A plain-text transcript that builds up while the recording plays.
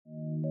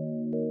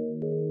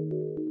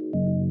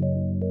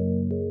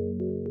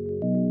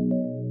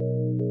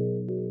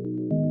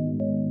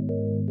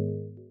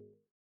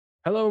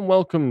Hello and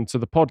welcome to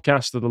the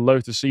podcast of the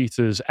Lotus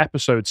Eaters,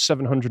 episode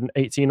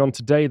 718 on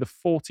today, the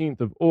 14th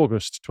of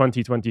August,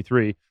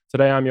 2023.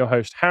 Today I'm your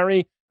host,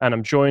 Harry, and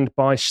I'm joined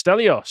by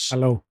Stelios.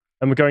 Hello.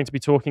 And we're going to be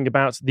talking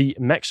about the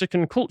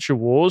Mexican culture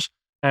wars,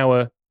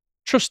 our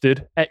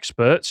trusted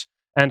experts,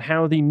 and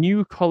how the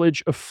New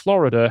College of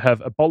Florida have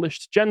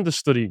abolished gender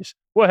studies.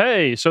 Well,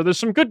 hey, so there's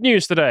some good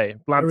news today.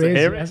 Glad to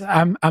hear it.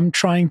 I'm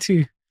trying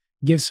to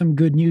give some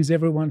good news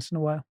every once in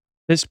a while.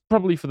 It's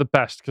probably for the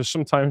best because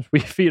sometimes we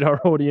feed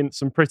our audience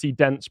some pretty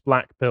dense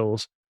black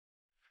pills.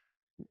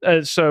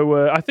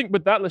 So I think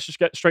with that, let's just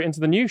get straight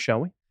into the news, shall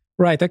we?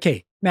 Right.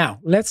 Okay.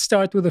 Now, let's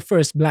start with the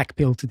first black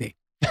pill today.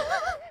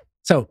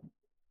 So,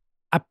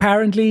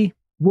 apparently,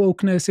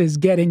 wokeness is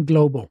getting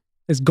global.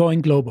 It's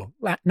going global.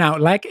 Now,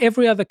 like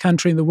every other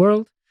country in the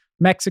world,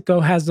 Mexico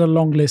has a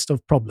long list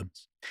of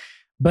problems.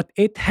 But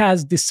it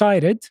has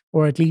decided,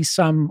 or at least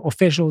some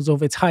officials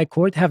of its high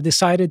court have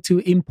decided to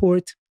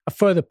import a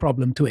further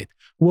problem to it,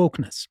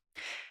 wokeness.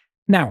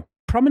 Now,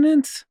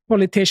 prominent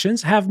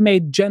politicians have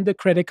made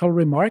gender-critical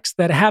remarks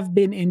that have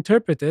been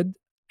interpreted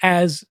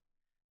as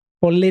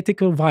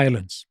political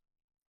violence.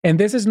 And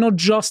this is not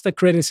just a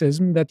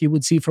criticism that you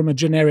would see from a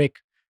generic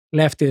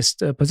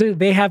leftist position.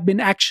 They have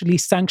been actually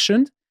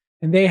sanctioned,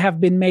 and they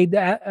have been made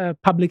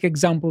public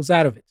examples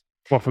out of it.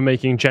 What, for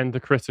making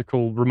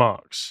gender-critical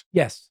remarks?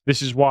 Yes.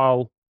 This is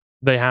while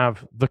they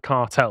have the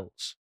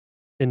cartels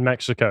in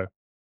Mexico.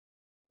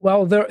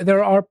 Well,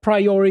 there are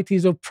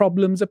priorities of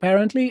problems,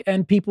 apparently,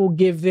 and people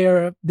give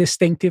their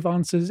distinctive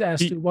answers as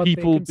to what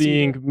people they consider.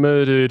 Being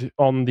murdered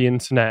on the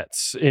internet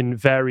in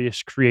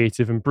various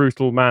creative and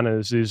brutal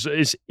manners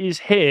is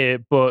here,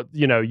 but,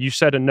 you know, you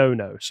said a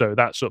no-no, so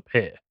that's up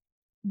here.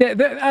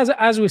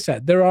 As we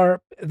said, there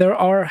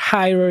are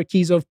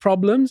hierarchies of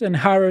problems and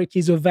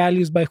hierarchies of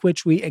values by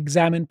which we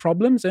examine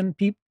problems, and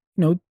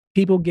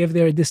people give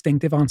their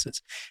distinctive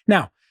answers.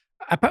 Now,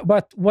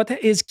 but what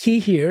is key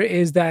here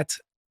is that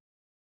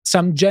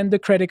some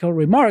gender-critical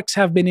remarks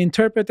have been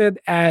interpreted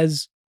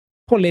as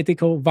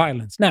political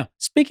violence. Now,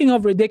 speaking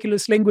of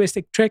ridiculous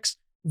linguistic tricks,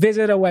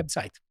 visit our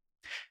website.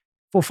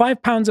 For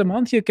 £5 a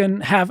month, you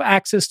can have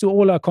access to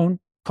all our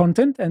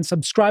content and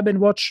subscribe and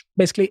watch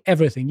basically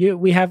everything.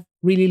 We have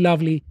really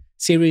lovely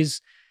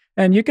series.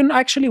 And you can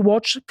actually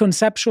watch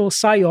Conceptual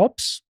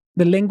Psyops,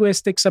 the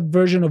linguistic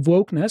subversion of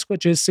wokeness,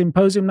 which is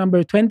symposium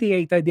number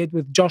 28 I did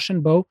with Josh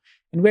and Bo.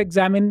 And we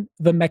examine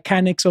the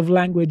mechanics of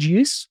language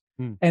use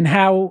and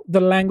how the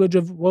language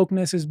of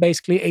wokeness is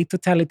basically a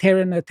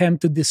totalitarian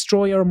attempt to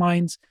destroy our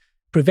minds,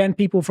 prevent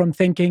people from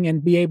thinking,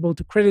 and be able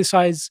to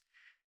criticize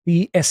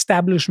the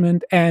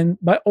establishment. And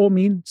by all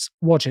means,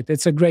 watch it.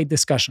 It's a great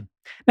discussion.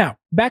 Now,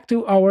 back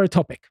to our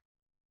topic.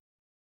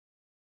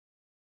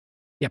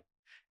 Yep.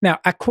 Now,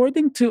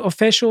 according to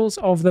officials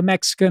of the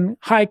Mexican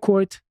High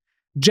Court,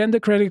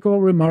 gender-critical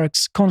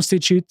remarks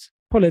constitute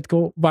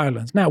political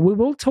violence. Now, we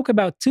will talk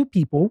about two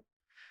people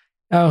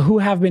who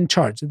have been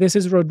charged. This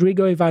is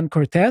Rodrigo Ivan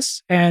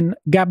Cortés and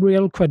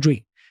Gabriel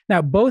Quadri.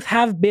 Now, both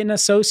have been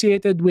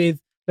associated with,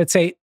 let's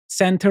say,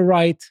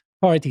 center-right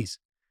parties.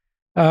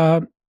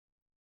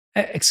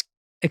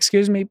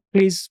 Excuse me,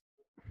 please.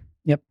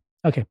 Yep.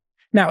 Okay.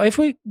 Now, if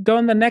we go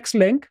on the next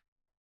link,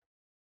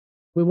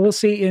 we will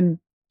see in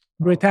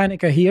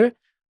Britannica here,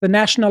 the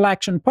National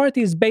Action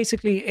Party is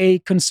basically a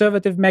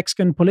conservative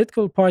Mexican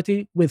political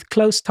party with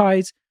close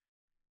ties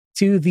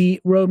to the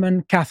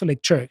Roman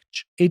Catholic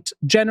Church. It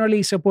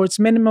generally supports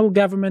minimal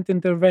government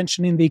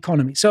intervention in the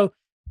economy. So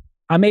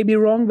I may be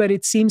wrong, but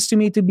it seems to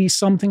me to be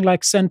something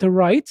like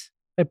center-right,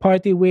 a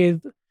party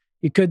with,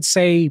 you could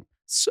say,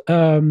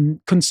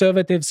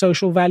 conservative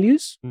social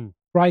values,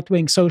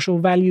 right-wing social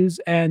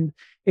values, and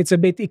it's a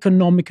bit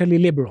economically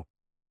liberal.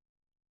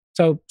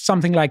 So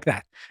something like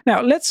that.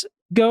 Now, let's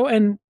go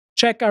and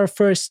check our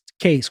first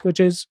case,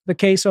 which is the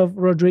case of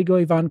Rodrigo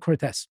Ivan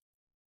Cortés.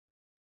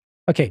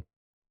 Okay,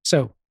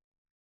 so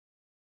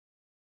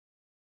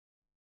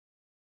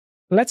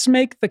let's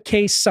make the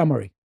case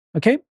summary,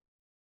 okay?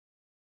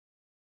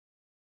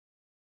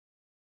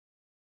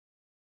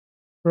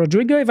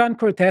 Rodrigo Ivan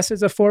Cortés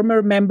is a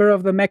former member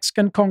of the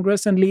Mexican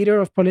Congress and leader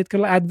of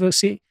political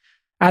advocacy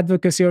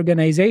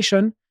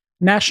organization,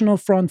 National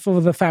Front for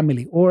the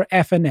Family, or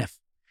FNF.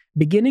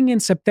 Beginning in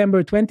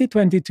September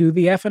 2022,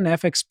 the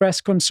FNF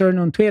expressed concern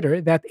on Twitter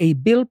that a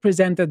bill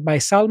presented by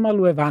Salma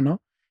Luevano,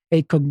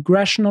 a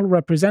congressional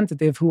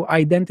representative who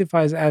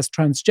identifies as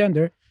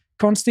transgender,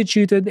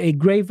 constituted a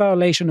grave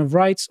violation of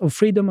rights of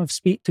freedom of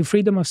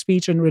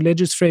speech and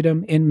religious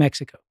freedom in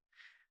Mexico.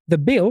 The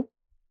bill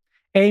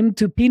aimed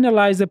to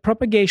penalize the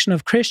propagation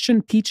of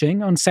Christian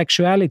teaching on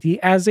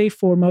sexuality as a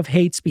form of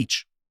hate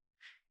speech.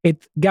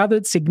 It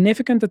gathered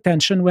significant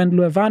attention when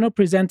Luevano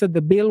presented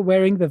the bill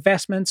wearing the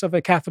vestments of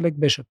a Catholic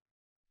bishop.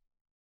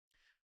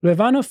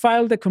 Luevano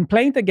filed a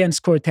complaint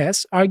against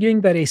Cortés,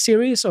 arguing that a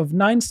series of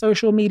 9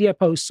 social media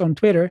posts on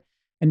Twitter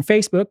and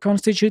Facebook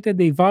constituted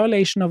a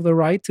violation of the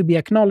right to be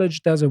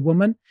acknowledged as a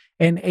woman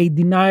and a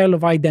denial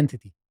of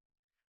identity.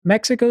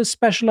 Mexico's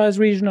specialized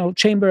regional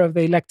chamber of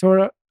the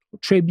Electoral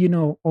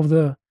Tribunal of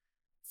the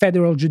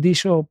federal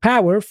judicial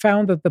power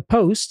found that the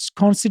posts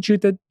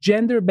constituted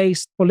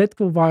gender-based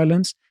political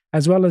violence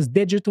as well as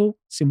digital,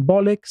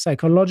 symbolic,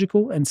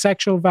 psychological, and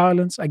sexual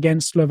violence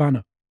against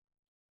Slovana.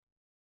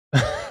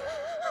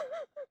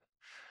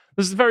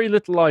 There's very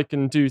little I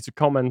can do to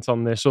comment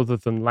on this other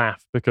than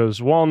laugh,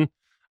 because one,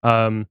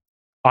 I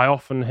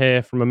often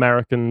hear from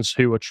Americans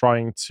who are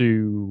trying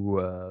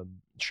to,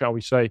 shall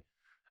we say,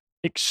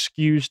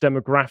 excuse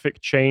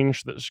demographic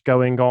change that's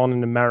going on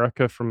in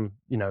America from,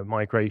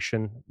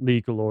 migration,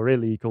 legal or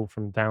illegal,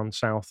 from down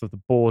south of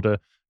the border,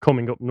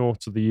 coming up north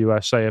to the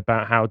USA,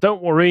 about how,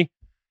 don't worry,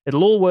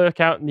 it'll all work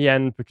out in the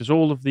end because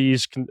all of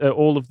these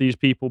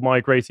people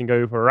migrating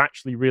over are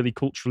actually really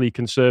culturally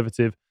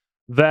conservative.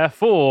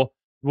 Therefore,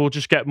 we'll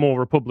just get more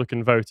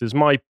Republican voters.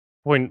 My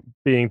point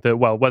being that,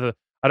 well, whether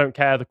I don't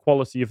care the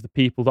quality of the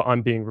people that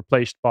I'm being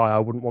replaced by, I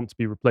wouldn't want to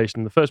be replaced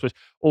in the first place.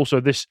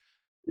 Also,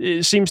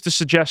 it seems to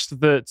suggest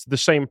that the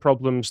same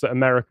problems that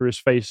America is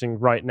facing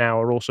right now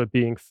are also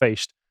being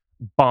faced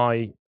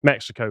by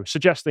Mexico,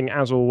 suggesting,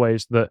 as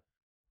always, that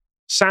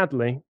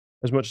sadly,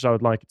 as much as I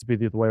would like it to be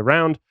the other way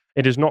around,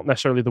 it is not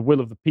necessarily the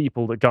will of the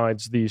people that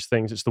guides these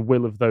things. It's the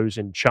will of those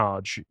in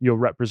charge, your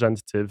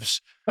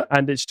representatives.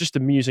 And it's just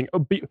amusing.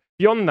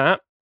 Beyond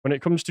that, when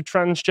it comes to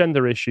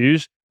transgender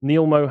issues,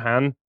 Neil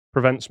Mohan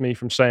prevents me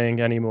from saying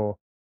any more.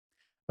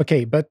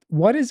 Okay, but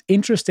what is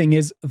interesting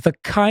is the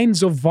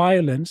kinds of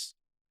violence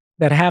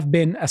that have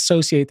been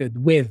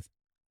associated with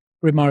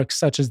remarks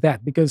such as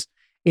that, because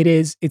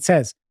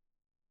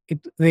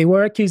they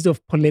were accused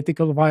of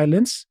political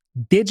violence,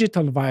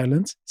 digital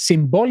violence,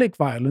 symbolic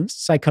violence,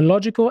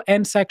 psychological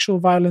and sexual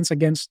violence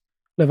against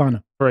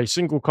Levana. For a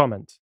single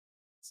comment.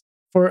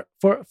 For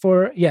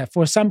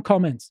some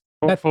comments.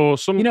 For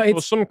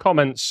some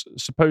comments,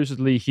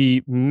 supposedly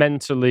he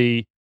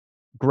mentally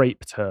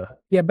raped her.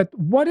 Yeah, but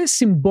what is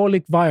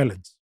symbolic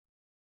violence?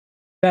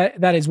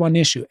 That is one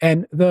issue.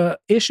 And the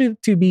issue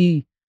to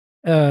be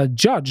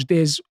judged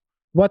is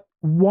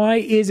why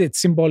is it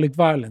symbolic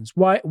violence?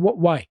 Why?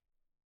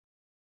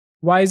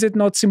 Why is it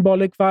not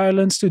symbolic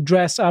violence to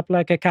dress up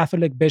like a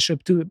Catholic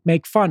bishop to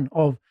make fun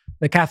of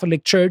the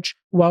Catholic Church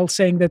while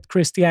saying that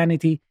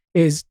Christianity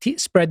is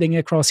spreading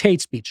across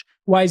hate speech?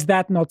 Why is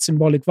that not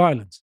symbolic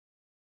violence?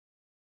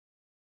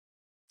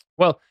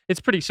 Well, it's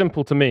pretty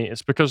simple to me.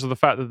 It's because of the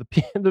fact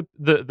that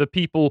the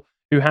people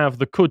who have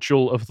the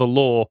cudgel of the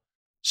law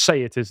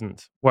say it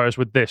isn't, whereas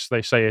with this,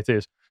 they say it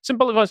is.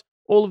 Symbolic violence,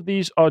 all of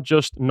these are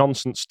just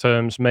nonsense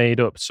terms made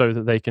up so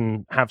that they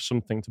can have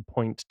something to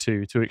point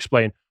to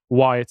explain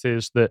why it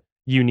is that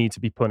you need to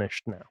be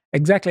punished now.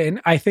 Exactly.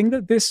 And I think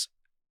that this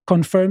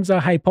confirms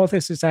a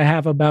hypothesis I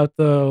have about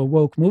the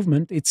woke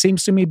movement. It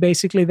seems to me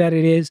basically that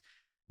it is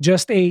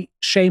just a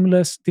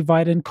shameless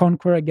divide and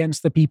conquer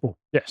against the people.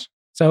 Yes.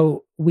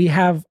 So we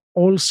have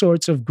all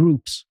sorts of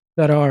groups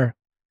that are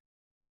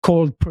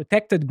called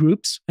protected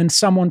groups, and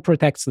someone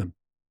protects them.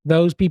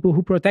 Those people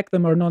who protect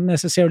them are not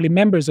necessarily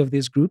members of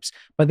these groups,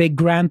 but they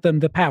grant them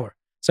the power.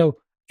 So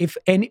if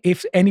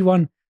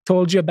anyone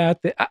told you about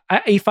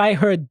if I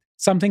heard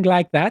something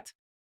like that,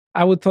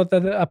 I would thought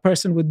that a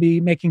person would be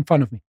making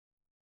fun of me.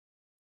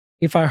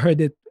 If I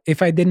heard it,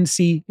 if I didn't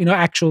see,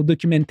 actual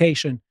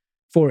documentation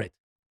for it,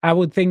 I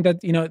would think that,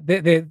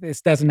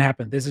 this doesn't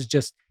happen. This is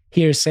just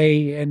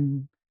hearsay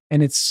and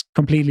it's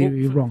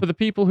completely wrong. For the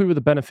people who were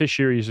the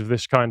beneficiaries of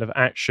this kind of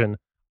action,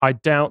 I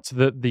doubt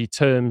that the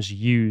terms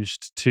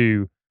used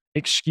to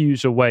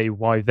excuse away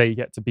why they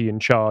get to be in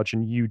charge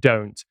and you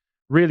don't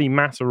really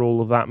matter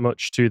all of that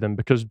much to them,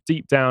 because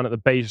deep down at the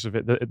base of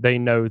it, they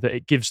know that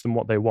it gives them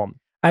what they want.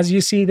 As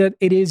you see that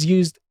it is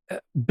used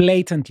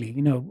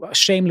blatantly,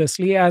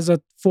 shamelessly as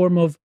a form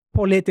of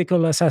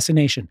political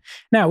assassination.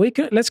 Now,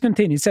 let's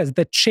continue. It says,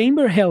 the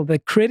chamber held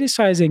that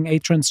criticizing a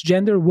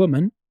transgender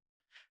woman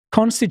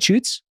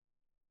constitutes,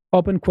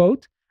 open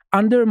quote,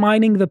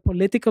 undermining the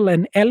political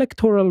and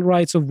electoral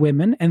rights of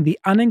women and the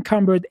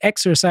unencumbered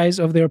exercise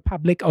of their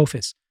public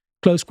office,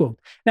 close quote.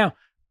 Now,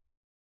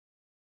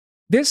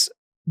 this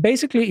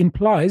basically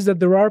implies that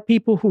there are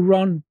people who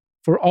run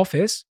for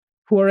office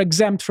who are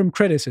exempt from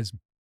criticism.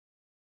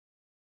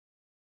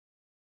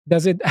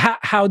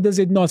 How does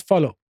it not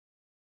follow?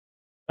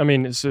 I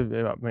mean,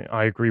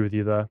 I agree with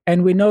you there.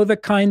 And we know the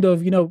kind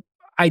of,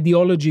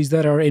 ideologies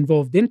that are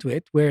involved into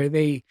it, where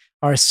they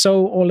are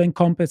so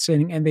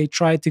all-encompassing and they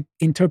try to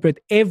interpret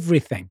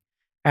everything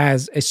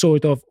as a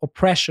sort of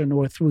oppression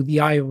or through the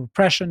eye of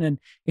oppression and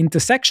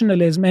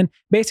intersectionalism, and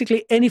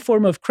basically any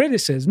form of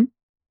criticism,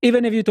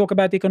 even if you talk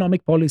about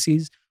economic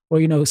policies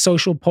or,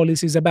 social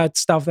policies about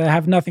stuff that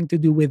have nothing to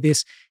do with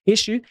this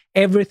issue,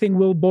 everything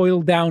will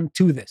boil down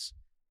to this,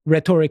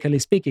 rhetorically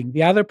speaking.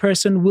 The other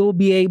person will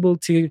be able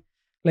to,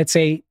 let's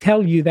say,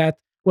 tell you that,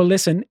 well,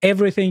 listen,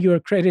 everything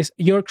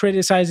you're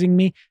criticizing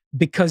me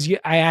because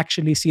I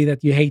actually see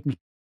that you hate me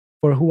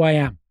for who I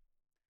am.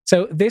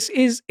 So this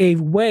is a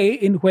way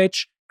in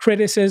which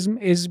criticism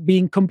is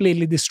being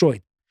completely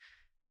destroyed.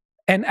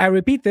 And I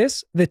repeat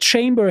this, the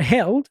chamber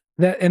held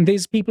that, and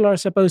these people are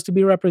supposed to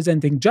be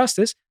representing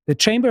justice, the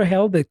chamber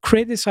held that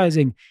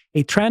criticizing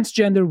a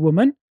transgender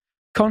woman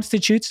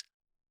constitutes,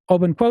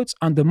 open quotes,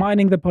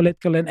 undermining the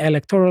political and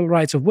electoral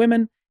rights of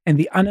women and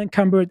the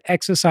unencumbered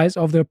exercise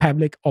of their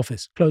public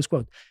office, close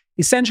quote.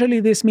 Essentially,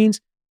 this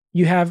means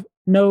you have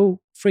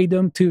no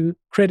freedom to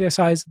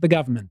criticize the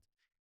government,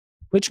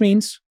 which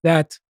means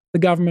that the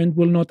government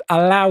will not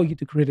allow you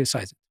to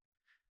criticize it.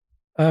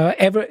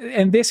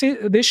 And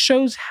this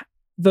shows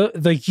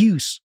the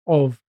use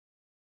of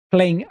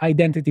playing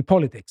identity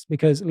politics,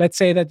 because let's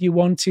say that you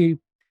want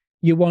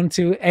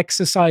to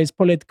exercise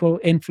political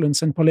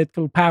influence and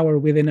political power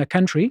within a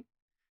country,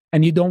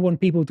 and you don't want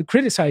people to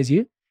criticize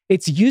you.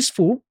 It's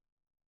useful,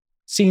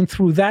 seen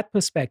through that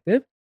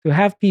perspective, to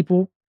have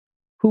people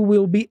who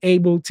will be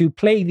able to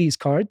play these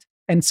cards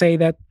and say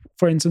that,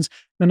 for instance,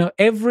 no,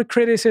 every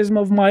criticism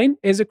of mine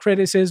is a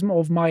criticism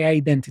of my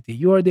identity.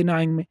 You are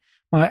denying me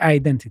my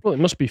identity. Well, it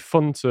must be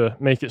fun to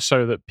make it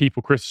so that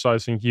people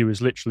criticizing you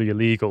is literally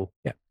illegal.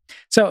 Yeah.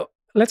 So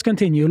let's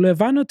continue.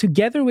 Loevano,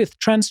 together with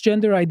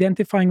transgender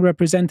identifying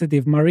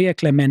representative Maria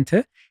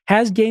Clemente,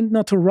 has gained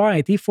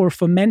notoriety for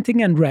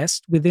fomenting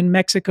unrest within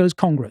Mexico's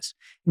Congress,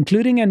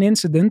 including an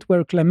incident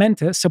where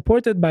Clemente,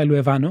 supported by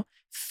Loevano,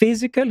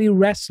 physically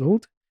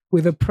wrestled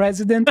with the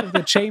president of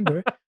the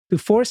chamber to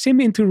force him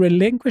into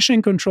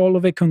relinquishing control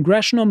of a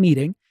congressional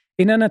meeting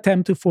in an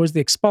attempt to force the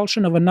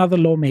expulsion of another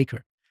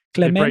lawmaker.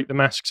 They break the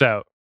masks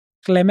out.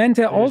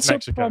 Clemente also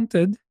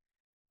prompted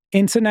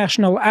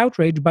international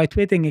outrage by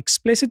tweeting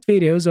explicit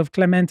videos of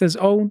Clemente's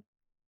own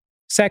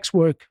sex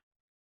work,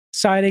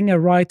 citing a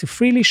right to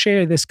freely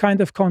share this kind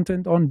of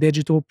content on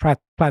digital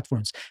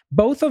platforms.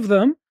 Both of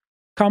them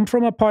come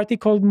from a party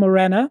called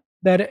Morena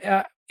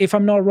that, if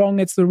I'm not wrong,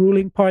 it's the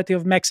ruling party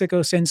of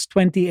Mexico since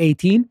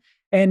 2018.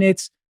 And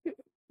it's,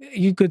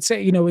 you could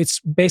say, it's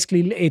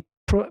basically, it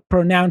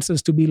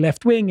pronounces to be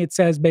left-wing. It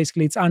says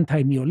basically it's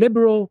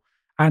anti-neoliberal,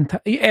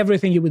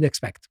 everything you would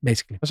expect,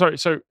 basically. Sorry,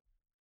 so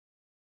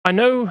I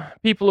know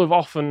people have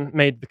often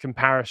made the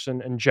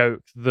comparison and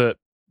joked that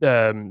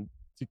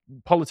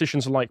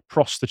politicians are like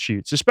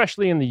prostitutes,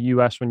 especially in the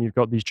US when you've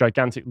got these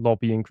gigantic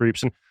lobbying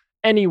groups, and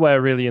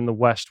anywhere really in the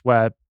West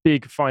where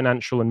big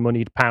financial and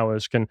moneyed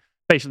powers can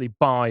basically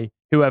buy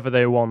whoever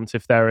they want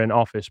if they're in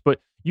office. But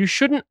you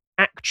shouldn't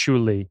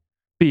actually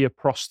be a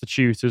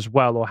prostitute as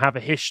well, or have a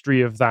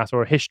history of that,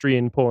 or a history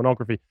in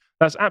pornography.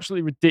 That's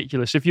absolutely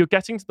ridiculous. If you're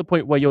getting to the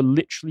point where you're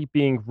literally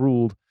being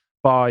ruled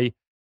by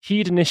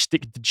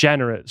hedonistic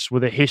degenerates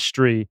with a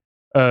history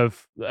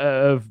of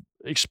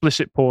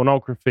explicit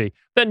pornography,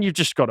 then you've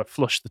just got to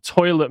flush the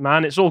toilet,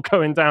 man. It's all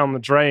going down the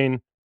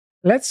drain.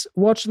 Let's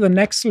watch the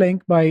next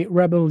link by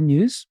Rebel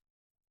News.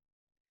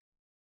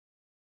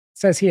 It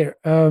says here,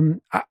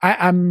 I'm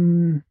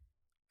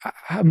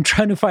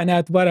trying to find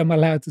out what I'm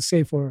allowed to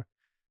say for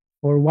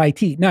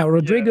YT. Now,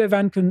 Rodrigo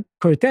Ivan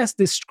Cortes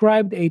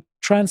described a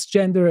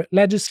transgender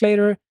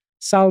legislator,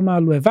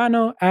 Salma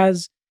Loevano,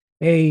 as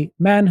a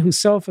man who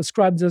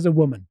self-ascribes as a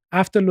woman,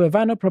 after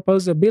Loevano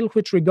proposed a bill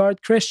which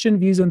regard Christian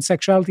views on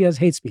sexuality as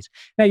hate speech.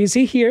 Now, you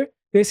see here,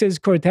 this is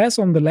Cortes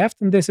on the left,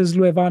 and this is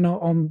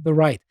Loevano on the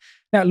right.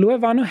 Now,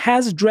 Loevano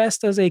has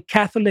dressed as a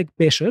Catholic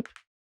bishop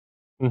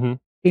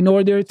in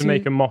order to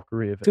make a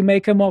mockery of it. To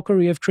make a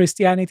mockery of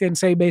Christianity and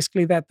say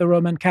basically that the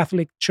Roman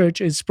Catholic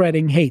Church is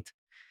spreading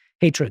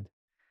hatred.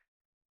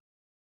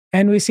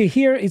 And we see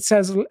here, it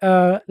says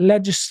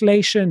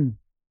legislation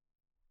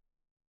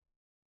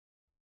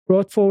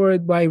brought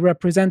forward by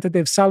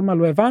Representative Salma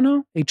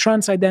Loevano, a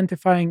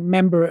trans-identifying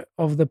member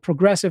of the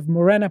Progressive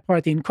Morena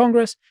Party in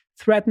Congress,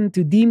 threatened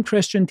to deem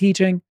Christian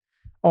teaching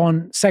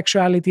on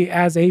sexuality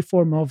as a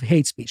form of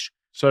hate speech.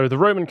 So the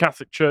Roman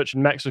Catholic Church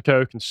in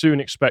Mexico can soon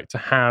expect to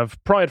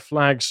have pride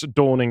flags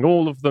adorning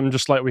all of them,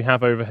 just like we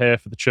have over here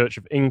for the Church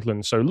of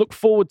England. So look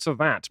forward to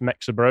that,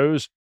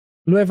 Mexibros.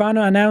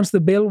 Loevano announced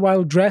the bill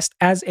while dressed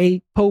as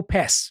a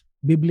popess,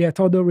 Biblia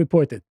Todo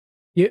reported.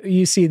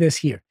 You see this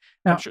here.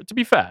 Now, sure, to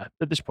be fair,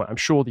 at this point, I'm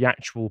sure the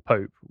actual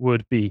Pope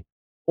would be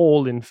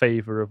all in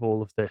favor of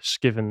all of this,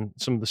 given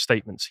some of the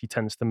statements he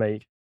tends to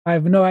make. I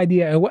have no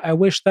idea. I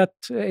wish that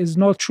is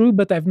not true,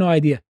 but I have no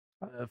idea.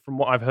 From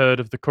what I've heard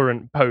of the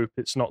current Pope,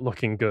 it's not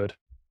looking good.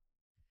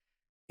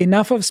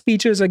 Enough of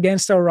speeches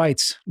against our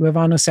rights,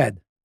 Loevano said.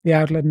 The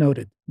outlet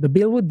noted. The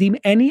bill would deem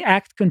any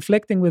act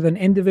conflicting with an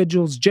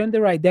individual's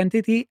gender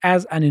identity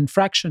as an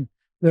infraction,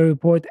 the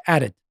report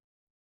added.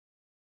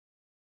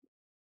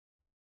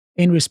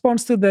 In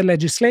response to the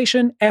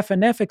legislation,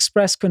 FNF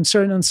expressed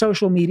concern on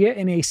social media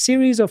in a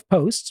series of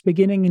posts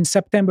beginning in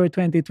September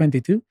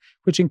 2022,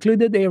 which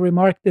included a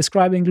remark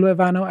describing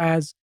Loevano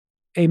as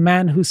a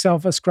man who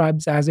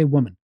self-ascribes as a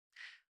woman.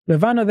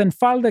 Loevano then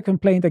filed a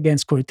complaint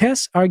against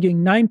Cortes,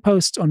 arguing 9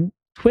 posts on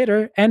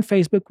Twitter and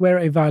Facebook were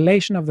a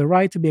violation of the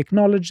right to be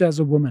acknowledged as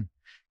a woman,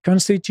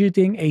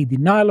 constituting a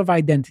denial of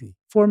identity.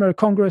 Former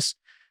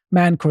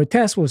Congressman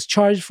Cortes was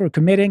charged for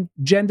committing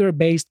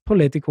gender-based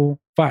political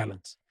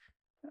violence.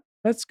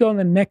 Let's go on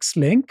the next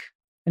link,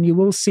 and you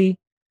will see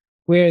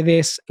where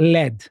this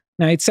led.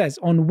 Now, it says,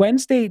 on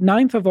Wednesday,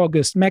 9th of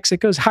August,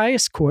 Mexico's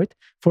highest court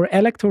for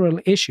electoral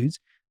issues,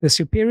 the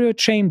Superior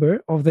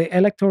Chamber of the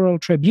Electoral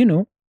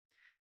Tribunal,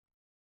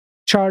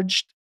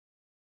 charged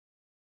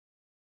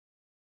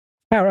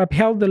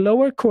upheld the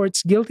lower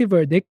court's guilty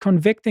verdict,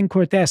 convicting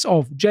Cortez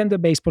of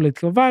gender-based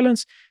political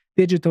violence,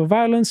 digital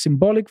violence,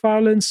 symbolic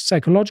violence,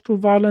 psychological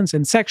violence,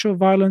 and sexual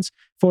violence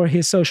for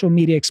his social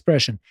media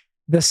expression.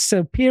 The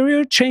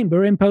Superior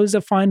Chamber imposed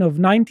a fine of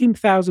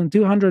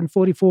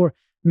 19,244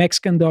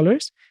 Mexican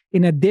dollars,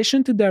 in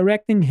addition to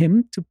directing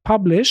him to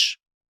publish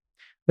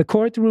the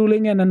court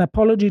ruling and an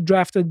apology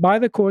drafted by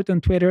the court on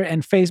Twitter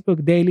and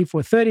Facebook daily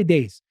for 30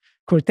 days.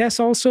 Cortez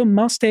also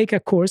must take a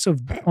course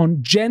on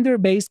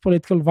gender-based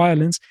political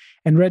violence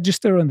and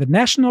register on the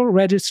National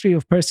Registry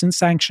of Persons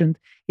Sanctioned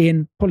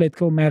in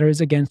Political Matters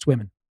Against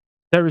Women.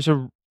 There is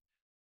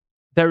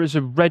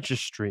a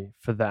registry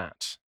for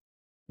that.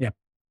 Yeah.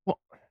 What?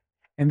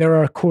 And there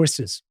are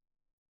courses.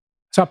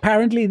 So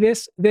apparently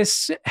this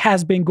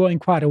has been going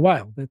quite a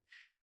while.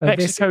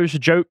 Mexico is a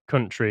joke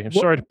country. I'm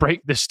sorry to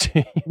break this to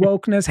you.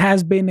 Wokeness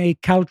has been a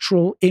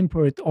cultural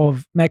import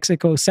of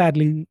Mexico,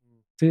 sadly,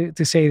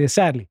 to say this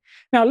sadly.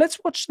 Now, let's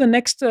watch the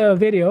next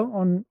video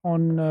on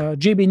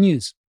GB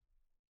News.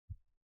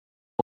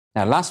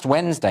 Now, last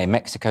Wednesday,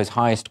 Mexico's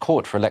highest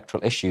court for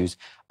electoral issues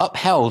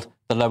upheld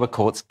the lower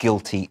court's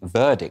guilty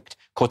verdict.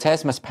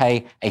 Cortez must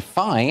pay a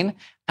fine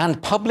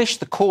and publish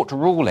the court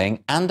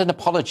ruling and an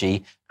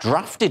apology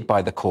drafted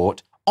by the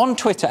court on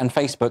Twitter and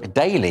Facebook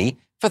daily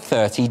for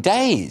 30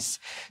 days.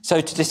 So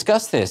to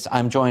discuss this,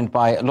 I'm joined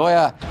by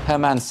lawyer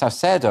Germán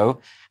Saucedo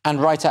and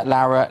writer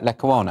Laura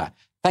Lecuona.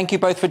 Thank you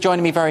both for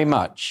joining me very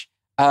much.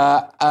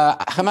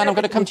 Germán, I'm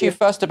going to come to you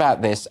first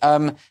about this.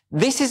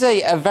 This is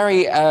a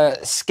very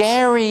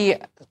scary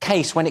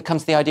case when it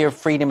comes to the idea of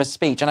freedom of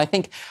speech. And I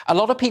think a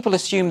lot of people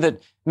assume that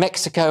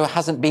Mexico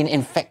hasn't been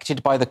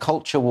infected by the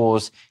culture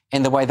wars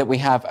in the way that we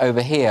have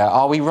over here.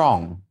 Are we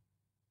wrong?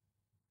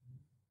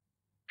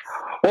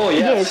 Oh,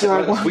 yes.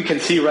 As we can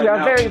see right now.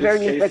 You are very,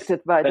 very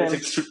infected by them.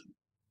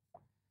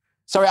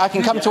 Sorry, I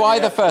can come to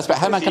either first, but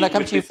Germán, can I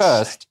come to you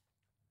first?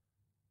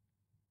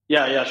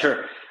 Yeah,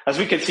 sure. As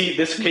we can see,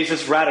 this case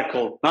is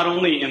radical, not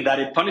only in that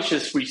it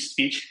punishes free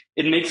speech,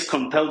 it makes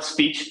compelled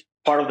speech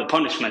part of the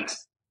punishment.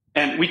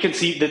 And we can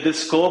see that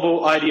this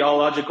global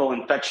ideological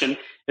infection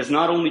is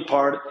not only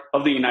part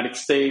of the United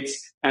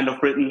States and of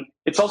Britain,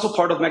 it's also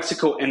part of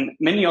Mexico and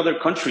many other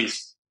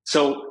countries.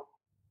 So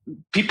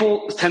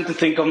people tend to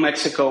think of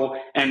Mexico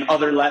and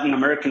other Latin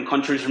American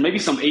countries, or maybe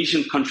some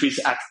Asian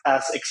countries,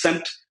 as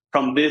exempt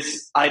from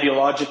this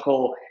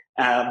ideological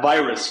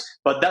virus.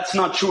 But that's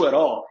not true at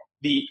all.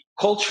 The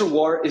culture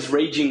war is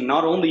raging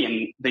not only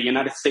in the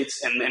United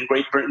States and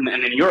Great Britain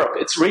and in Europe,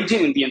 it's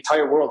raging in the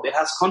entire world. It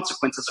has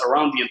consequences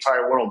around the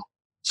entire world.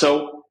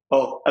 So,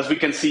 as we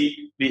can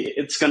see,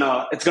 it's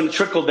gonna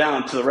trickle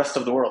down to the rest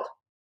of the world.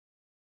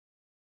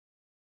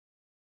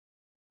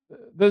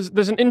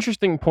 There's an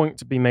interesting point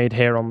to be made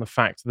here on the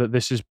fact that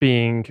this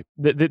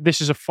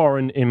is a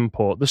foreign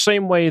import. The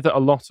same way that a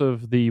lot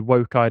of the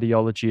woke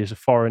ideology is a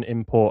foreign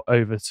import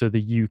over to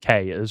the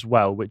UK as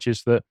well, which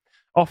is that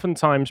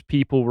oftentimes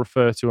people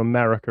refer to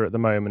America at the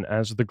moment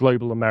as the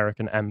global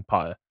American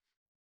empire.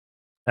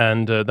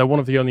 And they're one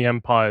of the only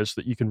empires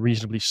that you can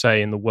reasonably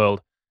say in the world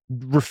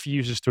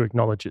refuses to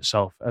acknowledge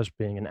itself as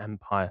being an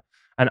empire.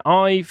 And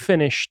I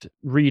finished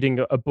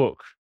reading a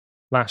book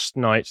last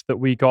night that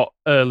we got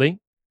early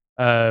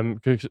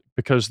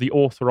because the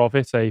author of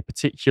it, a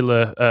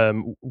particular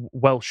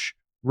Welsh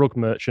rug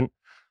merchant,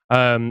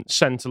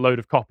 sent a load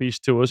of copies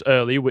to us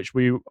early, which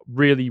we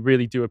really,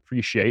 really do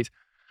appreciate.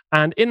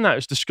 And in that,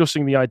 it's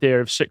discussing the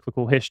idea of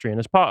cyclical history. And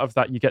as part of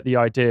that, you get the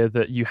idea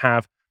that you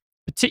have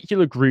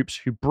particular groups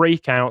who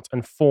break out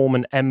and form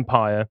an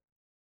empire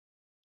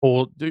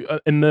or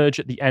emerge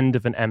at the end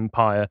of an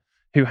empire,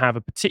 who have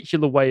a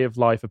particular way of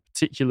life, a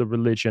particular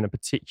religion, a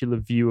particular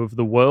view of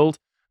the world,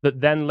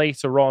 that then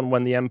later on,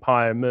 when the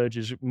empire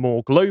emerges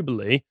more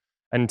globally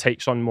and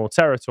takes on more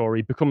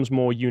territory, becomes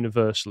more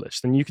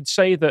universalist. And you could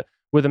say that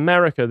with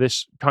America,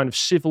 this kind of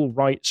civil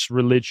rights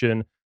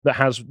religion that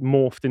has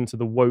morphed into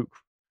the woke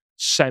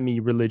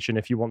semi-religion,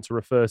 if you want to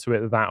refer to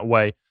it that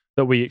way,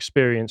 that we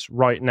experience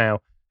right now,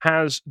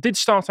 did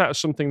start out as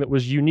something that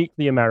was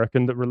uniquely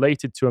American, that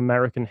related to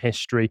American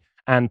history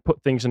and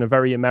put things in a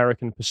very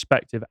American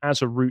perspective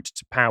as a route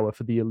to power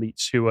for the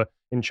elites who are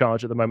in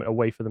charge at the moment, a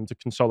way for them to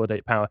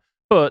consolidate power.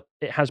 But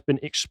it has been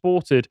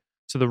exported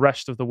to the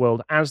rest of the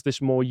world as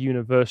this more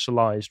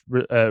universalized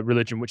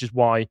religion, which is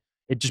why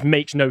it just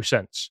makes no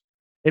sense.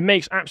 It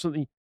makes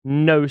absolutely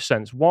no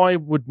sense. Why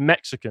would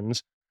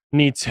Mexicans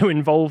need to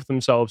involve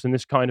themselves in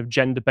this kind of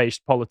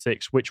gender-based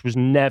politics, which was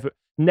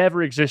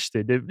never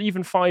existed?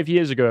 Even 5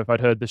 years ago, if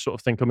I'd heard this sort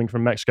of thing coming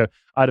from Mexico,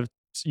 I'd have,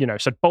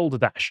 said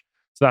balderdash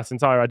to that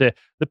entire idea.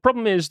 The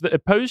problem is that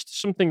opposed to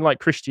something like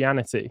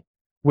Christianity,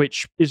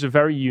 which is a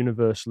very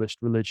universalist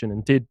religion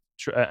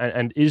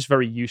and is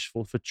very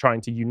useful for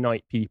trying to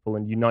unite people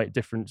and unite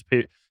different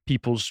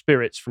people's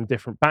spirits from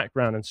different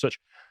background and such,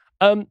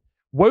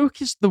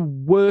 woke is the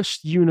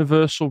worst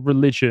universal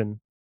religion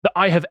that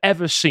I have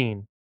ever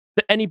seen,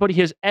 that anybody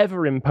has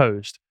ever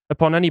imposed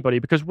upon anybody,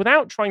 because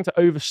without trying to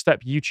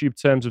overstep YouTube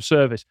terms of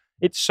service,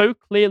 it so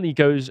clearly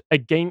goes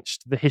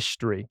against the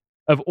history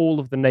of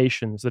all of the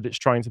nations that it's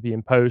trying to be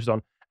imposed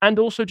on. and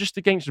also just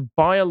against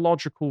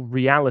biological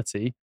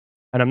reality.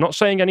 And I'm not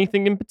saying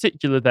anything in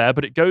particular there,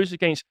 but it goes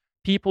against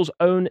people's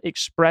own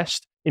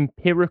expressed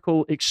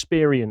empirical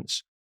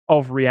experience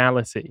of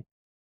reality.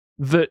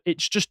 That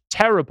it's just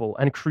terrible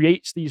and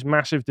creates these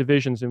massive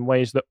divisions in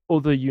ways that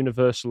other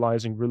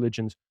universalizing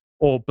religions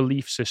or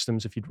belief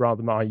systems, if you'd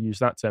rather I use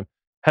that term,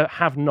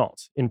 have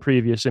not in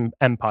previous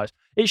empires.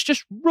 It's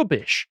just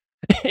rubbish.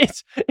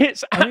 It's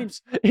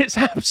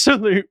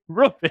absolute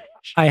rubbish.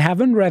 I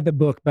haven't read the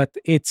book, but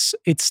it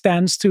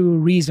stands to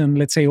reason,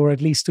 let's say, or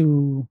at least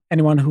to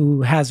anyone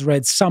who has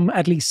read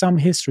at least some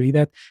history,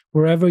 that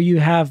wherever you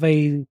have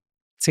a,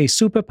 say,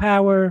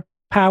 superpower,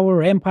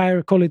 power,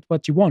 empire, call it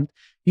what you want,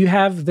 you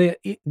have the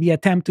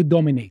attempt to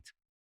dominate.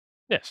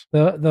 Yes.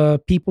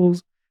 The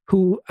peoples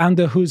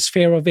under whose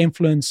sphere of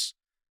influence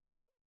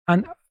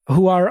and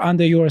who are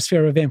under your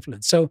sphere of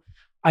influence. So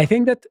I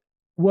think that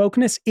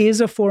wokeness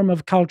is a form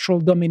of cultural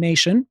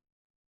domination,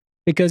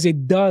 because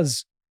it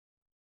does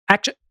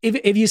actually,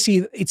 if you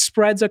see, it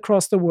spreads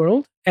across the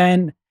world,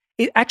 and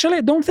I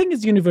don't think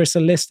it's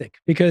universalistic,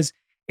 because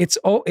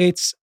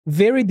it's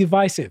very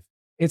divisive.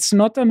 It's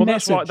not a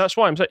message. That's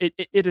why I'm saying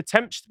it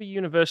attempts to be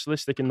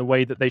universalistic in the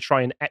way that they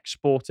try and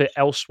export it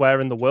elsewhere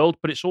in the world,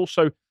 but it's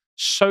also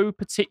so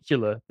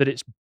particular that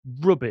it's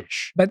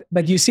rubbish. But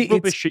you see,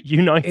 rubbish at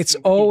uniting. It's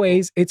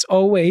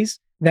always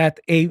that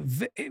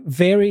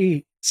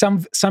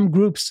some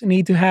groups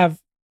need to have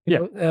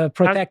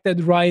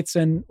protected rights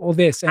and all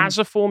this. And as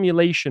a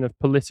formulation of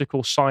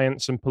political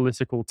science and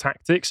political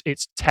tactics,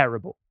 it's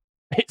terrible.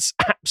 It's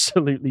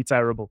absolutely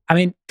terrible. I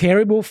mean,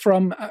 terrible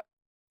from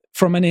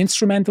an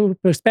instrumental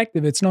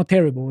perspective. It's not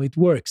terrible. It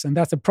works, and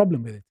that's a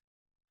problem with it.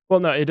 Well,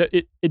 no,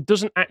 it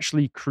doesn't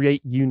actually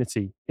create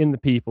unity in the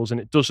peoples, and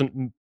it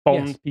doesn't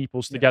bond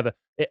peoples together.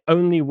 It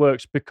only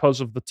works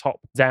because of the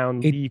top-down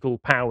legal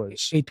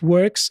powers. It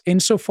works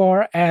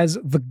insofar as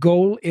the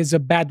goal is a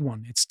bad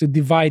one. It's to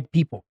divide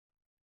people.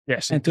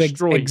 Yes, and to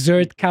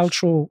exert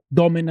cultural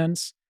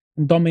dominance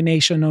and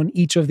domination on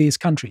each of these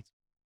countries.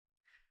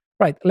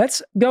 Right,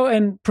 let's go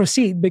and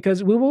proceed,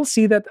 because we will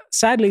see that,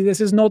 sadly, this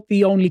is not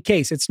the only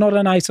case. It's not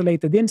an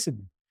isolated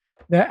incident.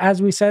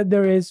 As we said,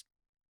 there is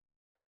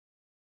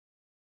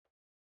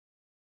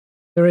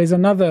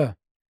another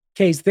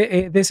case.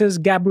 This is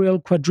Gabriel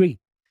Quadri.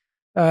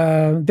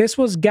 This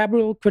was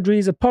Gabriel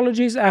Quadri's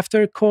apologies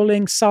after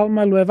calling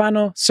Salma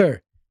Luevano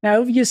sir.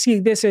 Now, if you see,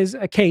 this is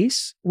a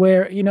case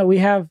where, we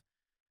have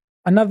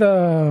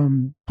another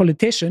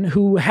politician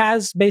who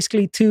has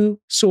basically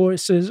two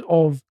sources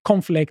of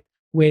conflict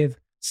with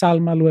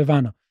Salma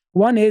Luevano.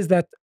 One is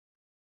that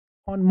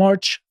on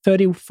March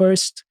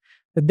 31st,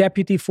 the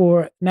deputy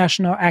for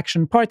National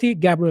Action Party,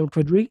 Gabriel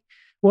Quadri,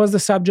 was the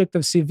subject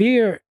of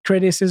severe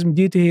criticism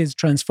due to his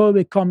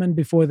transphobic comment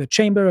before the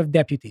Chamber of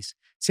Deputies.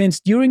 Since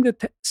during the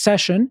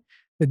session,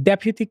 the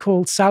deputy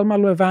called Salma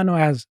Luevano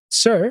as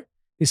sir,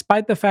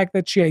 despite the fact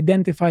that she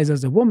identifies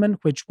as a woman,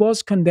 which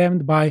was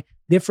condemned by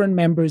different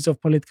members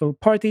of political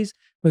parties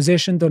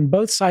positioned on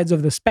both sides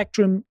of the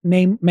spectrum,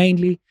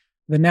 mainly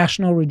the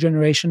National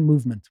Regeneration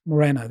Movement,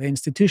 Morena, the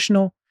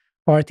institutional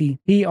party,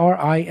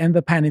 PRI, and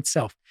the PAN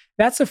itself.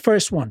 That's the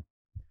first one.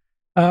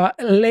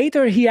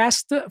 Later, he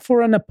asked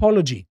for an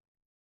apology.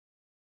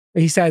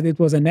 He said it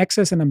was an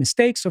excess and a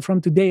mistake, so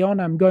from today on,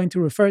 I'm going to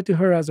refer to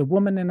her as a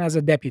woman and as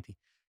a deputy.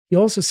 He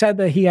also said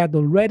that he had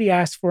already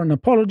asked for an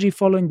apology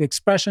following the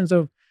expressions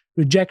of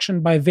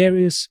rejection by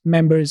various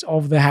members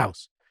of the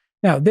House.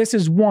 Now, this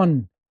is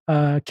one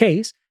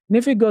case. And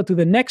if we go to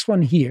the next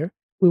one here,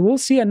 we will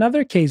see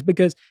another case,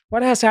 because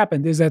what has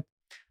happened is that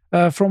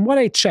from what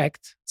I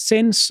checked,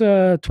 since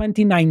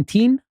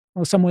 2019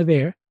 or somewhere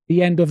there,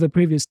 the end of the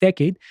previous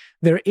decade,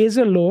 there is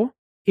a law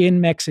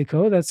in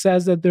Mexico that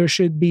says that there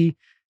should be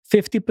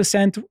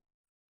 50%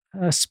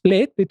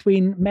 split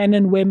between men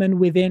and women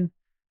within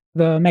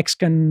the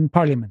Mexican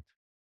parliament.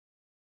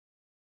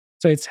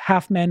 So it's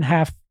half men,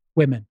 half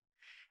women.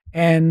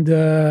 And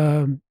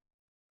Gabriel,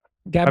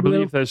 I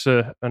believe there's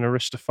an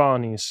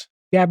Aristophanes.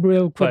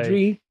 Gabriel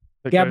Quadri.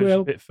 Goes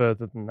a bit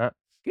further than that.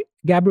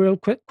 Gabriel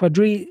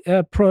Quadri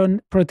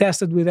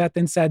protested with that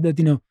and said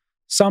that,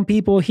 some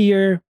people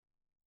here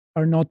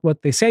are not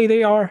what they say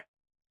they are,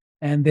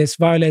 and this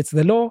violates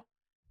the law.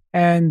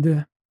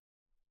 And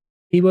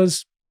he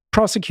was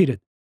prosecuted.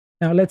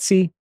 Now let's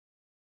see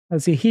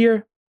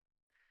here.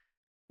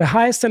 The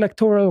highest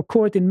electoral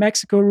court in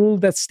Mexico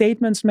ruled that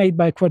statements made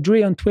by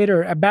Quadri on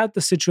Twitter about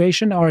the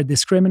situation are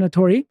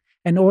discriminatory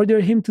and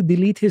ordered him to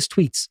delete his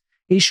tweets,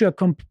 issue a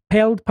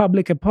compelled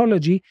public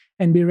apology,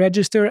 and be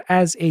registered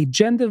as a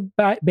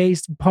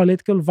gender-based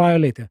political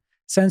violator,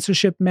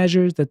 censorship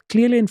measures that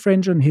clearly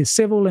infringe on his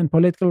civil and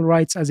political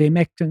rights as a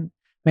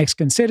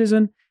Mexican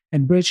citizen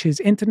and breach his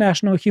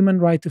international human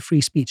right to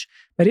free speech.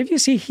 But if you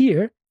see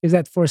here, is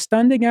that for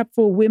standing up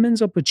for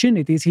women's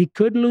opportunities, he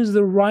could lose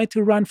the right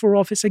to run for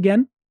office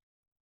again.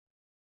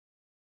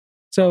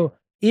 So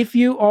if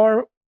you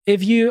are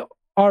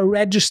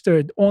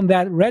registered on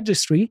that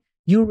registry,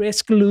 you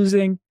risk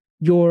losing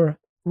your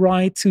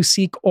right to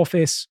seek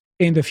office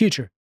in the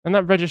future. And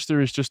that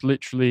register is just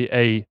literally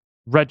a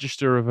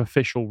register of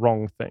official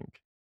wrong thing.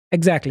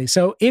 Exactly.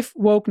 So if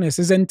wokeness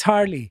is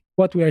entirely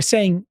what we are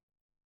saying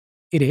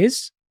it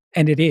is,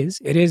 and it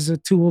is a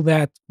tool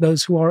that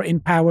those who are in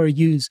power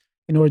use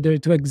in order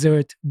to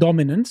exert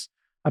dominance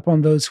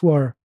upon those who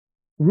are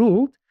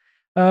ruled,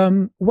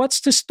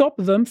 what's to stop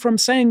them from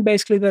saying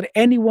basically that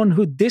anyone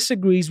who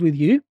disagrees with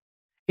you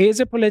is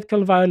a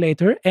political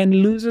violator and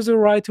loses a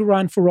right to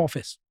run for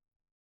office?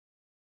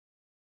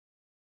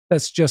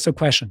 That's just a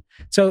question.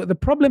 So the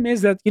problem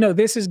is that,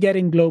 this is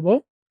getting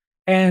global.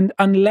 And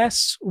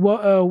unless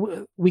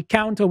we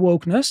counter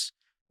wokeness,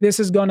 this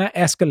is going to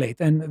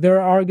escalate. And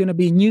there are going to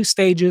be new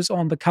stages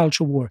on the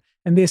culture war.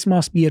 And this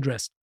must be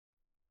addressed.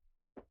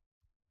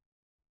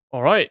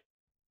 All right.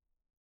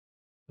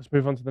 Let's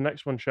move on to the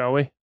next one, shall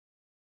we?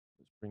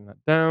 Let's bring that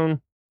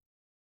down.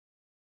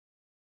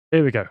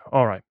 Here we go.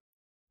 All right.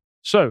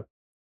 So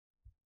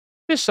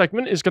this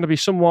segment is going to be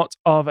somewhat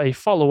of a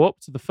follow-up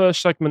to the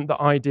first segment that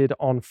I did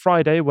on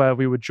Friday, where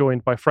we were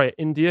joined by Freya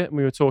India, and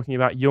we were talking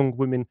about young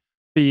women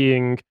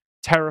being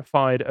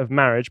terrified of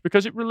marriage,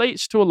 because it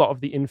relates to a lot of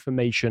the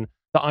information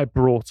that I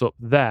brought up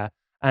there.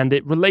 And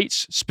it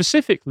relates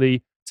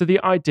specifically to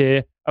the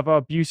idea of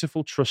our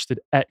beautiful, trusted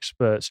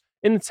experts.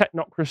 In the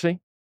technocracy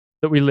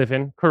that we live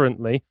in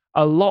currently,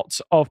 a lot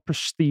of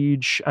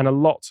prestige and a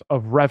lot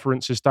of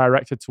reverence is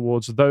directed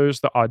towards those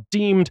that are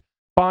deemed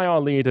by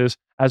our leaders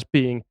as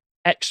being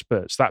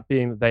experts, that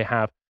being that they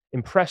have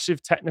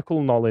impressive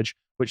technical knowledge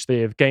which they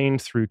have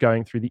gained through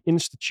going through the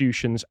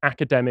institutions,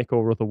 academic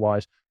or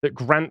otherwise, that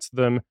grant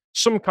them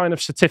some kind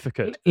of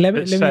certificate. Let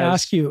me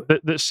ask you.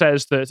 That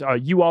says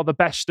that you are the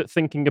best at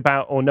thinking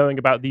about or knowing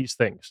about these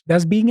things.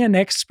 Does being an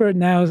expert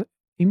now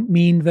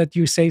mean that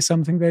you say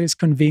something that is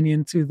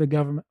convenient to the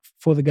government,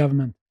 for the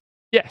government?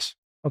 Yes.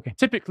 Okay.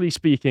 Typically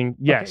speaking,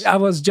 yes. Okay. I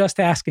was just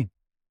asking.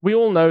 We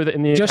all know that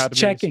in the just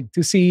checking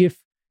to see if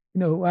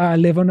I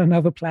live on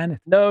another planet.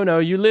 No,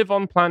 you live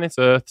on planet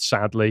Earth,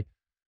 sadly.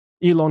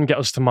 Elon, get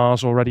us to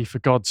Mars already, for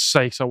God's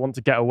sakes. I want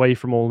to get away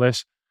from all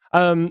this.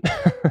 The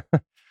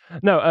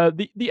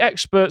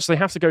experts, they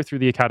have to go through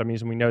the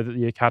academies, and we know that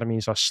the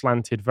academies are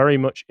slanted very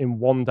much in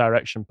one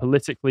direction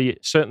politically,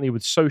 certainly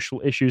with social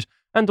issues,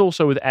 and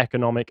also with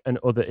economic and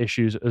other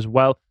issues as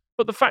well.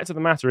 But the fact of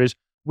the matter is,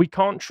 we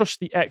can't trust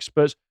the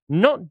experts,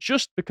 not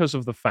just because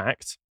of the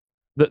fact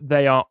that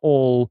they are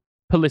all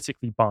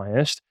politically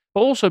biased, but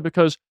also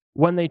because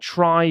when they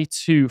try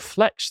to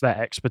flex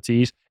their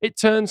expertise, it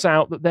turns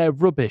out that they're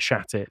rubbish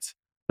at it,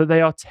 that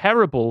they are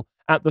terrible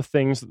at the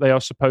things that they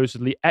are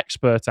supposedly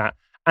expert at.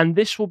 And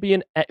this will be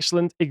an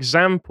excellent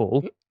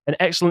example, an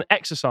excellent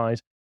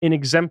exercise in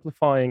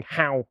exemplifying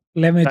how.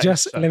 Let me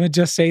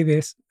just say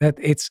this, that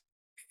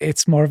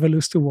it's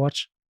marvelous to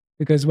watch,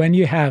 because when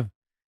you have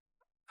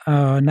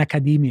an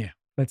academia,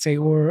 let's say,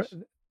 or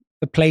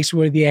the place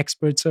where the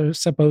experts are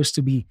supposed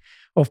to be,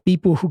 of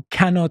people who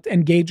cannot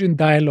engage in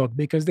dialogue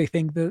because they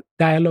think the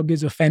dialogue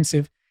is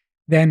offensive,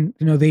 then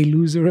they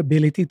lose their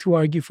ability to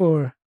argue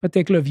for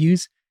particular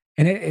views,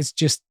 and it's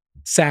just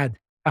sad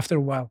after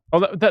a while.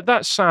 Oh,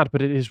 that's sad,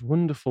 but it is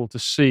wonderful to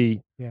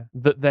see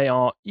that they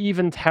are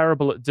even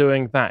terrible at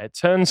doing that. It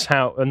turns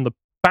out, in the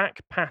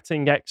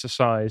back-patting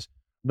exercise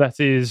that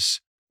is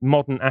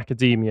modern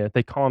academia,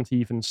 they can't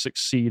even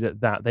succeed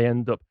at that. They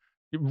end up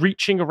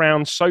reaching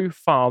around so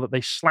far that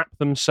they slap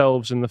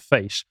themselves in the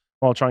face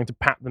while trying to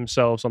pat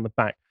themselves on the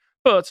back.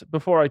 But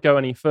before I go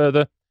any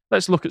further,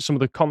 let's look at some of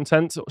the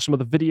content, some of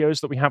the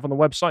videos that we have on the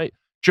website.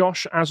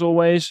 Josh, as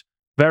always,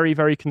 very,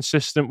 very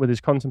consistent with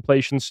his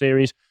contemplation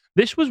series.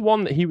 This was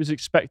one that he was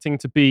expecting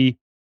to be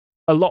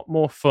a lot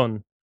more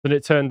fun than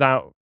it turned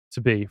out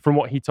to be, from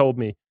what he told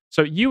me.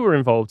 So you were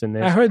involved in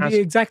this. I heard the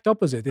exact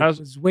opposite. It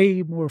was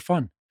way more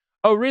fun.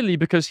 Oh, really?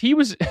 Because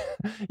he's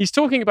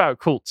talking about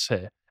cults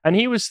here. And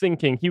he was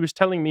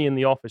telling me in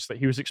the office that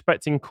he was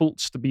expecting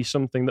cults to be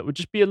something that would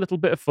just be a little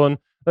bit of fun.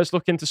 Let's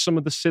look into some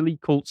of the silly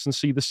cults and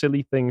see the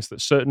silly things that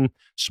certain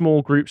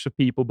small groups of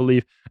people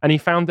believe. And he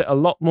found it a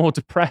lot more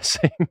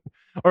depressing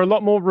or a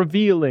lot more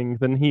revealing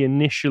than he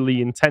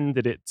initially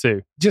intended it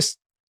to. Just,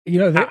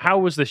 how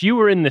was this? You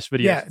were in this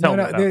video. Yeah,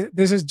 so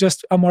this is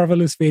just a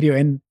marvelous video.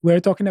 And we're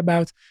talking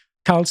about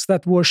cults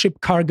that worship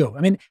cargo.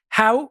 I mean,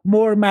 how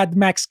more Mad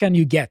Max can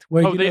you get?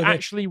 Where they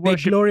actually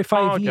worship they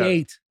glorify cargo.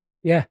 V8.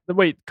 Yeah.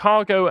 Wait,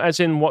 cargo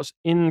as in what's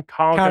in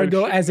cargo?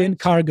 Cargo as in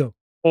cargo.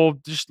 Or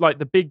just like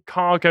the big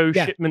cargo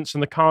shipments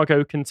and the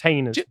cargo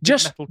containers?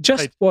 Just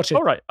watch it.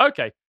 All right,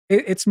 okay.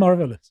 It's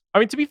marvelous. I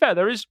mean, to be fair,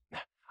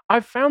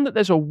 I've found that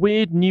there's a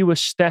weird new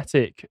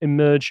aesthetic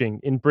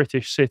emerging in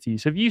British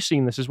cities. Have you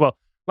seen this as well?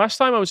 Last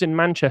time I was in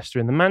Manchester,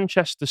 in the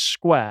Manchester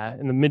Square,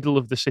 in the middle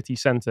of the city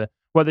centre,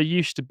 where there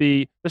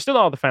still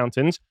are the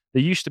fountains,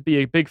 there used to be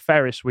a big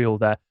Ferris wheel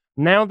there.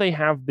 Now they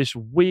have this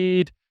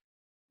weird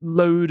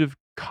load of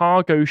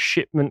cargo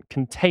shipment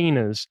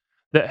containers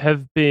that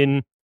have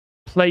been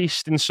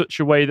placed in such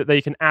a way that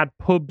they can add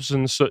pubs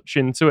and such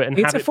into it. And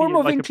it's have a form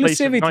of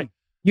inclusivity.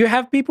 You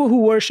have people who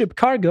worship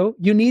cargo.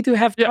 You need to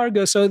have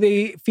cargo so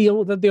they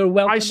feel that they're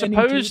welcome. I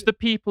suppose the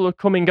people are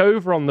coming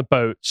over on the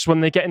boats when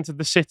they get into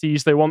the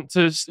cities. They want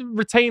to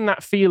retain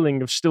that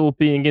feeling of still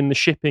being in the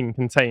shipping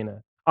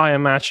container. I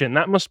imagine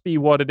that must be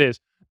what it is.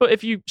 But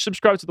if you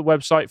subscribe to the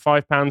website,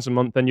 £5 a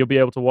month, then you'll be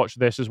able to watch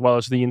this as well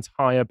as the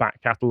entire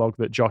back catalogue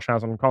that Josh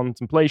has on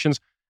Contemplations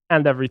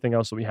and everything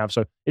else that we have.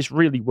 So it's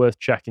really worth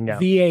checking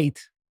out. V8.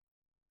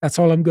 That's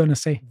all I'm going to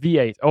say.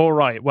 V8. All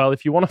right. Well,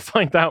 if you want to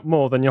find out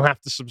more, then you'll have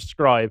to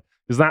subscribe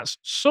because that's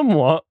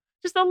somewhat,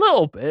 just a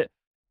little bit,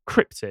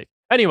 cryptic.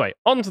 Anyway,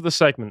 on to the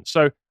segment.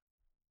 So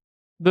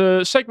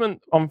the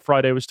segment on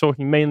Friday was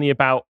talking mainly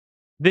about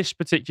this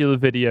particular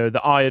video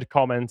that I had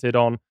commented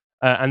on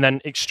and then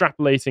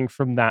extrapolating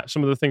from that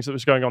some of the things that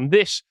was going on.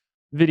 This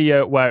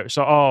video where it's,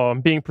 I'm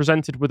being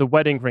presented with a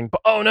wedding ring,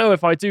 but oh no,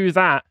 if I do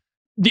that,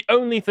 the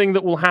only thing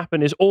that will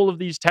happen is all of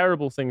these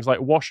terrible things like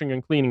washing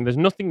and cleaning. There's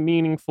nothing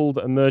meaningful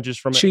that emerges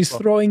from it. She's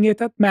throwing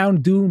it at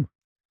Mount Doom.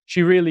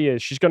 She really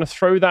is. She's going to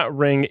throw that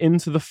ring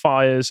into the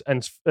fires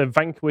and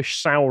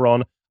vanquish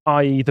Sauron,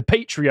 i.e. the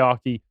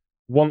patriarchy,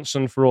 once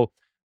and for all.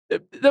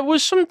 There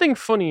was something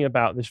funny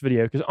about this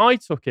video because I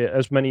took it,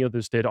 as many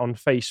others did, on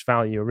face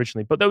value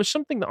originally, but there was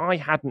something that I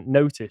hadn't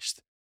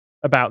noticed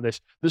about this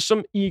that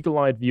some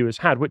eagle-eyed viewers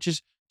had, which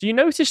is, do you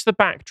notice the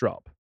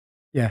backdrop?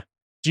 Yeah.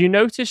 Do you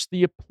notice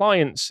the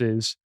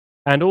appliances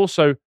and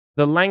also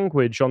the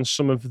language on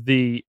some of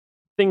the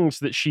things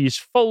that she's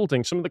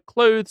folding, some of the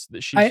clothes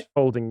that she's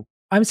folding?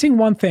 I'm seeing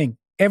one thing.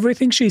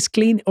 Everything she's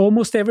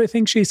almost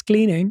everything she's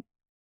cleaning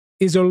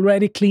is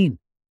already clean.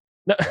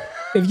 No.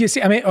 If you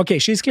see, okay,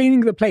 she's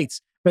cleaning the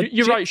plates. But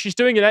you're right, she's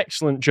doing an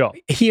excellent job.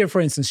 Here,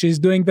 for instance, she's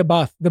doing the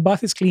bath. The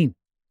bath is clean.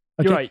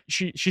 Okay? You're right,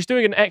 she's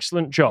doing an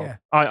excellent job. Yeah.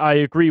 I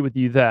agree with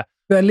you there.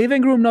 The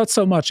living room, not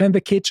so much, and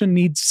the kitchen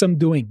needs some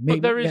doing. Maybe,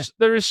 but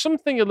there is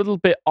something a little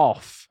bit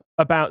off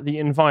about the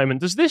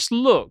environment. Does this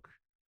look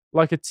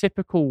like a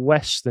typical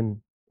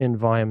Western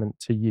environment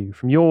to you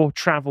from your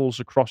travels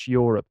across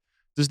Europe?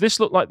 Does this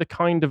look like the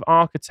kind of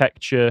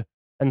architecture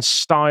and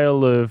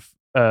style of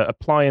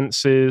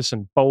appliances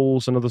and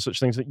bowls and other such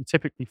things that you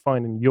typically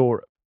find in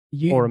Europe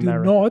or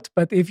America? You do not,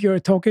 but if you're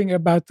talking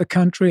about the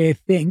country, I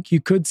think you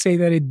could say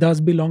that it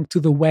does belong to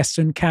the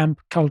Western camp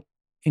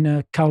in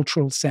a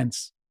cultural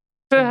sense.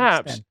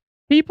 Perhaps.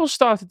 People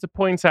started to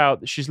point out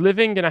that she's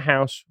living in a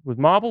house with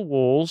marble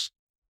walls,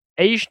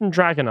 Asian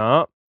dragon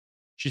art.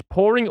 She's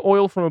pouring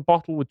oil from a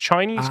bottle with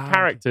Chinese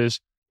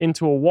characters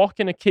into a wok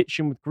in a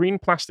kitchen with green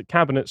plastic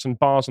cabinets and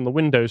bars on the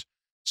windows.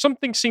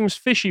 Something seems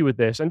fishy with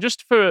this. And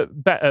just for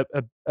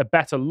a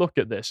better look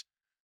at this,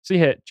 see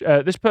here,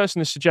 this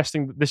person is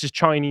suggesting that this is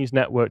Chinese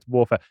networked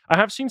warfare. I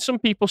have seen some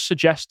people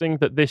suggesting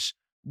that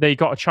they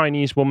got a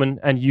Chinese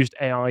woman and used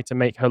AI to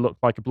make her look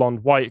like a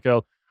blonde white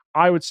girl.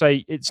 I would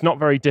say it's not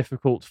very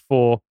difficult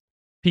for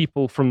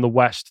people from the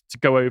West to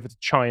go over to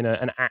China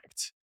and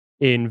act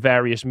in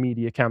various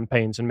media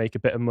campaigns and make a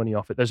bit of money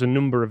off it. There's a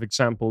number of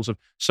examples of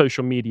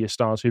social media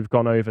stars who've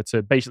gone over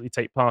to basically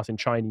take part in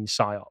Chinese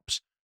psyops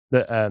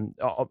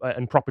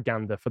and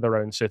propaganda for their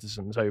own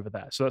citizens over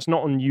there. So that's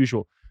not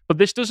unusual. But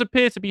this does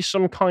appear to be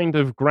some kind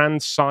of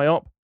grand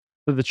psyop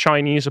that the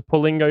Chinese are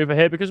pulling over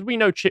here because we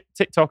know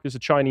TikTok is a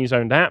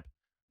Chinese-owned app.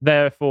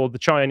 Therefore, the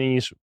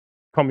Chinese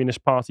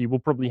Communist Party will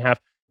probably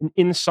have an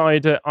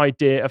insider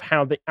idea of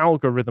how the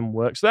algorithm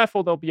works.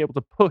 Therefore, they'll be able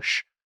to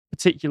push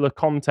particular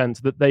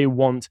content that they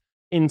want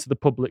into the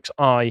public's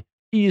eye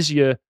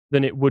easier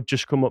than it would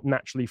just come up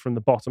naturally from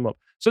the bottom up.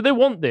 So they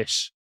want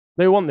this.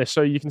 They want this.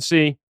 So you can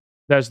see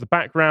there's the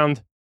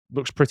background.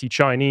 Looks pretty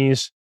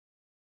Chinese.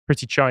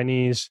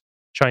 Chinese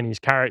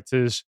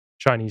characters,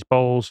 Chinese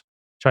bowls,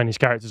 Chinese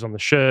characters on the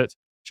shirt,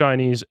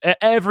 Chinese,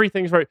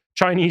 everything's very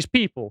Chinese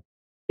people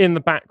in the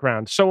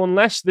background. So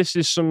unless this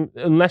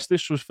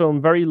was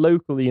filmed very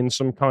locally in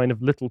some kind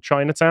of little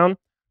Chinatown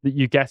that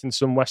you get in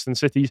some Western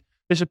cities,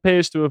 this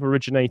appears to have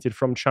originated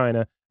from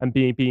China and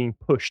being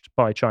pushed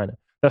by China.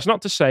 That's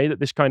not to say that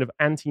this kind of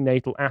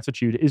anti-natal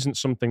attitude isn't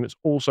something that's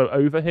also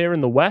over here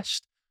in the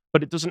West,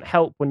 but it doesn't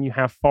help when you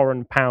have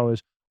foreign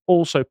powers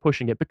also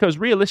pushing it, because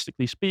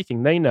realistically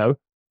speaking, they know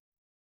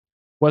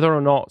whether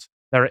or not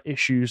there are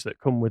issues that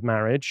come with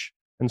marriage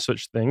and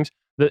such things,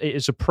 that it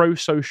is a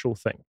pro-social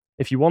thing.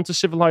 If you want a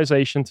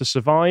civilization to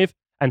survive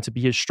and to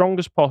be as strong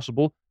as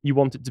possible, you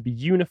want it to be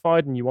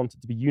unified, and you want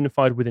it to be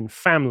unified within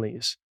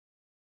families.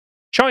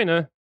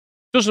 China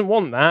doesn't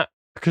want that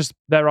because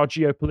they're our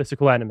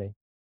geopolitical enemy,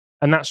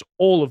 and that's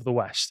all of the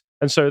West.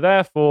 And so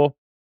therefore,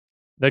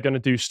 they're going to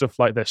do stuff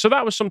like this. So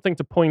that was something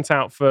to point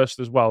out first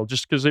as well,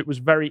 just because it was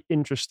very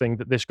interesting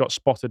that this got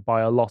spotted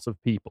by a lot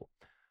of people.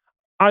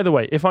 Either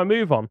way, if I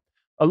move on,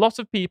 a lot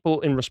of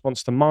people in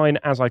response to mine,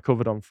 as I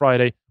covered on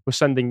Friday, were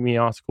sending me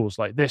articles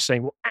like this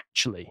saying, well,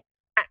 actually,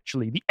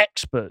 the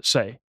experts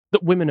say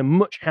that women are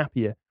much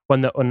happier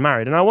when they're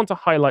unmarried. And I want to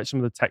highlight some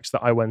of the text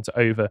that I went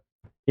over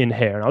in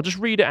here. And I'll just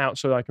read it out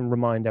so that I can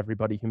remind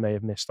everybody who may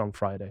have missed on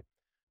Friday.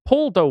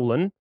 Paul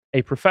Dolan,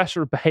 a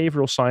professor of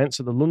behavioral science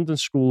at the London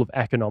School of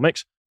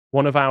Economics,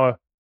 one of our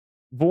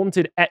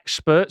vaunted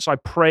experts. I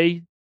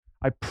pray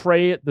I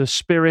pray at the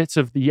spirit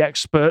of the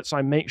experts.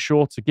 I make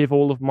sure to give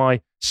all of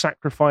my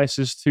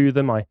sacrifices to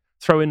them. I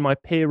throw in my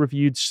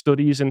peer-reviewed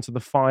studies into the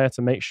fire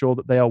to make sure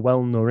that they are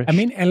well nourished. I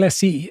mean,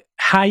 LSE,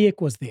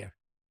 Hayek was there.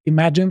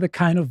 Imagine the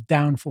kind of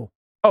downfall.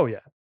 Oh, yeah.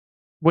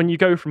 When you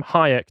go from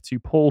Hayek to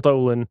Paul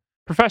Dolan,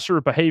 professor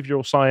of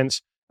behavioral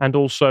science, and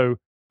also,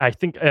 I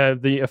think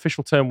the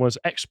official term was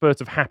expert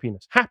of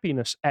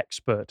happiness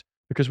expert,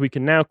 because we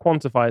can now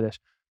quantify this.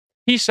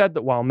 He said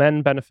that while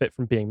men benefit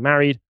from being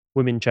married,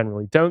 women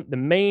generally don't. The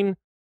main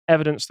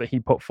evidence that he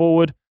put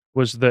forward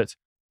was that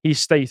he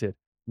stated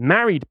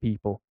married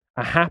people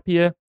are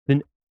happier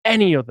than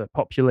any other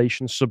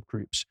population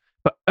subgroups,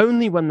 but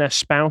only when their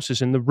spouse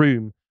is in the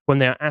room, when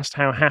they are asked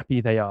how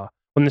happy they are.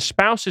 When the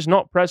spouse is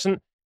not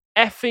present,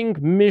 effing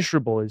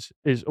miserable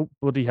is oh,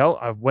 bloody hell,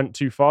 I went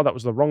too far. That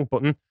was the wrong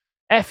button.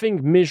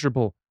 Effing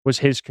miserable was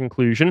his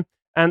conclusion.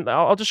 And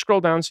I'll just scroll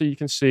down so you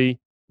can see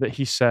that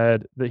he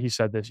said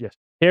this. Yes.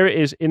 Here it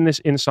is in this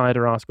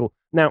Insider article.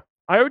 Now,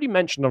 I already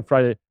mentioned on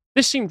Friday,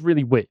 this seemed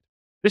really weird.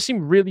 This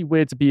seemed really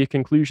weird to be a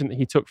conclusion that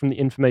he took from the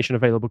information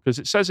available, because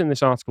it says in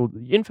this article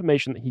that the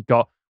information that he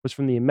got was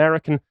from the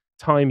American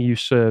Time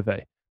Use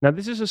Survey. Now,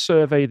 this is a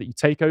survey that you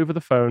take over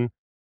the phone.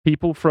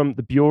 People from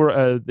the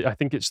Bureau, I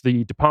think it's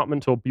the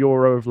Department or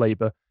Bureau of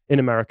Labor in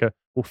America,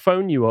 will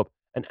phone you up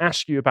and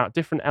ask you about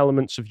different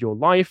elements of your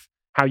life,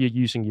 how you're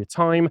using your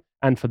time.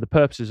 And for the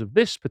purposes of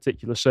this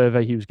particular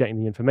survey, he was getting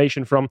the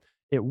information from.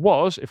 It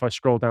was, if I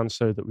scroll down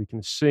so that we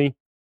can see.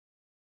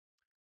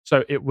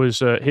 So it was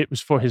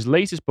for his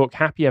latest book,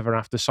 Happy Ever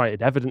After,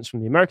 cited evidence from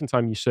the American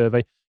Time Use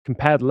Survey,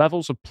 compared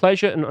levels of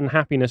pleasure and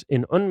unhappiness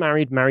in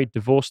unmarried, married,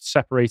 divorced,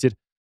 separated,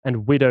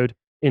 and widowed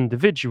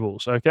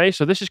individuals. Okay,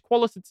 so this is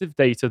qualitative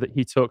data that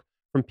he took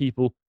from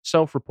people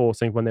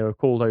self-reporting when they were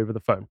called over the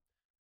phone.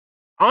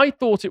 I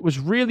thought it was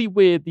really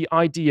weird, the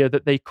idea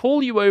that they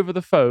call you over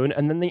the phone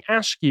and then they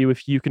ask you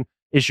if you can,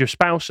 is your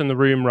spouse in the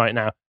room right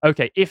now?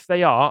 Okay, if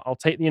they are, I'll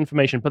take the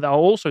information, but I'll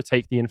also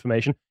take the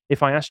information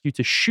if I ask you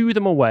to shoo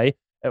them away,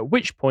 at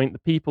which point the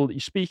people that you're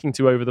speaking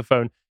to over the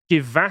phone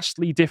give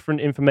vastly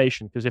different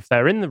information, because if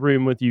they're in the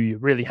room with you, you're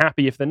really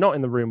happy. If they're not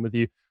in the room with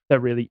you, they're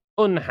really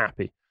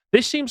unhappy.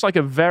 This seems like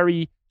a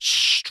very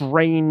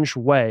strange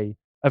way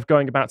of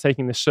going about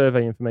taking this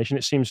survey information.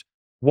 It seems,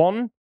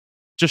 one,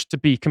 just to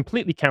be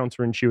completely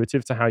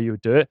counterintuitive to how you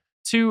would do it.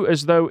 Two,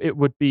 as though it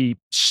would be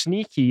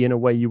sneaky in a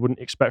way you wouldn't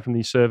expect from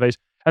these surveys.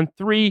 And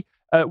three,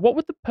 what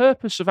would the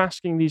purpose of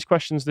asking these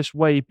questions this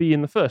way be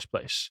in the first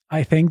place?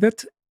 I think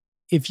that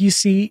if you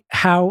see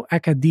how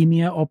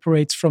academia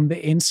operates from the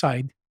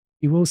inside,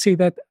 you will see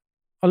that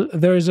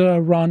there's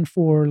a run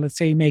for, let's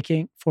say,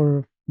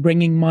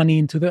 bringing money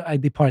into the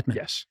department.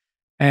 Yes.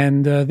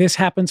 And this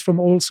happens from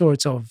all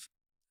sorts of,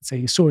 let's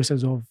say,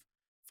 sources of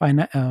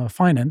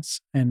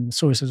finance and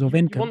sources of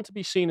income. You want to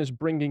be seen as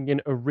bringing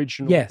in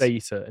original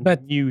data and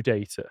but new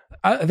data.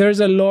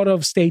 There's a lot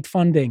of state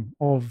funding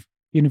of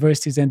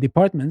universities and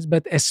departments,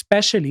 but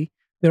especially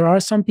there are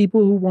some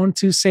people who want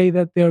to say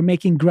that they're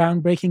making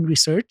groundbreaking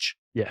research.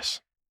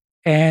 Yes.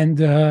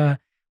 And are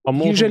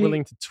more than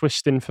willing to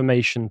twist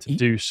information to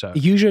do so.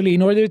 Usually,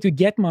 in order to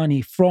get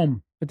money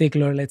from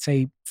particular, let's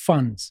say,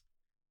 funds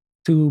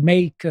to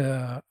make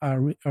a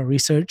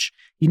research,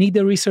 you need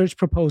a research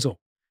proposal.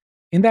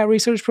 In that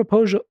research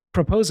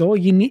proposal,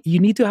 you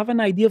need to have an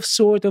idea of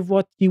sort of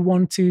what you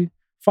want to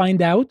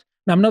find out.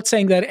 Now, I'm not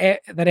saying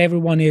that that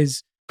everyone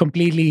is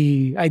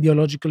completely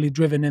ideologically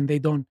driven and they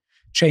don't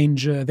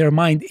change their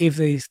mind if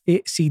they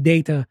see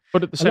data.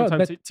 But at the same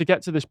time, to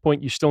get to this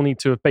point, you still need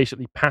to have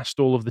basically passed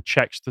all of the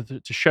checks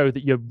to show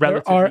that you're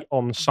relatively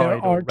on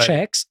side. There are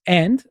checks,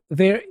 and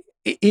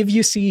if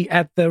you see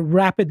at the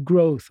rapid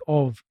growth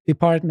of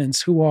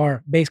departments who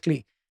are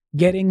basically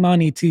getting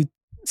money to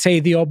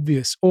say the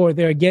obvious, or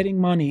they're getting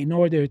money in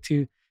order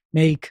to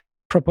make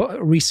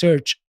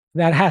research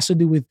that has to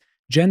do with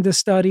gender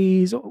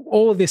studies,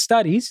 all the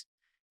studies,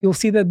 you'll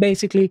see that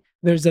basically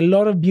there's a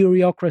lot of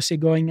bureaucracy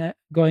going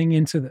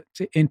into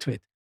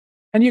it.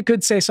 And you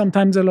could say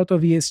sometimes a lot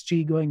of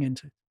ESG going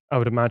into it. I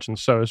would imagine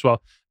so as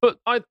well. But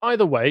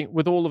either way,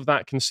 with all of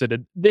that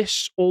considered,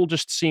 this all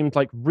just seemed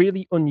like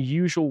really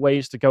unusual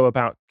ways to go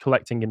about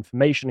collecting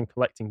information and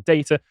collecting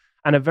data,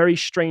 and a very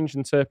strange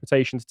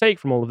interpretation to take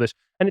from all of this.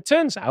 And it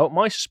turns out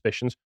my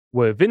suspicions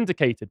were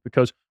vindicated,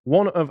 because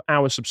one of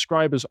our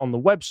subscribers on the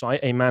website,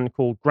 a man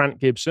called Grant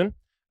Gibson,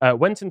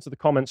 went into the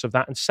comments of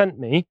that and sent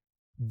me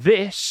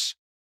this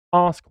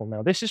article.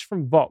 Now, this is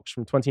from Vox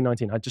from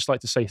 2019. I'd just like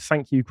to say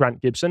thank you, Grant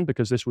Gibson,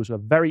 because this was a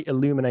very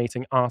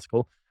illuminating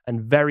article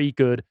and very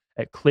good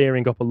at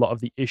clearing up a lot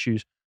of the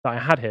issues that I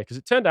had here, because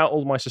it turned out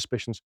all my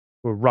suspicions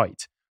were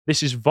right.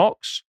 This is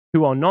Vox,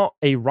 who are not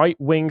a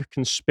right-wing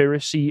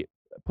conspiracy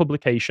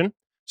publication,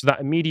 so that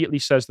immediately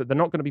says that they're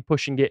not going to be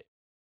pushing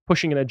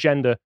an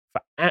agenda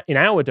in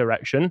our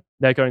direction.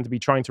 They're going to be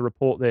trying to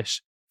report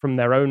this from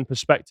their own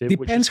perspective.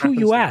 Depends who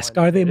you ask.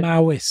 Are they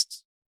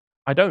Maoists?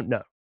 I don't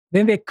know.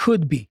 Then they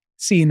could be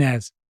seen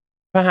as.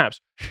 Perhaps.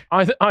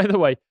 Either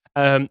way,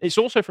 it's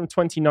also from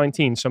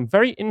 2019, so I'm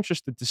very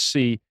interested to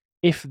see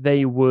if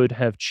they would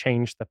have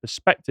changed their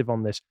perspective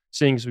on this,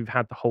 seeing as we've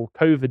had the whole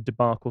COVID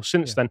debacle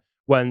since then,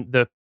 when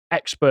the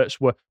experts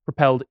were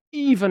propelled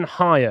even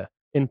higher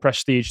in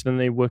prestige than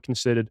they were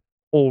considered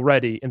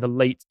already in the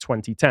late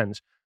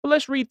 2010s. But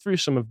let's read through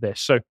some of this.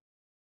 So,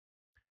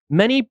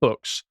 many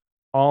books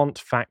aren't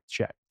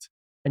fact-checked,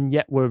 and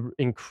yet we're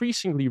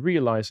increasingly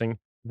realizing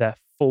they're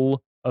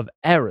full of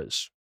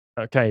errors.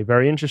 Okay,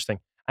 very interesting.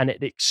 And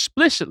it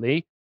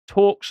explicitly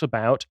talks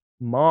about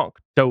Mark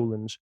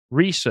Dolan's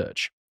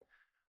research.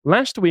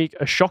 Last week,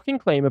 a shocking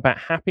claim about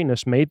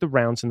happiness made the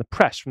rounds in the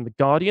press, from The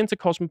Guardian to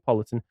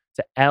Cosmopolitan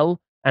to Elle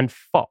and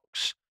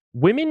Fox.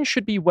 Women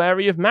should be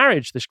wary of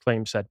marriage, this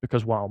claim said,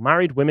 because while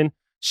married women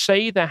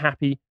say they're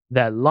happy,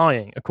 they're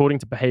lying. According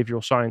to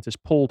behavioral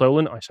scientist Paul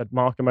Dolan, I said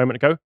Mark a moment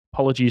ago,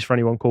 apologies for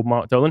anyone called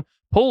Mark Dolan,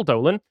 Paul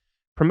Dolan,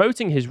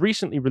 promoting his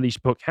recently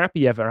released book,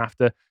 Happy Ever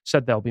After,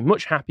 said they'll be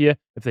much happier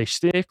if they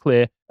steer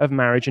clear of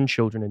marriage and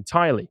children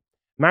entirely.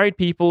 Married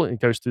people, it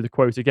goes through the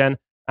quote again,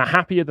 are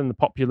happier than the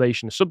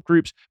population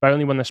subgroups, but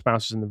only when their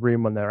spouse is in the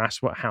room. When they're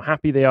asked how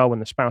happy they are when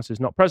the spouse is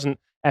not present,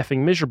 effing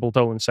miserable,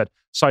 Dolan said,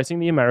 citing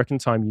the American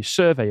Time Use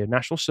Survey, a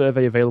national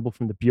survey available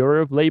from the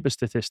Bureau of Labor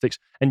Statistics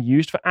and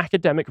used for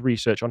academic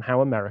research on how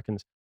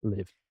Americans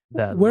live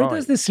their Where lives.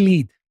 does this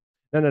lead?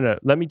 No.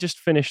 Let me just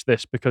finish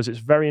this because it's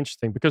very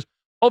interesting. Because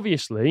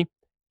obviously,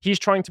 he's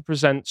trying to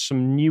present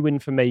some new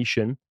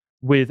information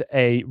with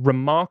a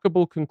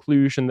remarkable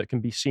conclusion that can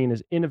be seen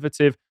as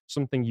innovative,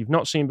 something you've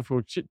not seen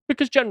before.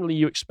 Because generally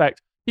you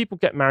expect people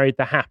get married,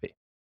 they're happy.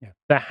 Yeah.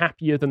 They're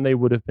happier than they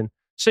would have been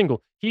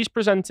single. He's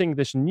presenting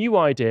this new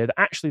idea that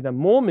actually they're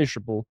more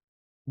miserable.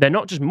 They're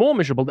not just more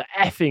miserable, they're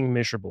effing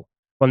miserable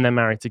when they're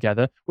married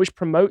together, which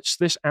promotes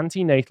this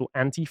antenatal,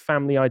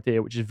 anti-family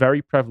idea, which is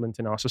very prevalent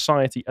in our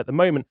society at the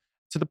moment,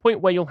 to the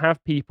point where you'll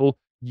have people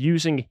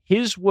using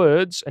his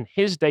words and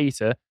his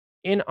data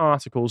in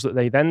articles that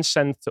they then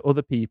send to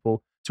other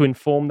people to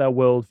inform their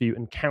worldview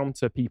and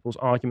counter people's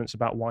arguments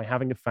about why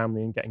having a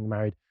family and getting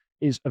married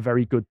is a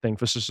very good thing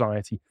for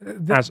society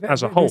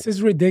as a whole. This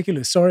is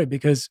ridiculous. Sorry,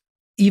 because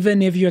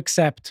even if you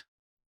accept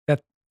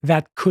that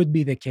that could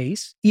be the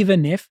case,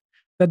 even if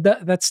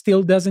that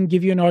still doesn't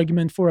give you an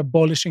argument for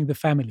abolishing the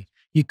family.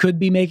 You could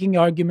be making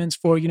arguments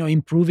for,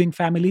 improving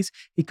families.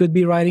 He could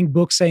be writing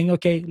books saying,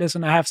 okay,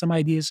 listen, I have some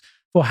ideas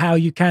for how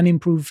you can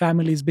improve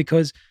families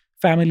because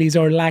families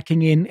are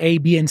lacking in A,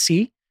 B, and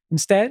C.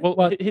 Instead,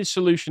 well, his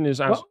solution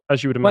is,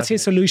 as you would imagine, what's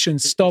his solution?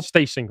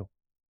 Stay single.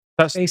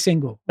 Stay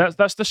single.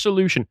 That's the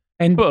solution,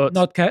 and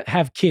not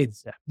have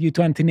kids due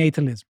to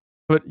antinatalism.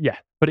 But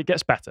it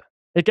gets better.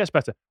 It gets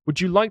better. Would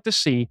you like to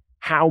see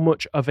how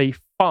much of a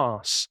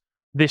farce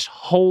this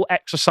whole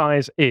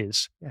exercise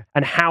is,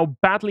 and how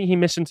badly he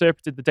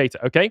misinterpreted the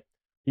data? Okay,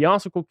 the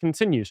article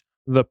continues.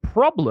 The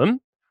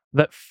problem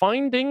that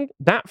finding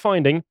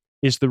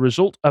is the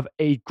result of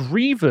a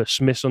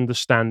grievous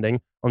misunderstanding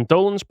on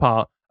Dolan's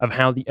part of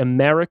how the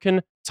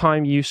American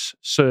Time Use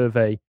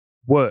Survey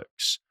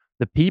works.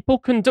 The people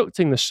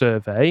conducting the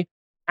survey,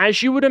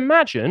 as you would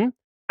imagine,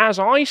 as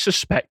I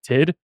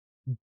suspected,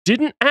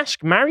 didn't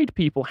ask married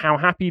people how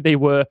happy they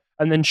were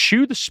and then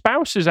shoo the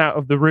spouses out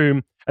of the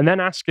room and then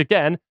ask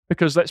again,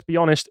 because let's be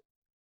honest,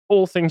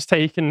 all things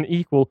taken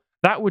equal,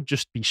 that would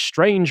just be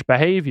strange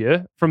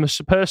behavior from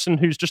a person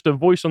who's just a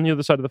voice on the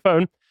other side of the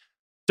phone.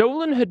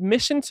 Dolan had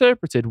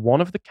misinterpreted one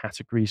of the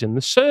categories in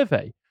the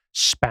survey,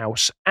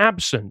 spouse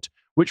absent,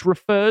 which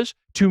refers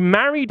to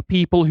married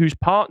people whose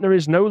partner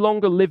is no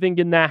longer living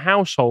in their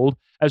household,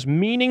 as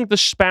meaning the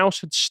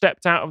spouse had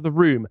stepped out of the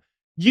room.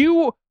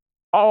 You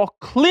are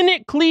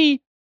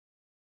clinically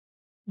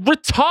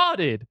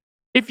retarded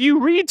if you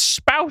read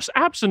spouse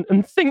absent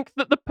and think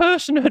that the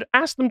person had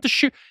asked them to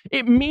shoot.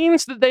 It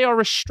means that they are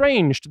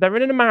estranged. They're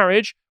in a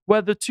marriage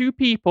where the two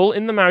people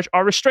in the marriage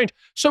are estranged.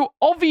 So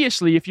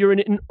obviously, if you're in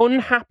an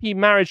unhappy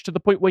marriage to the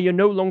point where you're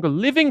no longer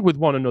living with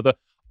one another,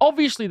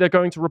 obviously they're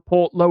going to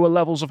report lower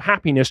levels of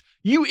happiness.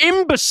 You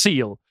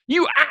imbecile!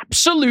 You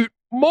absolute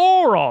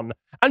moron!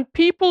 And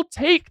people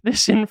take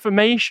this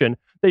information,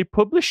 they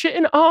publish it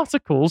in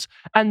articles,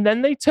 and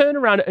then they turn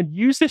around and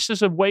use this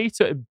as a way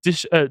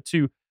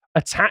to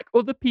attack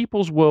other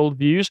people's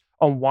worldviews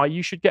on why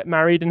you should get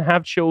married and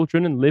have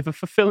children and live a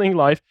fulfilling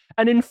life,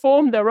 and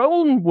inform their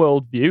own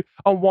worldview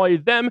on why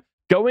them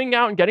going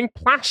out and getting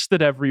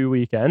plastered every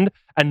weekend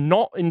and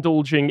not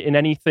indulging in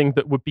anything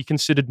that would be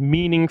considered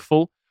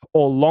meaningful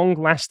or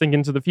long-lasting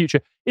into the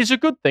future is a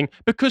good thing,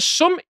 because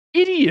some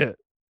idiot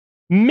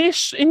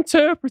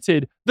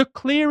misinterpreted the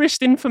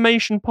clearest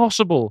information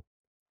possible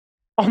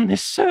on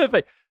this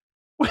survey.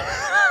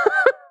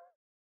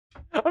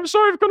 I'm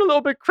sorry I've gone a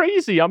little bit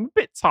crazy. I'm a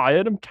bit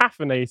tired. I'm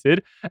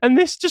caffeinated. And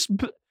this just,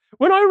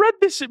 when I read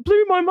this, it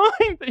blew my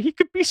mind that he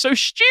could be so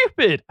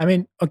stupid. I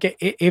mean, okay,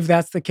 if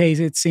that's the case,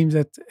 it seems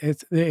that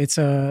it's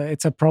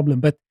a problem.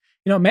 But,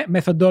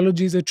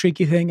 methodology is a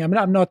tricky thing. I mean,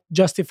 I'm not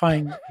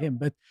justifying him,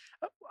 but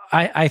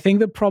I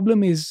think the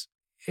problem is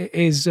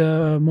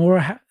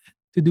more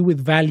to do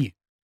with value.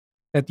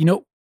 That,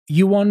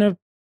 you want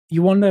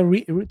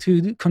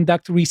to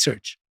conduct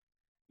research.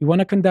 You want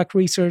to conduct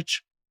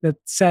research that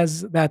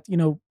says that,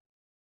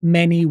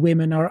 many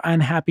women are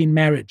unhappy in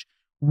marriage.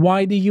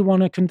 Why do you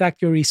want to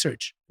conduct your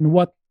research? And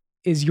what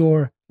is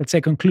your, let's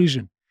say,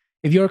 conclusion?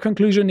 If your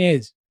conclusion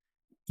is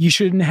you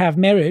shouldn't have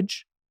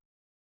marriage,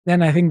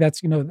 then I think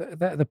that's,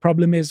 the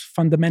problem is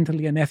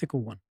fundamentally an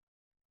ethical one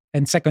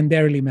and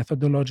secondarily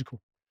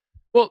methodological.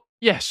 Well,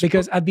 yes.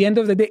 Because at the end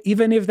of the day,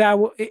 even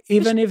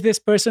if this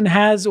person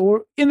has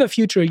or in the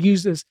future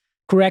uses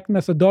correct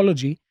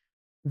methodology,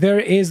 there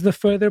is the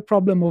further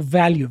problem of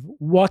value.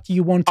 What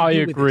you want to do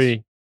with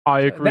this.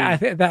 I agree.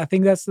 I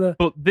think that's the.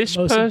 But this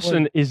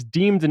person is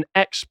deemed an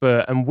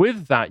expert, and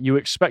with that, you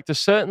expect a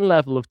certain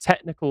level of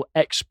technical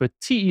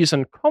expertise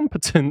and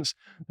competence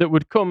that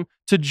would come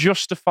to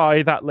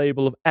justify that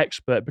label of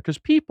expert, because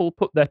people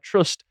put their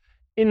trust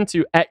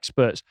into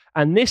experts,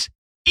 and this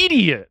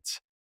idiot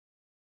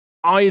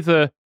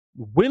either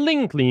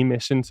willingly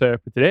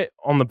misinterpreted it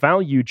on the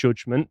value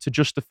judgment to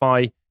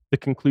justify the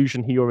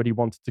conclusion he already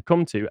wanted to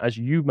come to, as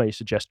you may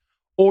suggest,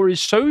 or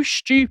is so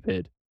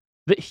stupid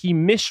that he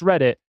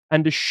misread it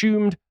and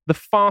assumed the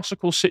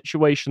farcical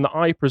situation that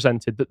I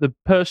presented, that the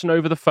person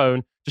over the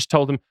phone just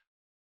told him,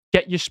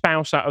 get your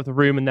spouse out of the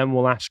room and then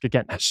we'll ask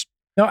again.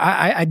 No,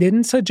 I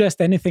didn't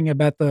suggest anything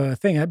about the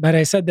thing, but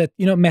I said that,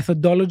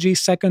 methodology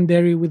is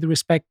secondary with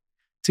respect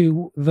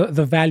to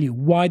the value.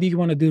 Why do you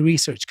want to do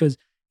research? Because,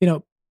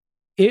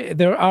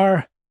 there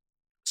are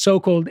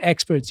so-called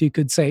experts, you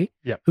could say,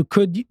 who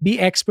could be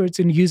experts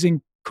in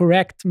using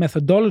correct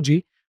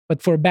methodology,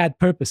 but for bad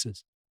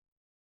purposes.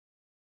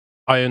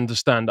 I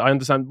understand.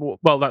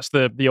 Well, that's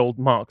the old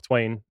Mark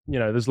Twain.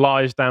 There's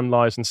lies, damn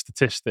lies, and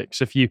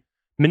statistics. If you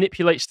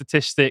manipulate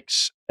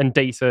statistics and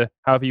data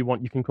however you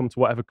want, you can come to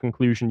whatever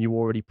conclusion you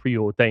already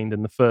preordained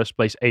in the first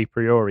place a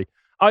priori.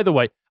 Either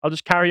way, I'll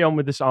just carry on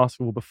with this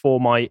article before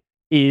my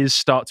ears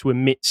start to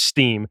emit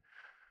steam.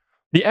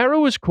 The error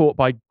was caught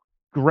by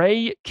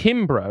Gray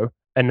Kimbrough,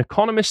 an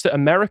economist at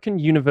American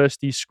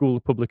University School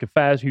of Public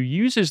Affairs, who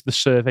uses the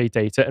survey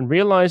data and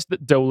realized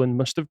that Dolan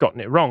must have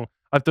gotten it wrong.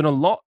 I've done a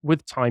lot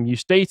with time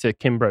use data,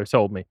 Kimbrough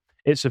told me.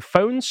 It's a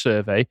phone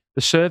survey.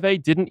 The survey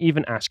didn't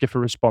even ask if a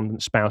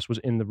respondent's spouse was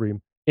in the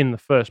room in the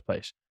first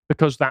place,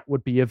 because that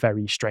would be a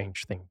very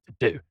strange thing to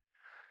do.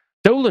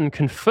 Dolan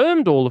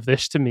confirmed all of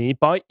this to me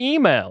by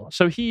email.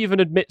 So he even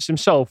admits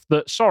himself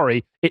that,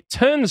 sorry, it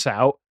turns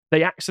out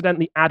they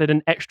accidentally added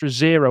an extra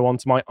 0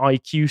 onto my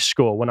IQ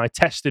score when I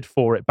tested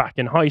for it back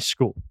in high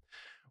school.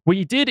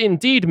 We did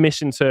indeed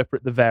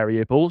misinterpret the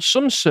variable.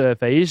 Some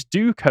surveys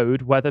do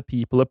code whether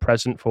people are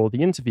present for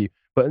the interview,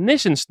 but in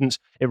this instance,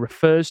 it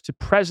refers to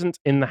present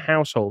in the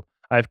household.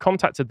 I have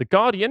contacted The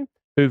Guardian,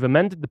 who've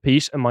amended the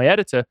piece, and my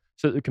editor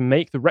so that we can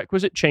make the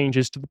requisite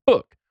changes to the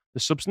book. The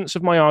substance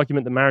of my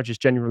argument that marriage is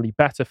generally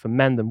better for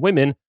men than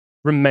women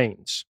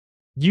remains.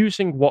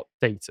 Using what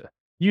data?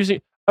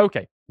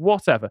 Okay,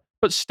 whatever.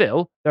 But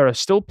still, there are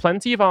still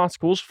plenty of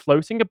articles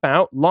floating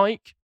about,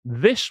 like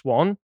this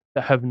one,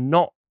 that have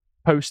not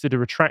posted a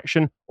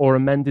retraction or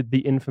amended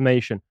the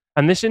information.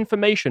 And this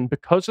information,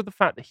 because of the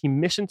fact that he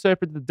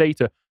misinterpreted the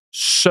data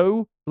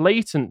so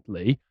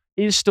blatantly,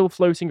 is still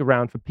floating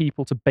around for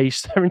people to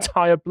base their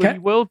entire bloody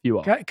worldview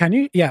on. Can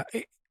you? Yeah.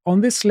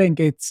 On this link,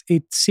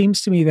 it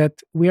seems to me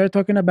that we are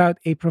talking about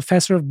a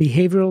professor of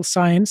behavioral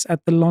science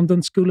at the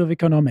London School of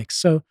Economics.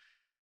 So,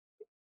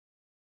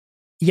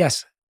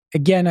 yes,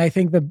 again, I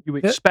think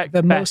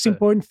the most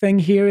important thing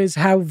here is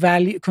how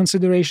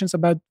considerations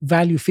about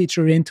value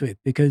feature into it,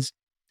 because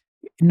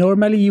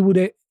normally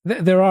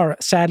there are,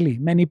 sadly,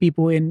 many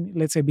people in,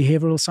 let's say,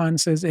 behavioral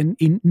sciences and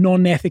in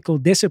non-ethical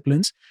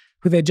disciplines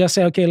who they just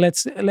say, okay,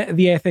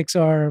 the ethics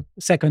are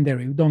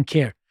secondary, we don't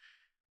care.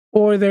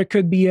 Or there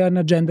could be an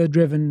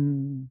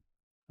agenda-driven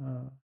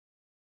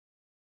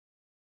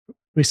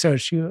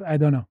research. I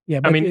don't know.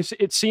 Yeah, but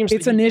it seems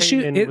it's an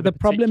issue. The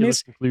problem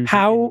is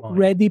how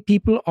ready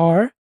people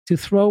are to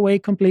throw away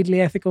completely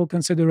ethical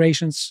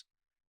considerations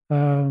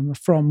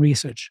from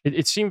research.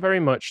 It seemed very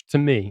much to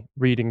me,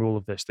 reading all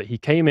of this, that he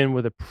came in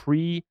with a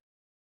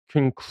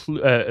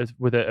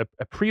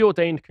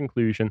preordained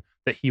conclusion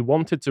that he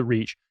wanted to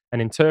reach,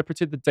 and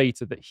interpreted the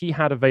data that he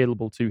had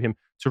available to him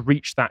to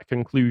reach that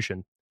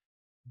conclusion,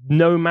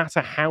 no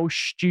matter how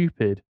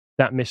stupid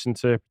that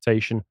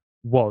misinterpretation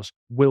was,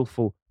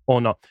 willful or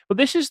not. But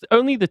this is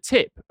only the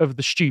tip of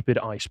the stupid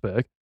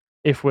iceberg.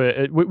 If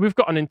we've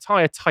got an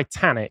entire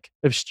Titanic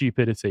of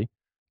stupidity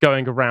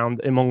going around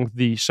among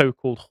the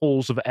so-called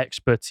halls of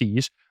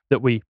expertise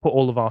that we put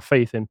all of our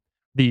faith in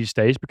these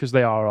days, because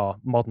they are our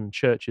modern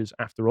churches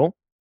after all.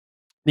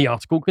 The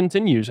article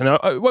continues, and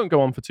I won't go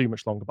on for too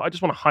much longer, but I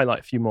just want to highlight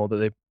a few more that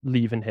they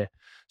leave in here.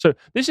 So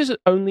this is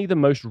only the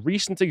most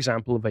recent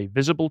example of a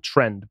visible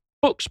trend.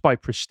 Books by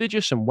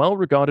prestigious and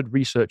well-regarded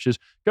researchers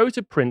go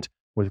to print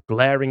with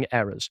glaring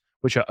errors,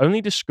 which are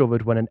only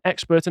discovered when an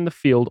expert in the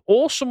field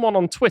or someone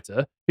on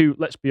Twitter, who,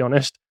 let's be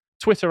honest,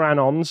 Twitter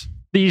anons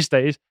these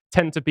days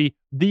tend to be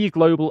the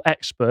global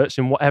experts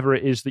in whatever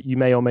it is that you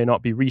may or may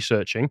not be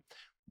researching.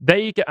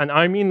 They get, and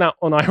I mean that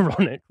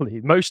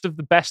unironically, most of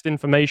the best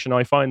information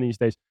I find these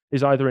days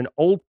is either in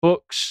old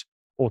books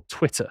or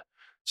Twitter.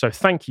 So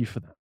thank you for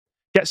that.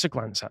 Gets a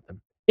glance at them.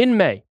 In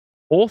May,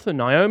 author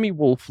Naomi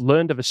Wolf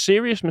learned of a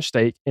serious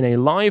mistake in a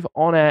live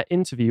on-air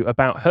interview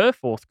about her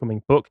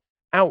forthcoming book,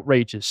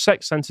 Outrages,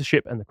 Sex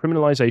Censorship and the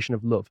Criminalization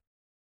of Love.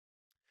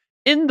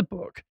 In the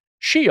book,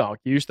 she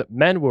argues that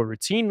men were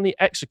routinely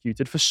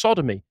executed for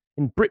sodomy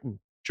in Britain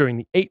during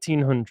the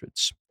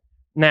 1800s.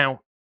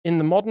 Now, in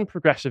the modern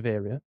progressive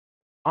era,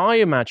 I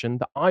imagine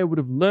that I would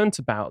have learnt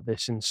about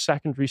this in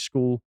secondary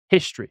school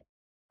history,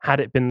 had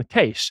it been the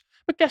case.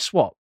 But guess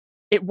what?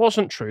 It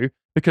wasn't true,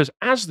 because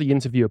as the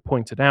interviewer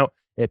pointed out,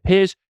 it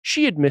appears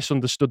she had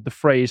misunderstood the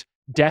phrase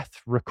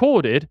death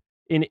recorded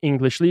in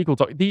English legal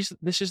documents.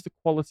 This is the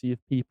quality of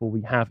people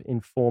we have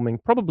informing,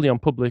 probably on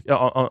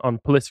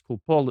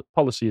political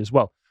policy as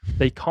well.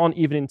 They can't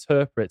even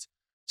interpret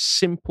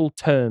simple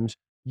terms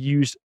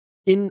used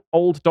in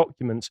old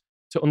documents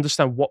to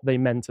understand what they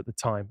meant at the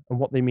time and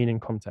what they mean in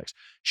context.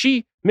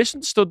 She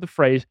misunderstood the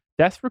phrase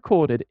death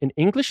recorded in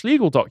English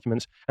legal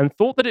documents and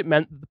thought that it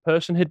meant that the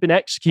person had been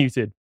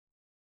executed.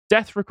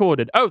 Death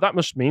recorded. Oh, that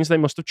means they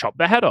must have chopped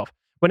their head off,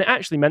 when it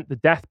actually meant the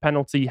death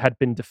penalty had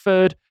been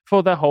deferred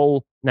for their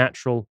whole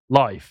natural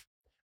life.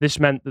 This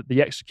meant that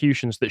the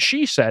executions that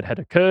she said had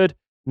occurred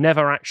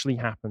never actually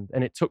happened,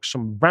 and it took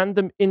some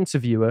random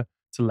interviewer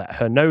to let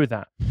her know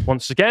that.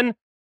 Once again,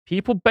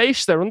 people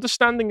base their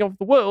understanding of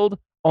the world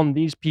on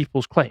these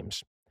people's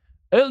claims.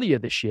 Earlier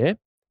this year,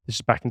 this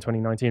is back in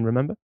 2019,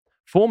 remember,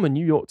 former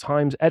New York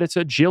Times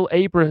editor Jill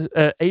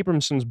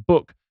Abramson's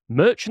book,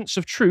 Merchants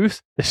of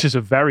Truth, this is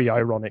a very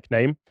ironic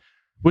name,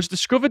 was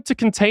discovered to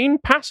contain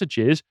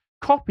passages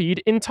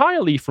copied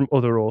entirely from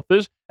other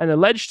authors and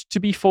alleged to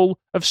be full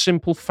of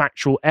simple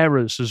factual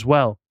errors as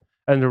well.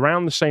 And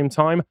around the same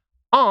time,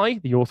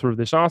 I, the author of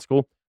this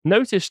article,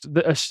 noticed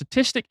that a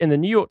statistic in the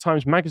New York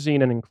Times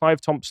Magazine and in Clive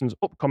Thompson's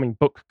upcoming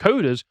book,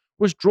 Coders,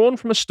 was drawn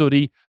from a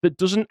study that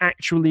doesn't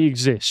actually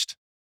exist.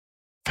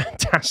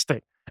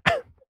 Fantastic.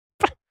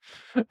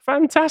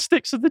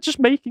 Fantastic. So they're just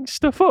making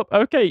stuff up.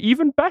 Okay,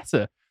 even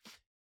better.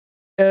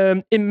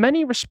 In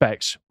many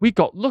respects, we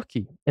got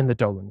lucky in the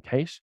Dolan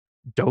case.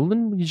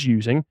 Dolan was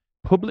using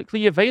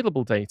publicly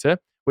available data,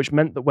 which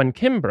meant that when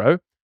Kimbrough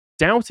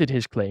doubted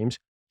his claims,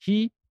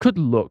 he could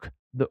look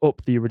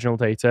up the original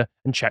data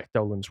and check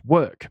Dolan's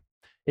work.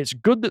 It's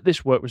good that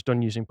this work was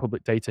done using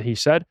public data, he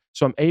said,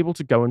 so I'm able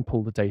to go and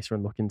pull the data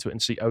and look into it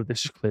and see, oh,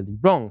 this is clearly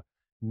wrong.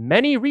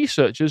 Many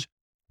researchers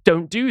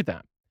don't do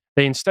that.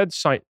 They instead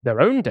cite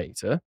their own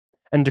data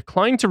and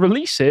decline to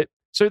release it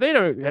so they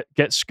don't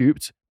get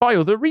scooped by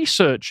other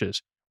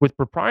researchers. With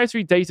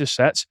proprietary data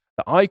sets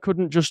that I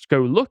couldn't just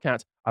go look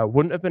at, I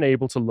wouldn't have been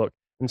able to look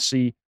and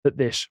see that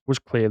this was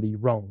clearly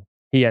wrong,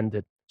 he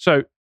ended.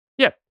 So,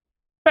 yeah,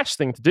 best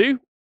thing to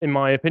do, in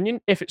my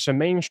opinion, if it's a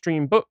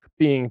mainstream book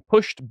being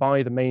pushed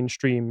by the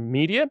mainstream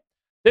media,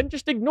 then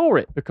just ignore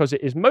it, because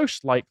it is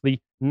most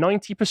likely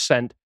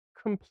 90%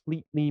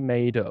 completely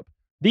made up.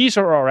 These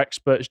are our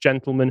experts,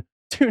 gentlemen.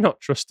 Do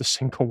not trust a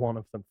single one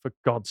of them, for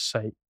God's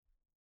sake.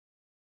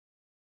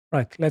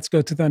 Right, let's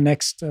go to the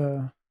next.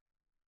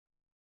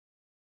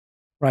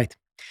 Right.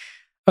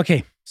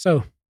 Okay,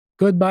 so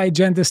goodbye,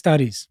 gender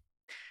studies.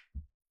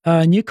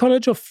 New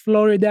College of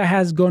Florida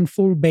has gone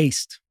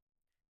full-based,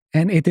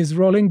 and it is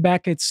rolling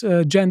back its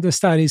gender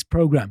studies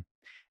program.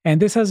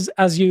 And this has,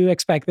 as you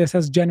expect, this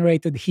has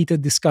generated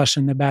heated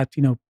discussion about,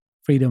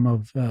 freedom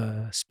of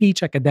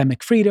speech,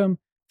 academic freedom,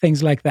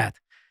 things like that,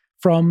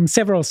 from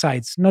several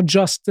sides, not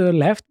just the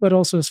left, but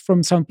also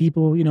from some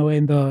people,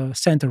 in the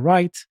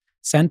center-right,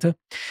 center.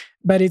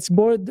 But its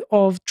board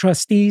of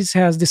trustees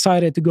has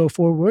decided to go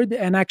forward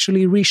and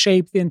actually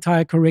reshape the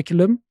entire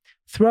curriculum,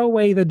 throw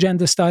away the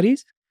gender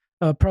studies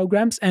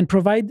programs, and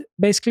provide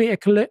basically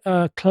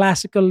a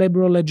classical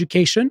liberal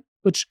education,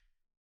 which,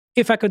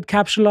 if I could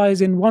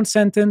capsulize in one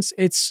sentence,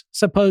 it's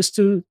supposed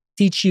to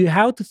teach you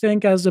how to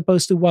think as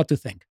opposed to what to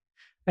think.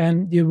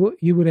 And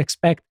you would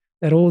expect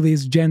that all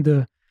these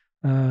gender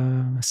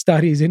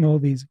studies and all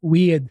these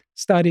weird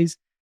studies,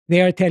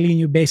 they are telling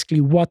you basically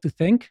what to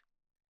think.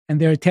 And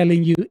they're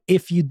telling you,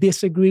 if you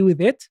disagree with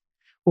it,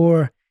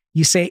 or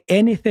you say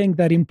anything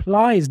that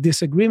implies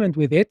disagreement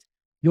with it,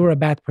 you're a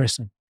bad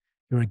person.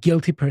 You're a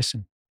guilty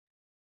person.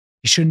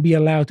 You shouldn't be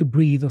allowed to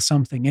breathe or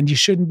something. And you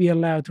shouldn't be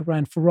allowed to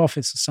run for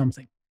office or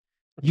something.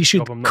 You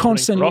should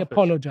constantly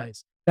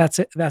apologize. That's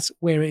it. That's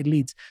where it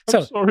leads.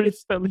 I'm sorry,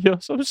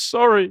 Stelios. I'm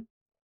sorry.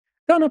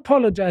 Don't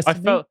apologize to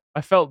me.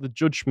 I felt the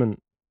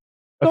judgment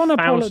of Don't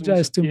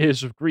apologize to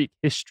years of Greek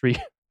history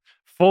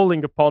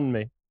falling upon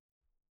me.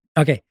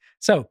 Okay.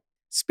 So,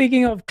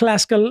 speaking of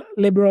classical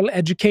liberal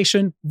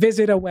education,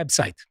 visit our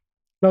website,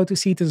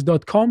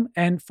 lotusheaters.com,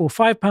 and for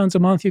 £5 a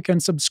month, you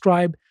can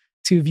subscribe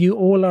to view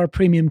all our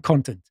premium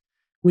content.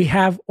 We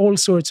have all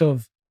sorts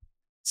of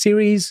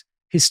series,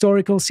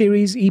 historical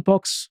series,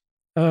 epochs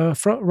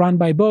run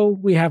by Bo.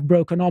 We have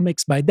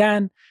Brokenomics by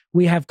Dan.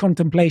 We have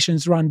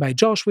Contemplations run by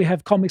Josh. We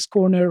have Comics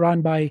Corner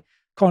run by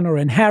Connor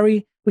and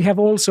Harry. We have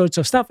all sorts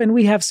of stuff. And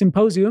we have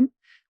Symposium,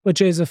 which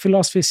is a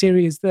philosophy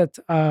series that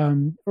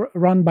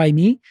run by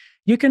me.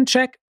 You can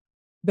check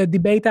the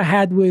debate I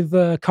had with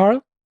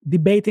Carl,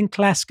 debating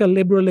classical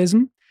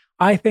liberalism.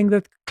 I think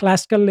that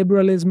classical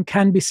liberalism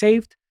can be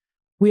saved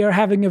we are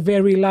having a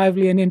very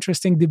lively and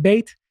interesting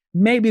debate.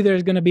 Maybe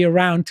there's going to be a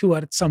round two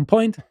at some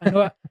point. I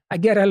know I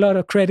get a lot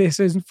of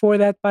criticism for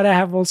that, but I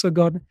have also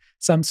got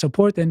some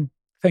support, and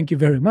thank you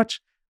very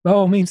much. By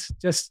all means,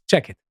 just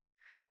check it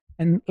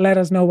and let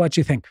us know what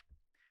you think.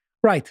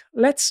 Right,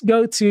 let's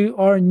go to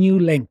our new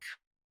link.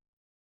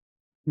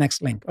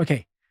 Next link.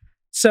 Okay,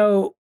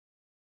 so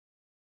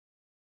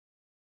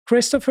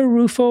Christopher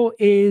Rufo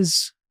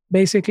is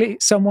basically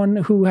someone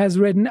who has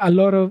written a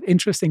lot of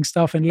interesting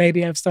stuff, and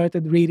lately I've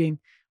started reading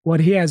what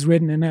he has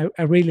written, and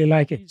I really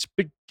like it.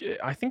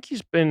 I think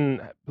he's been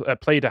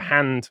played a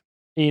hand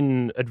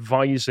in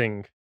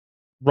advising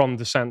Ron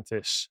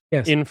DeSantis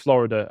in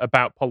Florida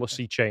about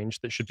policy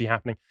change that should be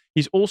happening.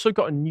 He's also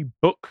got a new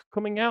book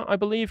coming out, I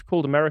believe,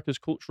 called America's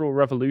Cultural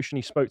Revolution.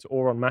 He spoke to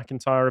Oron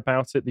McIntyre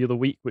about it the other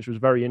week, which was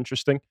very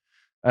interesting.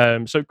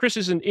 So Chris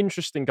is an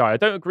interesting guy. I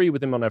don't agree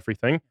with him on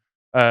everything,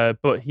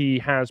 but he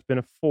has been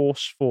a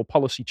force for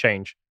policy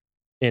change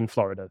in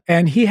Florida.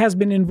 And he has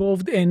been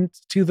involved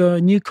into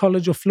the new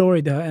College of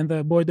Florida and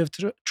the Board of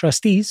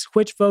Trustees,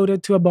 which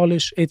voted to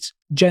abolish its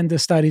gender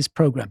studies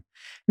program.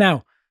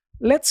 Now,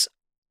 let's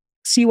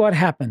see what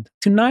happened.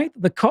 Tonight,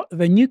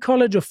 the new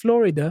College of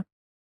Florida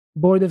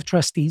Board of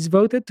Trustees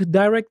voted to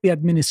direct the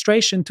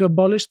administration to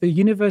abolish the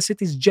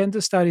university's gender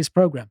studies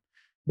program,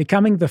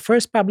 becoming the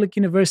first public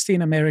university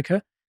in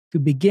America to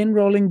begin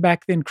rolling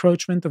back the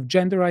encroachment of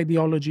gender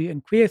ideology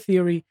and queer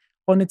theory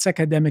on its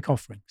academic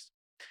offerings.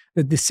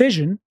 The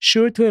decision,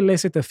 sure to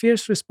elicit a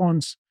fierce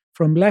response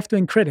from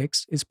left-wing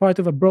critics, is part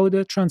of a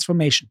broader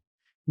transformation.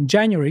 In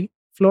January,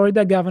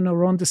 Florida Governor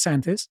Ron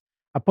DeSantis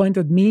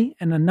appointed me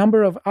and a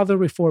number of other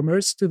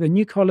reformers to the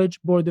new College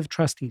Board of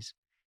Trustees.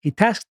 He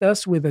tasked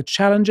us with a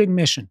challenging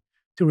mission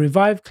to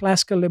revive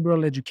classical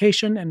liberal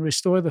education and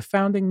restore the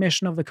founding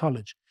mission of the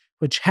college,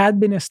 which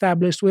had been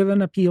established with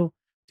an appeal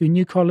to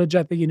New College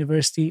at the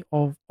University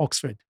of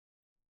Oxford.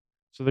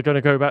 So they're going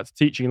to go back to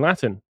teaching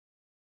Latin?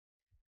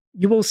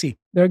 You will see.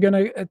 They're going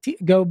to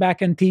go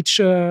back and teach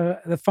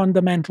the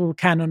fundamental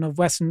canon of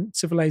Western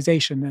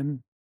civilization, and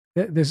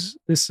this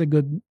is a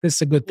good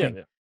thing.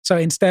 Yeah. So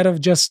instead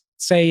of just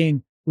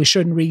saying we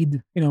shouldn't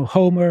read,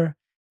 Homer,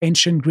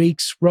 ancient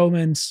Greeks,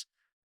 Romans,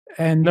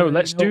 and no,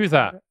 let's do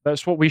that.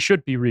 That's what we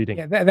should be reading.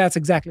 Yeah, that's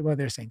exactly what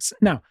they're saying.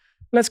 Now,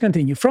 let's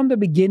continue. From the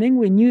beginning,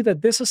 we knew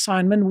that this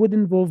assignment would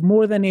involve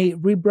more than a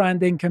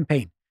rebranding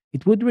campaign.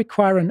 It would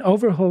require an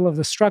overhaul of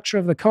the structure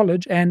of the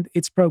college and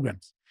its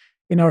programs.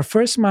 In our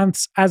first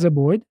months as a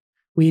board,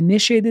 we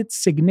initiated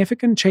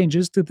significant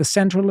changes to the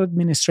central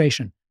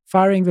administration,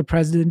 firing the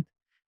president,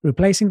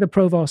 replacing the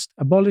provost,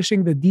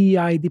 abolishing the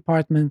DEI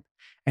department,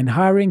 and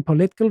hiring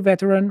political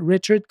veteran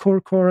Richard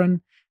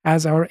Corcoran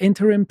as our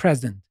interim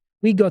president.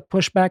 We got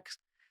pushback,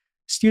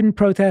 student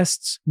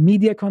protests,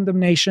 media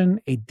condemnation,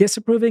 a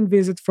disapproving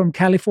visit from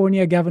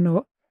California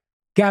Governor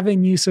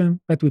Gavin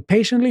Newsom, but we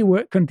patiently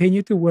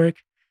continued to work,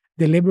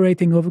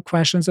 deliberating over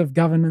questions of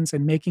governance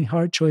and making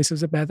hard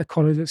choices about the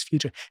college's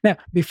future. Now,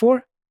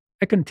 before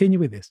I continue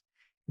with this,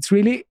 it's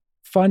really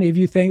funny if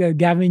you think that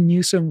Gavin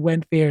Newsom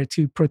went there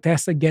to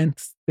protest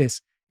against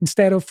this,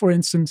 instead of, for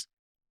instance,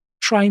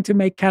 trying to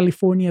make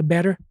California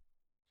better.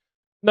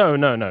 No.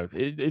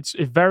 It's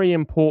very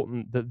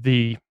important that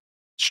the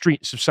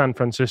streets of San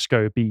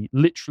Francisco be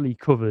literally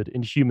covered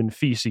in human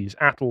feces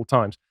at all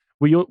times.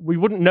 We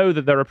wouldn't know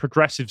that they're a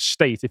progressive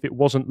state if it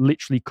wasn't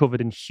literally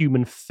covered in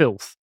human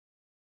filth.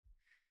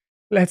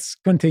 Let's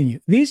continue.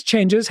 These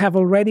changes have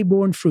already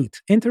borne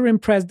fruit. Interim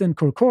President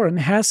Corcoran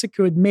has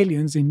secured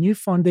millions in new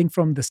funding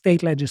from the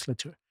state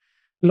legislature,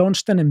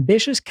 launched an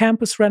ambitious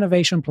campus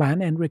renovation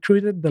plan, and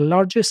recruited the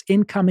largest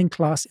incoming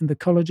class in the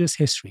college's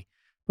history,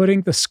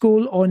 putting the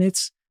school on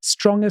its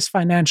strongest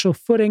financial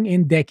footing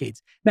in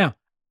decades. Now,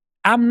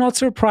 I'm not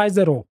surprised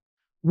at all.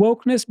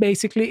 Wokeness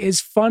basically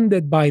is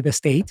funded by the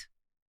state,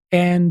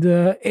 and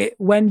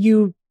when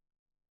you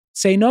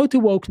say no to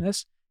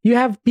wokeness, you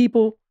have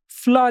people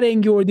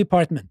flooding your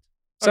department.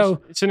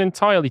 So it's an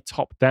entirely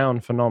top-down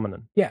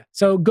phenomenon. Yeah.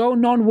 So go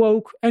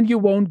non-woke and you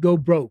won't go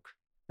broke.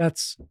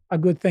 That's a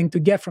good thing to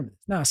get from it.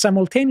 Now,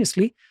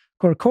 simultaneously,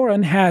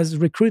 Corcoran has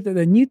recruited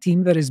a new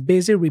team that is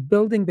busy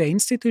rebuilding the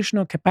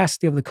institutional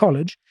capacity of the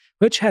college,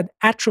 which had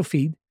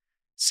atrophied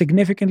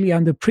significantly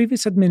under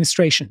previous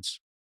administrations,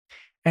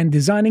 and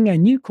designing a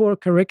new core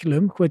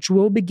curriculum, which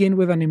will begin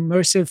with an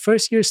immersive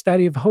first-year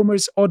study of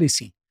Homer's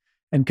Odyssey,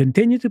 and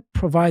continue to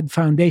provide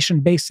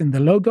foundation based in the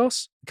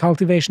logos,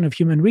 cultivation of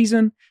human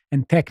reason,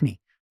 and techne,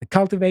 the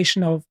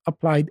cultivation of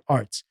applied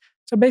arts.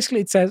 So basically,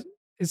 it says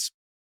that's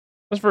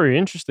very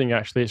interesting.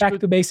 Actually, it's back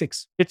to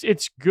basics.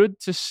 It's good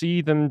to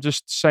see them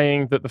just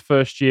saying that the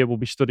first year will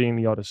be studying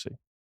the Odyssey.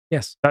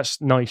 Yes, that's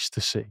nice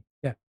to see.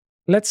 Yeah,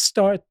 let's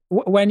start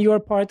when you are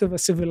part of a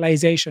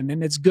civilization,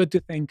 and it's good to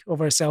think of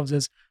ourselves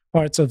as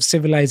parts of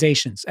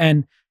civilizations,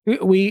 and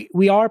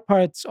we are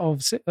parts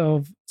of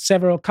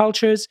several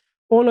cultures,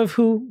 all of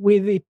who,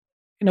 with it,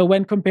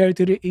 when compared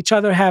to each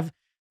other, have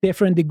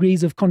different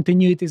degrees of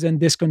continuities and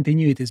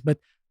discontinuities. But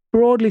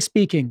broadly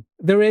speaking,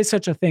 there is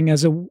such a thing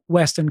as a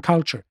Western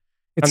culture.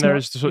 And there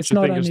is such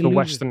a thing as the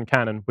Western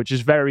canon, which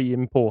is very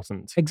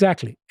important.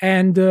 Exactly.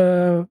 And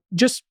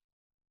just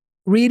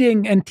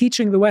reading and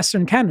teaching the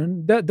Western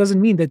canon, that doesn't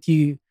mean that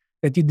you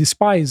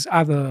despise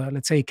other,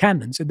 let's say,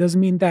 canons. It doesn't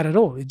mean that at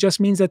all. It just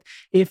means that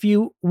if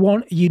you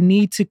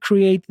need to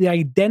create the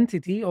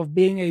identity of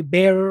being a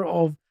bearer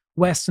of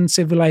Western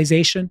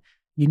civilization.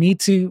 You need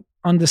to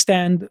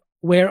understand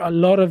where a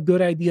lot of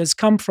good ideas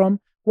come from.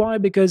 Why?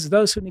 Because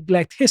those who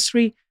neglect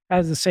history,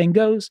 as the saying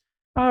goes,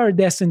 are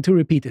destined to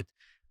repeat it.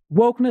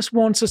 Wokeness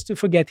wants us to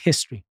forget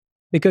history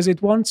because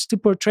it wants to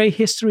portray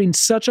history in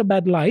such a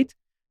bad light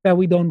that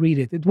we don't read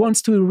it. It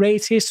wants to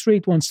erase history.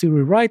 It wants to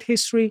rewrite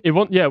history. It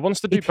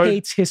wants to do both.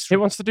 Hates history. It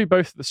wants to do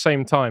both at the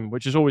same time,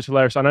 which is always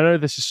hilarious. And I know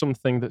this is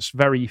something that's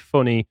very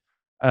funny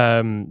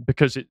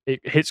because it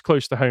hits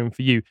close to home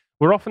for you.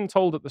 We're often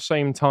told at the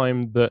same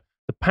time that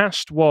the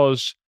past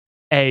was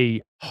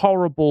a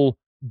horrible,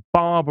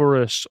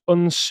 barbarous,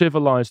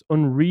 uncivilized,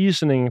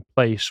 unreasoning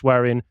place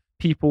wherein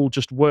people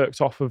just worked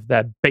off of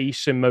their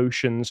base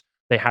emotions.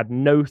 They had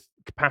no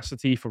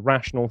capacity for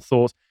rational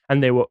thought,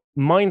 and they were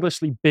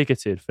mindlessly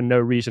bigoted for no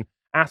reason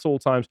at all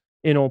times,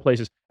 in all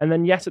places. And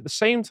then yet at the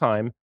same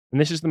time,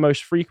 and this is the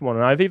most frequent one,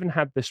 and I've even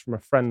had this from a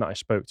friend that I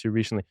spoke to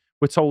recently,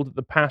 we're told that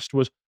the past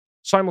was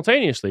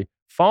simultaneously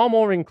far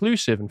more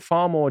inclusive and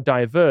far more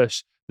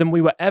diverse than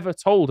we were ever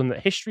told, and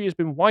that history has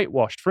been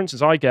whitewashed. For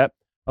instance, I get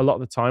a lot of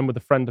the time with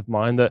a friend of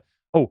mine that,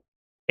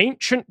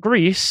 ancient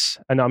Greece,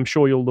 and I'm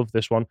sure you'll love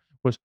this one,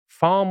 was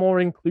far more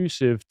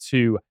inclusive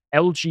to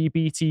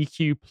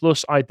LGBTQ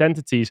plus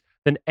identities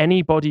than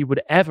anybody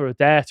would ever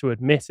dare to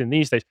admit in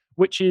these days,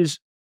 which is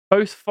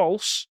both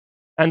false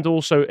and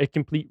also a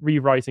complete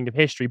rewriting of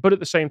history. But at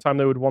the same time,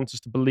 they would want us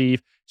to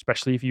believe,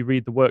 especially if you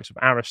read the works of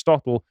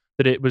Aristotle,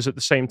 that it was at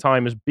the same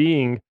time as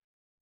being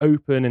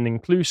open and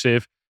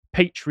inclusive,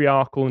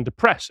 patriarchal and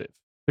oppressive,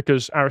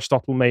 because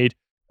Aristotle made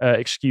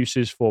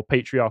excuses for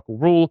patriarchal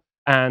rule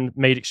and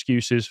made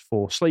excuses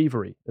for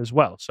slavery as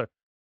well. So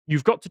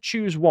you've got to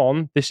choose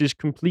one. This is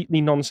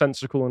completely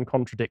nonsensical and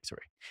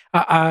contradictory.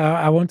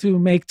 I want to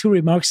make two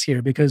remarks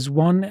here, because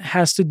one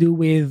has to do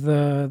with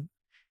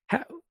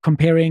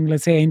comparing,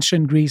 let's say,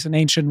 ancient Greece and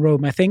ancient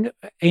Rome. I think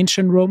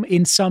ancient Rome,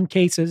 in some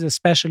cases,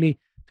 especially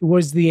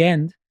towards the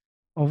end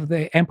of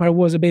the empire,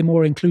 was a bit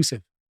more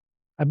inclusive.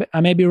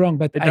 I may be wrong,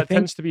 but I think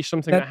tends to be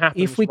something that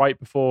happens right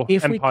before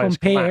empires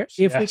collapse.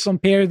 If we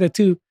compare the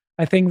two,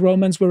 I think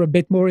Romans were a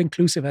bit more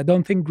inclusive. I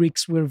don't think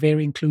Greeks were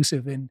very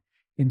inclusive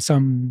in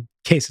some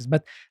cases.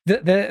 But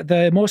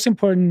the most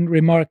important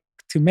remark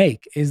to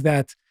make is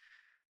that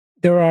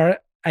there are,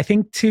 I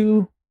think,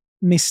 two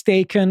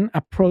mistaken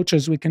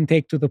approaches we can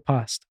take to the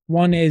past.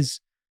 One is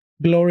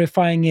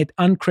glorifying it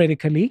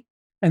uncritically,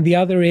 and the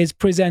other is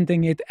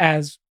presenting it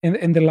as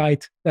in the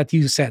light that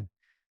you said.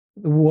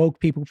 Woke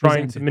people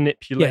trying to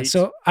manipulate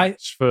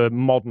for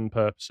modern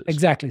purposes.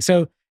 Exactly.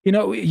 So, I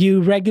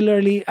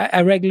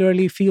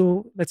regularly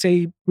feel, let's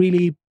say,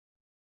 really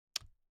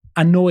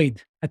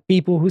annoyed at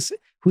people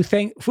who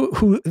think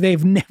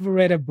they've never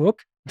read a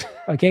book.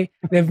 Okay,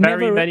 they've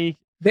never read a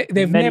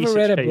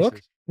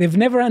book. They've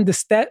never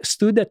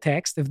understood the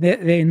text.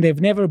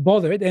 They've never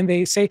bothered, and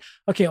they say,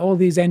 okay, all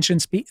these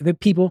ancient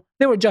people,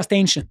 they were just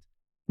ancient.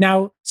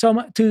 Now,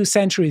 2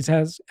 centuries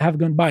have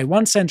gone by.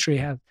 1 century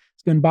has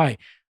gone by.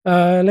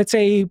 Let's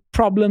say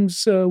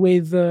problems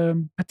with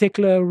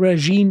particular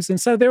regimes, and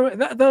so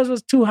those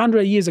was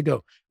 200 years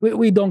ago.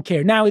 We don't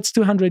care. Now it's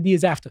 200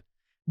 years after.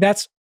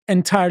 That's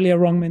entirely a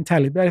wrong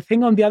mentality. But I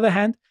think, on the other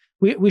hand,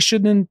 we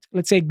shouldn't,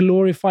 let's say,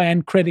 glorify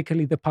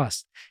uncritically the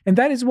past. And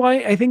that is why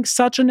I think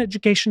such an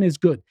education is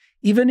good.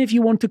 Even if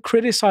you want to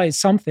criticize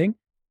something,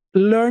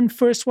 learn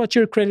first what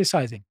you're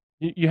criticizing.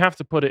 You have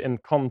to put it in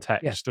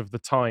context of the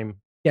time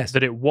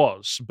that it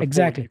was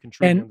before you can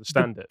truly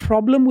understand it. The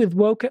problem with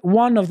woke,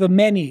 one of the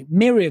many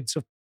myriads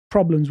of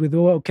problems with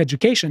woke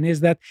education, is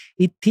that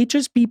it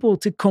teaches people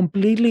to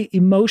completely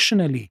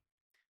emotionally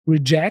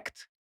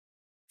reject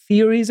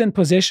theories and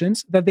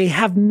positions that they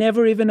have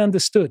never even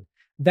understood.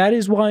 That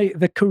is why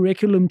the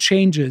curriculum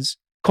changes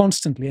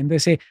constantly. And they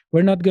say,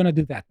 we're not going to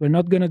do that. We're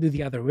not going to do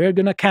the other. We're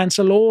going to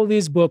cancel all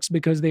these books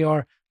because they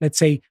are, let's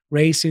say,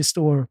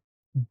 racist or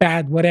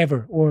bad,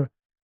 whatever, or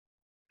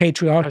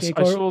patriarchic.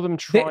 I saw them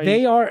try.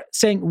 They are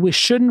saying we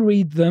shouldn't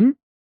read them,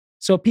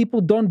 so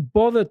people don't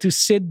bother to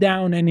sit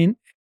down and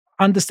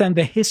understand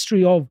the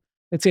history of,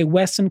 let's say,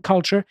 Western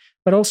culture,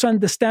 but also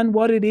understand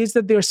what it is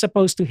that they're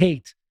supposed to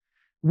hate.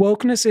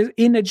 Wokeness is,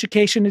 in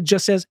education, it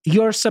just says,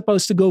 you're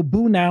supposed to go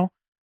boo now.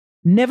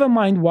 Never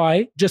mind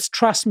why. Just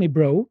trust me,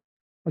 bro.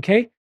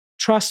 Okay?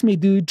 Trust me,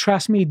 dude.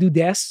 Trust me,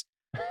 dudess.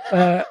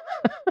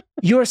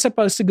 You're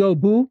supposed to go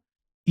boo.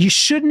 You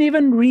shouldn't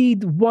even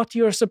read what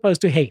you're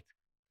supposed to hate.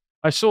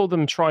 I saw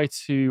them try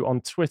to,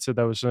 on Twitter,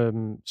 there was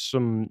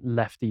some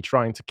lefty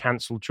trying to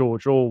cancel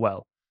George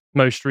Orwell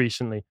most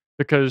recently,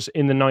 because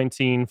in the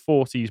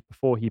 1940s,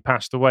 before he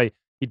passed away,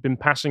 he'd been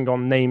passing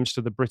on names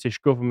to the British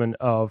government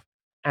of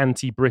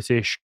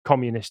anti-British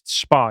communist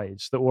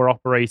spies that were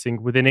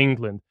operating within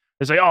England.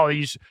 They say, oh,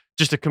 he's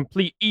just a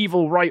complete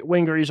evil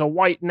right-winger. He's a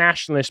white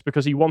nationalist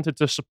because he wanted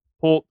to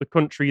support the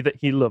country that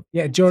he loved.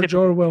 Yeah, George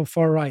Orwell,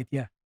 far right,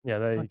 yeah. Yeah,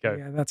 there you go.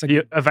 Yeah, that's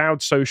the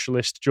avowed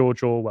socialist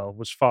George Orwell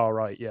was far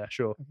right, yeah,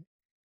 sure.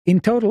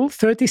 In total,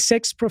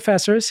 36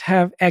 professors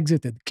have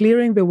exited,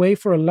 clearing the way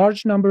for a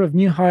large number of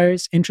new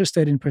hires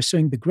interested in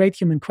pursuing the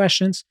great human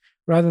questions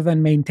rather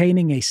than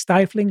maintaining a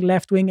stifling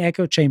left-wing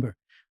echo chamber.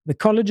 The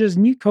college's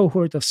new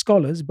cohort of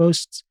scholars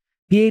boasts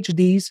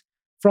PhDs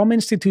from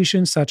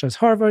institutions such as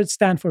Harvard,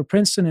 Stanford,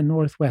 Princeton, and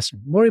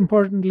Northwestern. More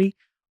importantly,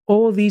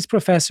 all these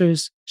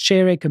professors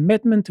share a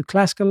commitment to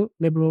classical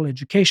liberal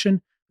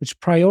education, which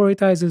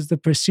prioritizes the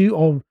pursuit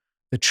of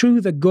the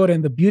true, the good,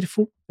 and the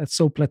beautiful, that's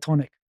so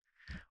Platonic,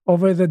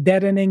 over the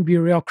deadening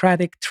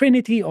bureaucratic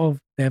trinity of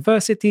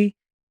diversity,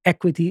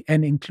 equity,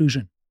 and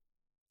inclusion.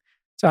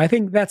 So I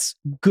think that's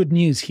good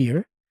news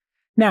here.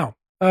 Now,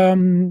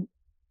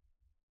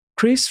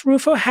 Chris,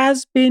 Rufo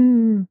has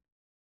been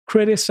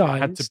criticized.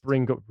 You had to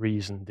bring up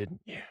reason, didn't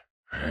you?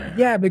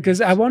 Yeah,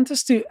 because I want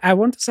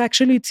us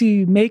actually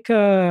to make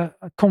a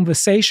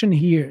conversation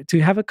here, to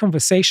have a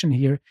conversation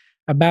here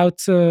about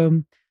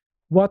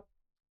what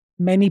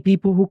many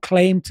people who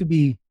claim to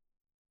be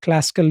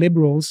classical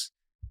liberals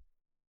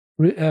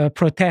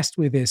protest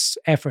with this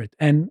effort.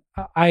 And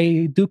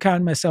I do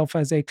count myself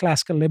as a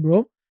classical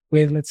liberal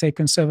with, let's say,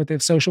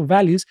 conservative social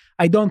values.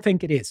 I don't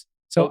think it is.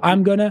 So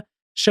I'm going to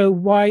show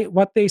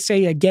what they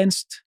say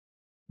against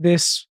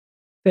this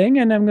thing,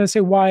 and I'm going to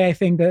say why I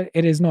think that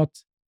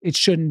it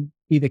shouldn't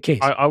be the case.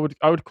 I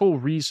would call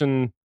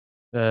reason,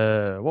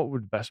 what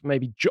would best,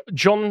 maybe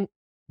John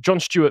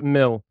Stuart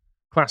Mill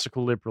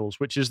classical liberals,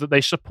 which is that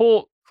they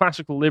support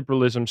classical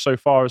liberalism so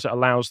far as it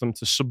allows them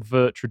to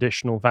subvert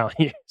traditional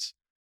values.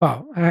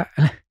 Wow.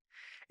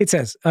 It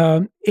says,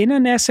 in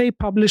an essay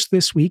published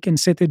this week in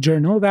City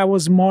Journal, that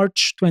was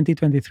March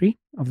 2023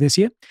 of this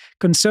year,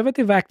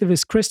 conservative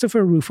activist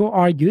Christopher Rufo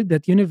argued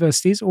that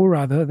universities, or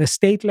rather the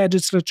state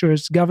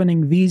legislatures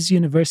governing these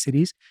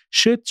universities,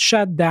 should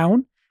shut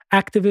down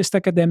activist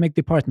academic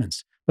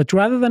departments. But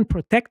rather than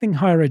protecting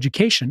higher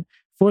education,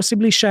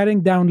 forcibly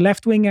shutting down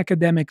left-wing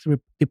academic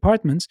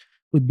departments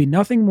would be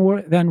nothing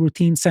more than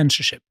routine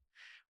censorship.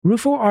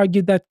 Rufo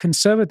argued that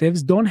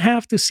conservatives don't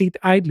have to sit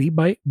idly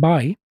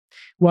by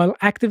while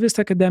activist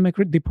academic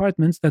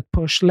departments that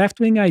push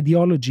left-wing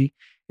ideology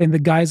in the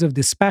guise of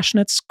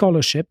dispassionate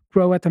scholarship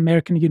grow at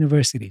American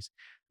universities.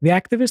 The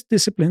activist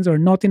disciplines are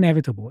not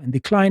inevitable, and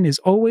decline is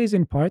always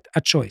in part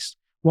a choice,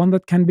 one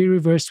that can be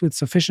reversed with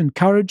sufficient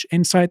courage,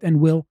 insight, and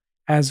will,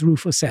 as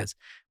Rufo says.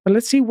 But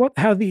let's see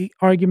how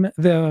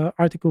the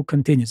article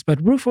continues.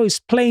 But Rufo is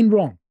plain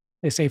wrong,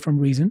 they say from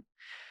Reason.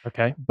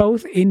 Okay.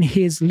 Both in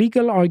his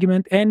legal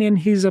argument and in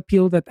his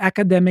appeal that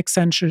academic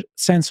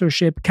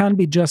censorship can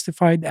be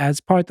justified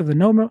as part of the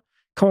normal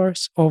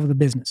course of the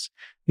business.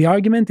 The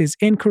argument is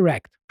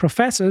incorrect.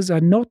 Professors are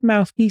not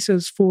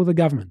mouthpieces for the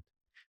government.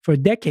 For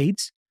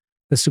decades,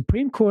 the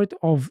Supreme Court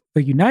of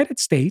the United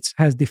States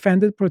has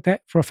defended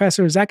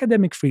professors'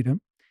 academic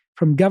freedom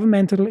from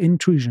governmental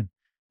intrusion.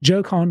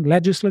 Joe Kahn,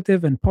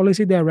 legislative and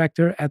policy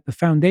director at the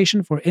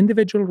Foundation for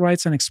Individual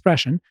Rights and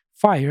Expression,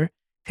 FIRE,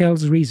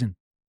 tells Reason.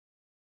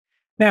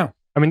 Now,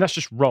 I mean, that's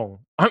just wrong.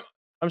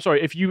 I'm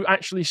sorry, if you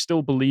actually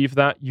still believe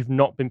that, you've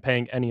not been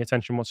paying any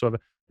attention whatsoever.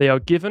 They are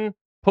given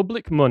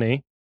public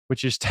money,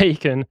 which is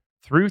taken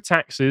through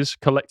taxes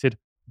collected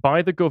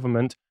by the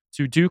government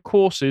to do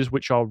courses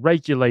which are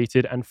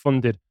regulated and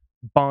funded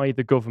by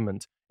the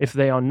government. If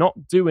they are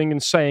not doing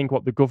and saying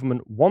what the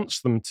government wants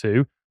them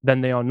to,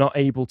 then they are not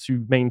able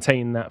to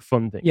maintain that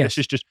funding. Yes. This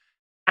is just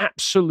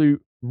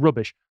absolute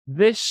rubbish.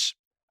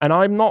 And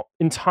I'm not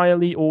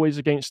entirely always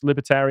against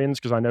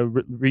libertarians, because I know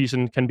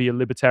Reason can be a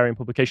libertarian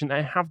publication.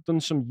 They have done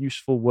some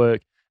useful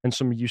work and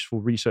some useful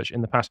research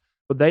in the past,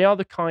 but they are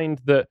the kind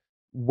that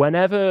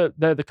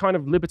they're the kind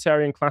of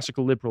libertarian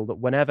classical liberal that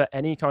whenever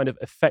any kind of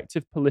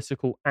effective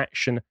political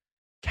action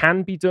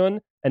can be done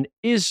and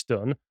is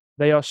done,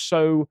 they are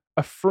so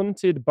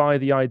affronted by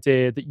the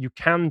idea that you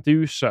can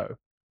do so,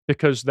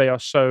 because they are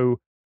so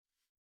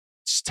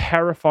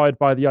terrified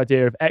by the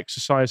idea of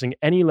exercising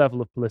any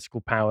level of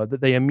political power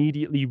that they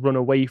immediately run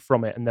away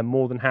from it, and they're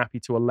more than happy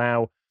to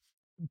allow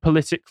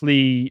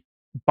politically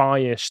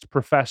biased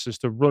professors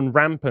to run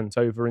rampant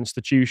over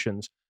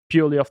institutions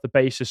purely off the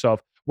basis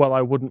of, well, I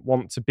don't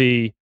want to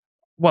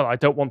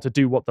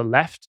do what the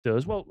left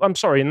does. Well, I'm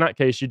sorry, in that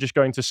case, you're just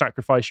going to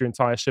sacrifice your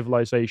entire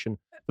civilization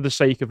for the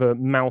sake of a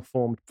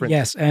malformed principle.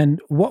 Yes,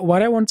 and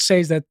what I want to say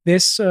is that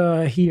this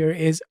here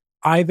is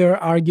either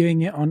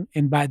arguing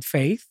in bad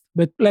faith,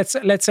 but let's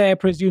say I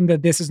presume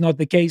that this is not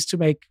the case to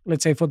make,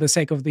 let's say for the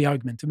sake of the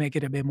argument, to make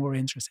it a bit more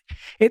interesting.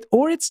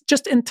 Or it's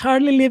just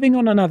entirely living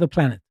on another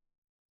planet.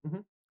 Mm-hmm.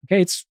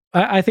 Okay,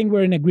 I think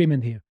we're in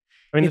agreement here.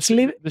 I mean,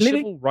 the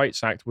Civil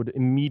Rights Act would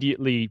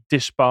immediately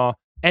disbar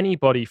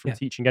anybody from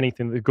teaching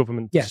anything that the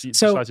government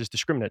decides is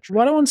discriminatory.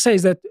 What I want to say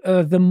is that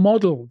the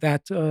model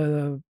that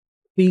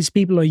these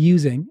people are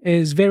using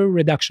is very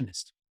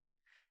reductionist.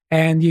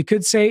 And you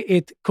could say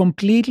it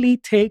completely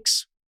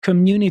takes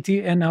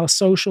community and our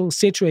social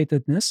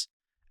situatedness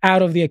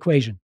out of the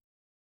equation.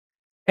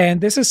 And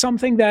this is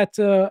something that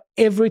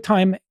every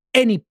time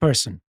any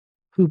person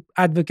who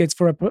advocates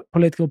for a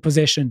political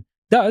position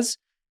does,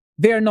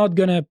 they're not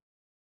going to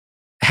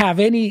have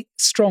any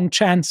strong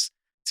chance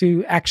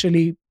to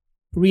actually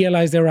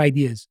realize their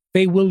ideas.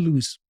 They will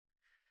lose.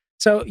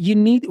 So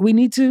we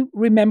need to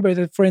remember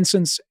that, for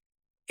instance,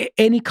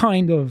 any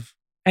kind of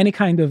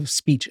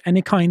speech,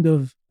 any kind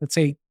of, let's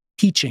say,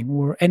 teaching,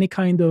 or any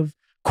kind of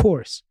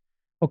course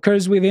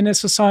occurs within a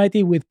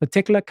society with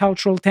particular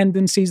cultural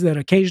tendencies that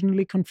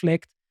occasionally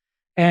conflict.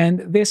 And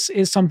this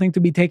is something to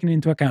be taken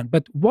into account.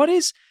 But what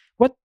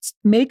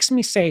makes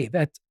me say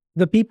that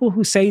the people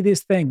who say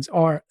these things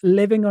are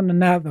living on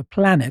another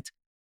planet,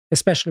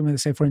 especially when they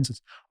say, for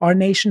instance, our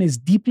nation is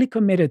deeply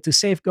committed to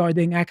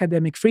safeguarding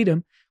academic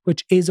freedom,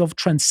 which is of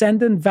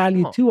transcendent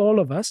value to all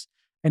of us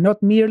and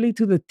not merely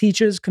to the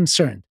teachers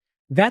concerned.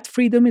 That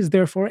freedom is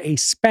therefore a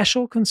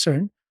special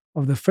concern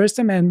of the First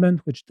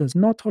Amendment, which does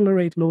not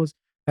tolerate laws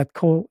that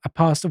call a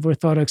past of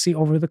orthodoxy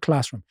over the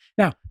classroom.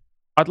 Now,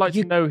 I'd like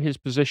to know his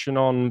position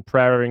on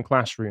prayer in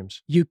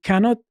classrooms. You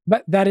cannot,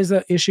 but that is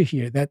the issue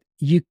here, that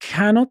you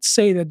cannot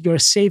say that you're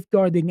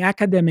safeguarding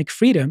academic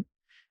freedom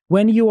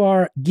when you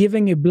are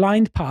giving a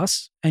blind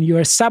pass and you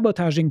are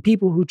sabotaging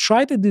people who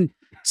try to do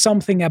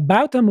something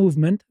about a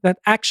movement that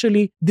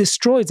actually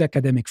destroys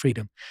academic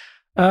freedom.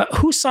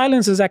 Who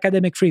silences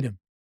academic freedom?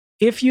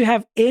 If you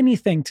have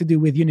anything to do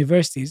with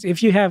universities,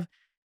 if you have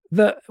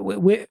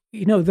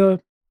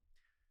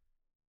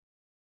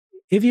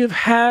if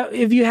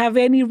you have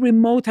any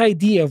remote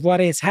idea of what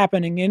is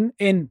happening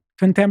in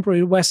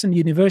contemporary Western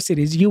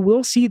universities, you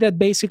will see that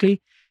basically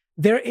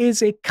there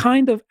is a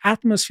kind of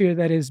atmosphere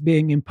that is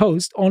being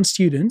imposed on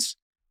students,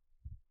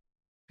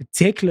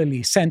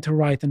 particularly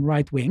center-right and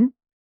right-wing,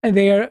 and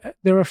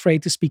they're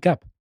afraid to speak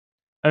up.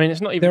 I mean,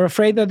 it's not even... They're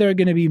afraid that they're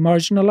going to be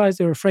marginalized.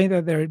 They're afraid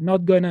that they're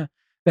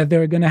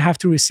going to have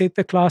to resit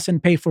the class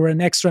and pay for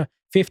an extra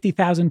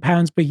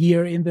 £50,000 per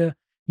year in the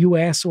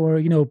US,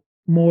 or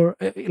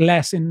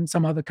less in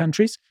some other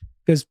countries,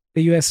 because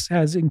the US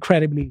has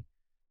incredibly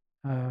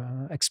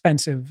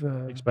expensive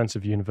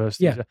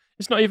universities. Yeah.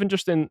 It's not even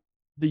just in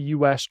the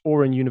US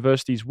or in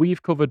universities.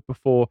 We've covered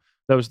before,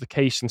 there was the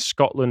case in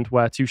Scotland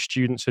where two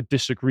students had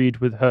disagreed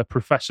with her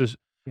professor's,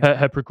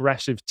 her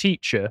progressive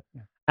teacher,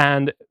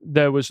 and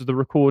there was the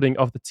recording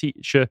of the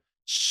teacher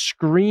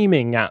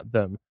screaming at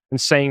them and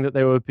saying that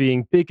they were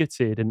being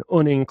bigoted and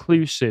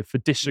uninclusive for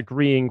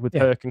disagreeing with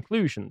her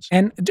conclusions.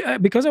 And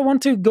because I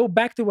want to go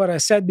back to what I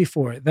said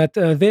before, that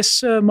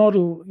this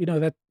model,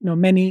 that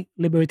many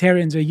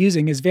libertarians are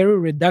using, is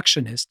very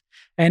reductionist.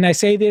 And I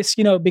say this,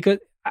 because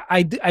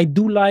I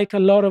do like a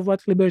lot of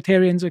what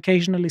libertarians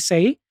occasionally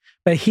say,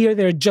 but here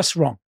they're just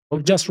wrong.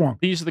 Just wrong.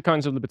 These are the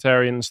kinds of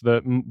libertarians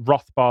that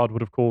Rothbard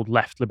would have called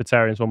left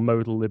libertarians or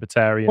modal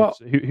libertarians,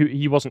 who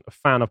he wasn't a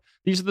fan of.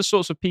 These are the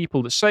sorts of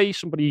people that, say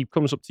somebody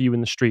comes up to you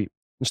in the street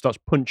and starts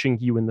punching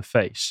you in the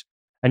face,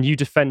 and you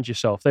defend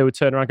yourself. They would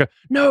turn around and go,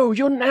 "No,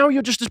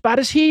 you're just as bad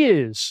as he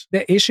is."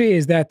 The issue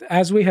is that,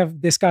 as we have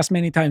discussed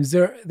many times,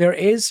 there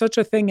is such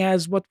a thing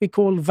as what we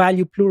call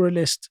value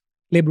pluralist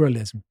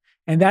liberalism,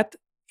 and that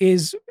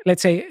is,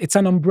 let's say, it's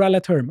an umbrella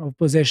term of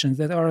positions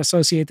that are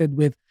associated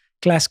with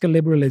classical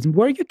liberalism,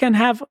 where you can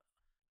have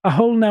a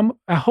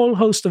whole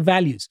host of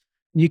values.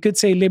 You could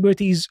say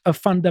liberty is a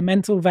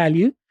fundamental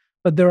value,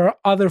 but there are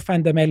other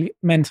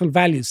fundamental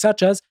values,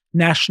 such as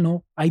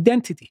national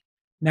identity,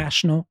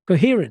 national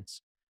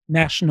coherence,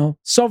 national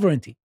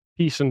sovereignty.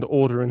 Peace and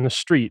order in the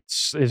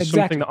streets is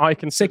something that I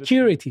consider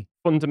security,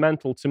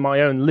 fundamental to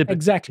my own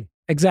liberty.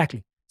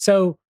 Exactly.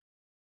 So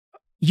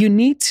you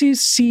need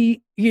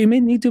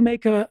to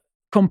make a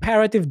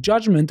comparative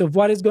judgment of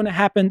what is going to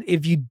happen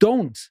if you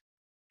don't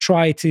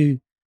try to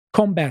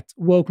combat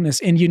wokeness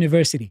in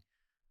university,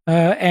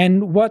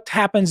 and what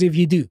happens if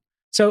you do.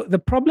 So the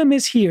problem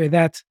is here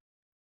that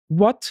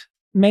what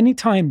many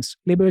times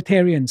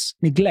libertarians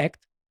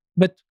neglect,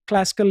 but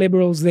classical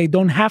liberals, they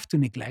don't have to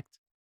neglect,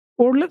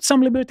 or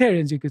some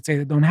libertarians, you could say,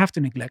 that don't have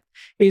to neglect,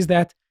 is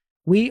that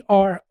we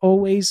are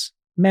always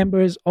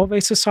members of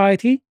a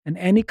society, and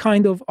any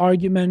kind of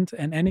argument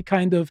and any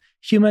kind of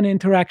human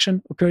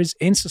interaction occurs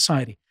in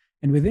society.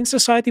 And within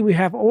society, we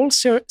have all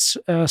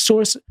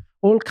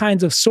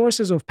kinds of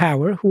sources of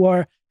power who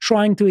are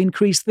trying to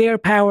increase their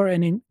power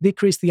and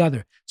decrease the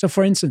other. So,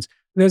 for instance,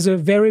 there's a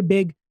very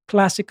big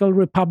classical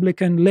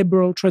Republican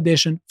liberal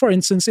tradition, for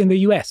instance, in the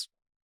US.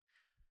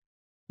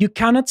 You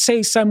cannot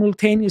say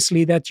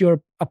simultaneously that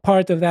you're a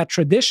part of that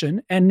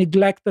tradition and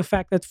neglect the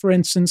fact that, for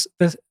instance,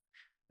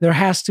 there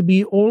has to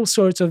be all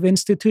sorts of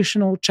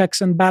institutional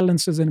checks and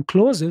balances and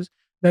clauses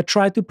that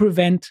try to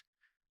prevent,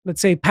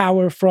 let's say,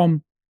 power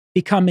from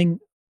becoming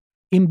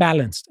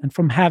imbalanced and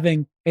from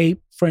having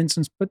for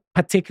instance,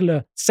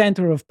 particular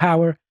center of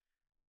power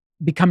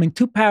becoming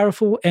too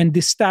powerful and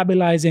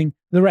destabilizing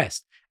the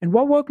rest. And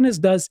what wokeness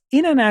does,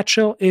 in a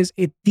nutshell, is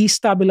it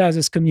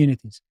destabilizes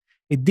communities.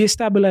 It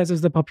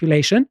destabilizes the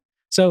population.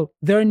 So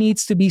there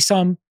needs to be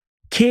some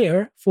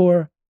care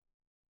for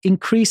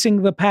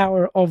increasing the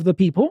power of the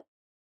people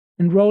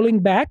and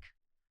rolling back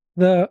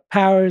the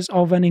powers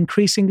of an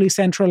increasingly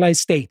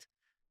centralized state.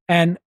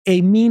 And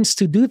a means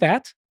to do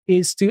that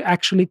is to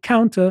actually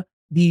counter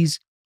these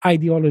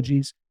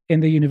ideologies in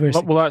the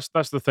university. Well,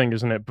 that's the thing,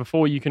 isn't it?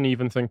 Before you can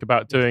even think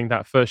about doing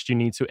that, first you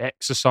need to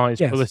exercise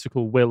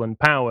political will and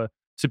power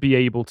to be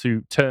able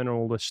to turn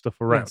all this stuff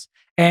around. Yes.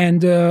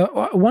 And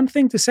one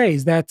thing to say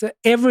is that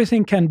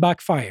everything can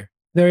backfire.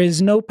 There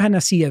is no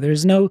panacea. There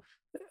is no,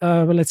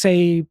 let's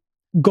say,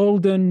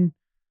 golden,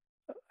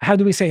 how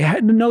do we say,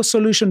 no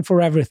solution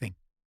for everything.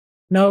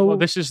 No. Well,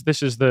 this is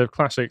the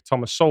classic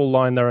Thomas Sowell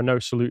line. There are no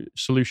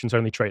solutions,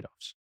 only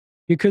trade-offs.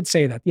 You could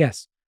say that,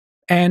 yes.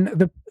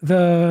 And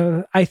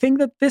I think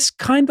that this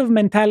kind of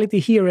mentality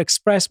here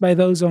expressed by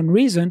those on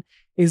reason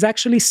is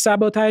actually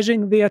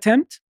sabotaging the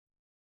attempt.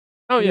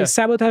 Oh, yeah.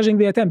 Sabotaging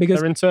the attempt because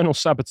they're internal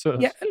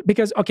saboteurs. Yeah,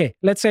 because, okay,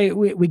 let's say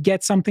we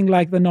get something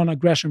like the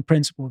non-aggression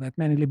principle that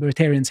many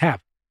libertarians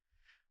have.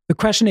 The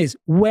question is,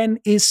 when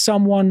is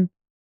someone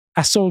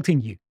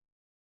assaulting you?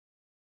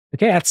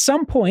 Okay, at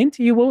some point,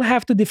 you will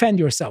have to defend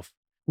yourself,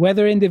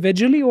 whether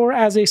individually or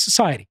as a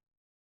society.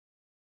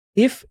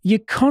 If you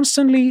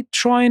constantly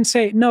try and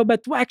say, no,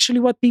 but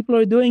actually what people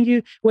are doing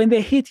you, when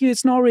they hit you,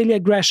 it's not really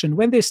aggression.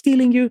 When they're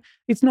stealing you,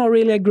 it's not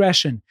really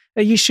aggression.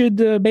 You should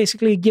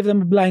basically give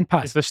them a blind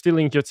pass. If they're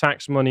stealing your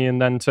tax money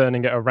and then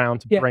turning it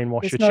around to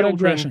brainwash your children.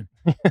 Aggression.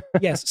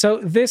 Yes. So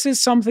this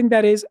is something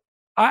that is,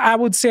 I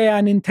would say,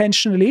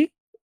 unintentionally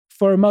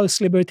for most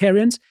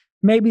libertarians.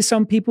 Maybe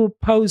some people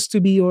pose to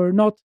be or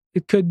not.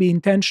 It could be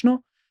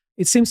intentional.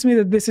 It seems to me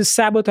that this is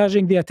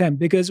sabotaging the attempt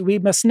because we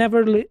must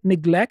never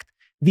neglect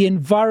the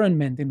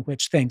environment in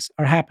which things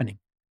are happening.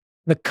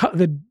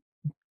 The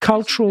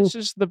cultural... This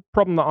is the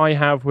problem that I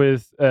have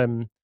with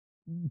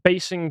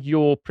basing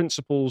your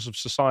principles of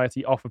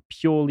society off of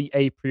purely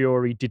a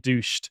priori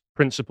deduced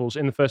principles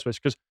in the first place,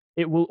 because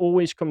it will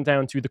always come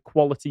down to the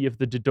quality of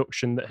the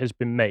deduction that has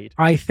been made.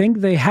 I think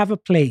they have a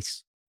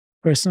place,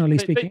 personally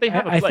speaking. They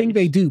have a place. I think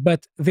they do,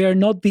 but they're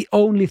not the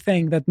only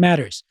thing that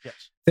matters.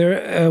 Yes.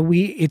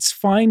 It's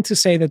fine to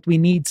say that we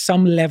need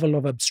some level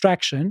of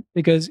abstraction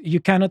because you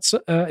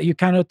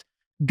cannot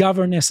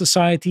govern a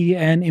society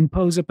and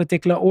impose a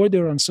particular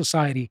order on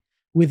society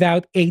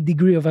without a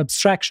degree of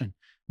abstraction.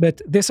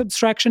 But this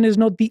abstraction is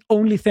not the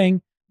only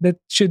thing that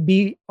should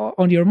be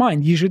on your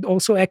mind. You should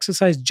also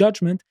exercise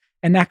judgment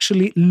and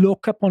actually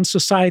look upon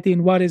society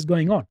and what is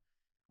going on.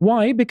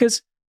 Why?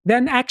 Because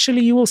then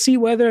actually you will see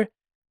whether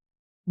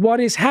what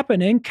is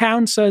happening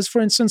counts as,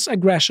 for instance,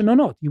 aggression or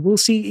not. You will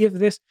see if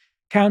this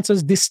counts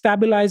as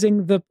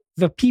destabilizing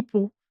the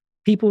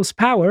people's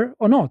power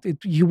or not.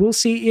 You will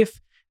see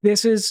if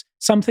this is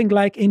something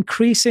like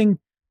increasing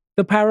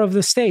the power of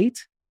the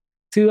state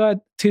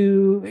to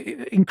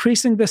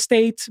increasing the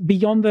state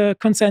beyond the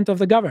consent of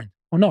the governed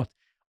or not.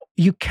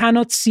 You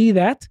cannot see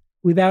that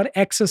without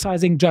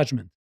exercising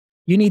judgment.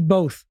 You need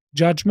both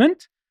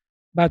judgment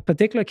about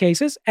particular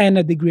cases and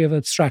a degree of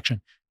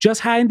abstraction.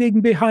 Just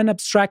hiding behind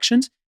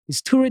abstractions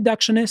is too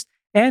reductionist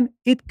and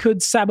it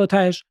could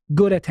sabotage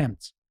good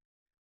attempts.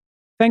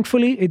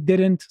 Thankfully, it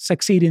didn't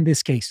succeed in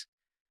this case.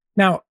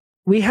 Now,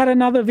 we had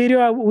another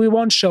video. We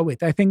won't show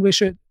it. I think we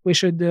should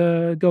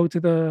go to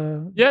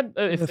the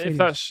if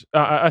that's.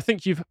 I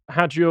think you've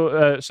had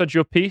your said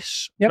your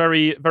piece. Yep.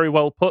 Very very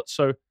well put.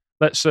 So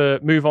let's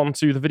move on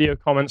to the video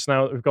comments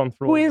now that we've gone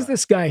through. Who is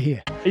this guy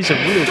here? He's a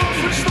real.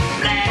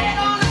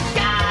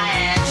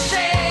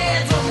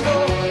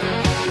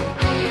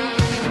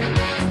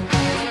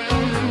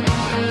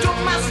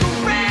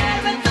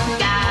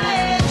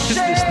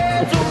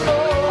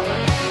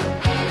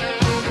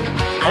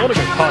 I want to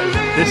go party with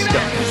this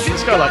guy.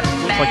 This guy looks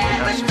like he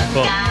can have some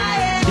fun.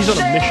 He's on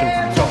a mission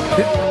from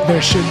God.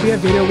 There should be a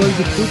video where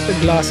you put the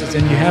glasses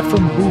and you have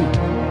from who?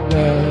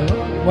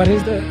 What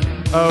is the...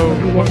 Oh,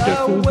 you want to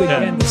fool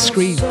again? The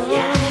scream.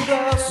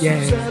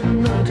 Yeah.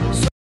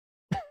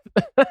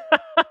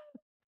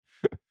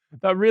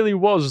 That really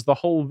was the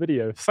whole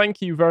video.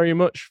 Thank you very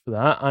much for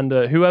that. And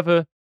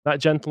whoever that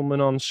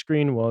gentleman on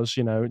screen was,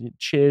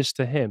 cheers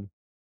to him.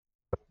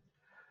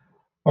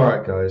 All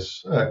right,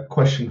 guys.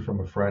 Question from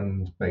a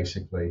friend,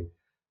 basically.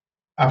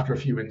 After a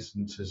few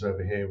instances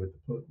over here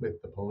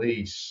with the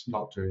police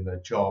not doing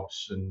their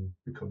jobs and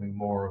becoming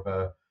more of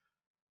a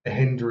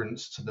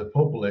hindrance to the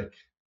public,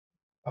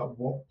 at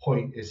what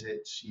point is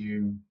it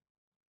you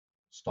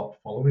stop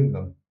following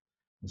them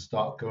and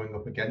start going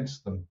up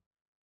against them?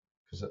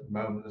 Because at the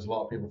moment, there's a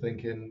lot of people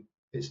thinking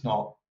it's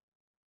not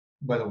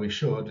whether we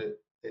should,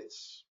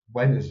 it's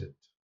when is it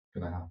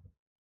going to happen?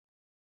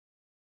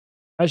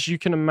 As you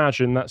can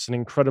imagine, that's an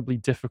incredibly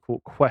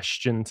difficult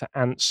question to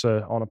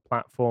answer on a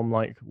platform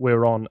like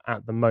we're on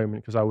at the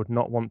moment, because I would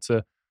not want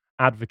to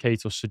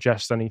advocate or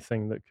suggest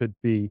anything that could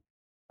be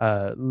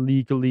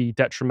legally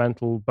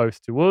detrimental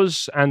both to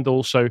us and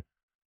also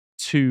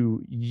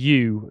to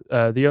you.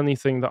 The only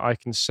thing that I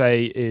can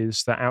say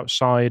is that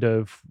outside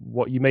of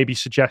what you may be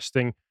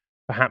suggesting,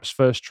 perhaps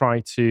first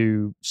try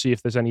to see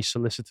if there's any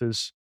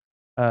solicitors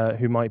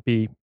who might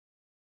be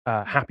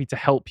happy to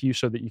help you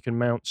so that you can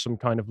mount some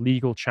kind of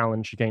legal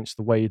challenge against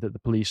the way that the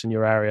police in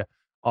your area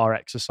are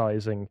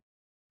exercising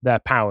their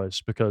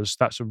powers, because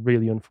that's a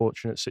really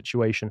unfortunate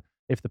situation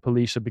if the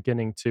police are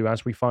beginning to,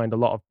 as we find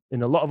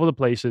in a lot of other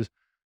places,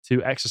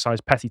 to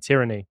exercise petty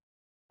tyranny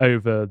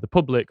over the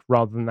public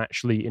rather than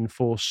actually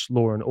enforce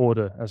law and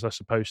order as they're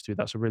supposed to.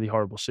 That's a really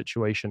horrible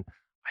situation.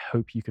 I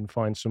hope you can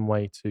find some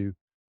way to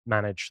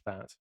manage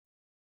that.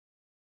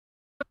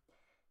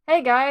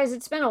 Hey guys,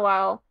 it's been a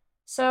while.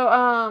 So,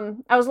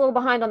 I was a little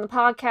behind on the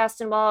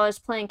podcast, and while I was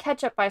playing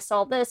catch up, I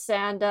saw this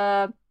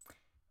and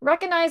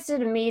recognized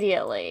it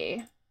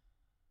immediately.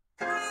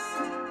 As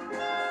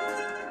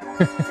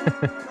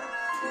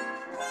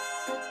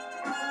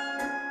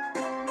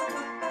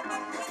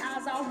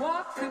I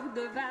walk through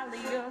the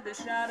valley of the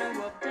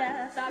shadow of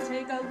death, I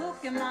take a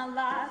look in my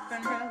life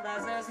and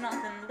realize there's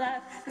nothing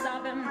left, 'cause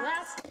I've been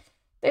blessed.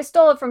 They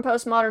stole it from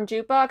Postmodern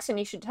Jukebox, and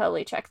you should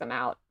totally check them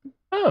out.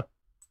 Oh,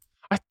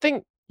 I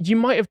think you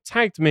might have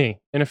tagged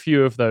me in a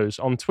few of those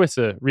on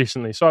Twitter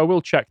recently, so I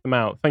will check them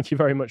out. Thank you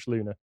very much,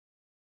 Luna.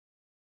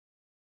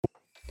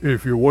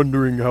 If you're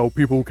wondering how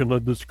people can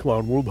let this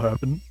clown world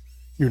happen,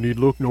 you need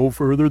look no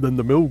further than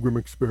the Milgram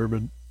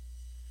experiment.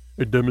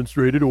 It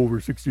demonstrated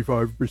over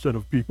 65%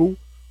 of people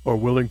are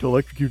willing to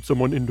electrocute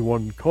someone into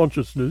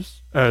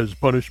unconsciousness as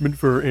punishment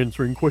for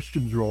answering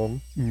questions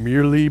wrong,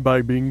 merely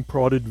by being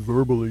prodded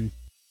verbally.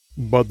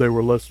 But they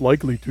were less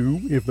likely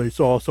to if they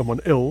saw someone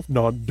else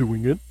not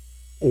doing it,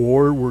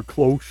 or were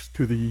close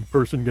to the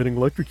person getting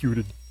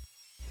electrocuted.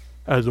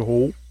 As a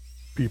whole,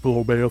 people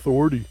obey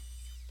authority.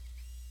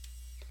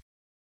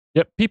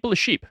 Yep, people are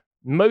sheep.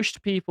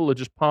 Most people are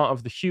just part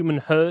of the human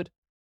herd,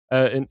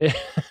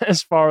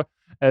 as far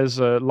as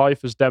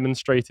life has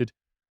demonstrated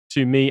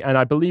to me. And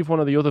I believe one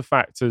of the other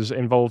factors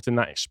involved in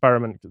that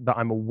experiment that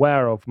I'm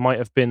aware of might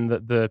have been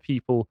that the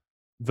people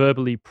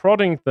verbally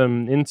prodding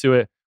them into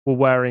it were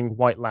wearing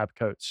white lab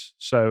coats.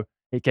 So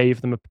it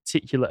gave them a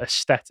particular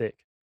aesthetic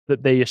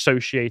that they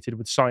associated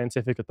with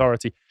scientific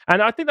authority.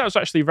 And I think that was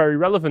actually very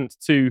relevant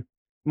to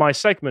my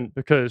segment,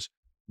 because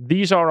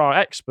these are our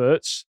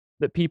experts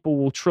that people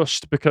will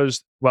trust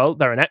because, well,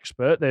 they're an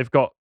expert. They've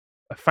got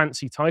a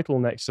fancy title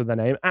next to their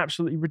name.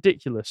 Absolutely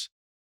ridiculous.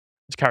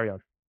 Let's carry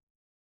on.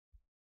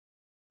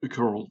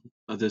 Carl,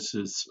 this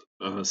is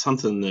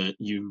something that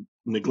you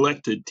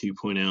neglected to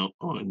point out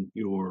on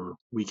your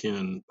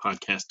weekend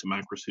podcast,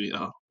 Democracy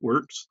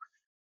Works.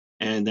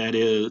 And that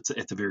is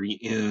at the very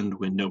end,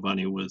 when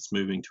nobody was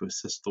moving to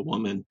assist the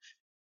woman,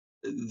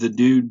 the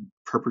dude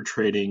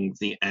perpetrating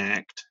the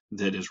act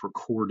that is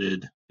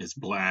recorded is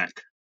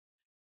black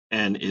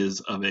and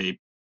is of a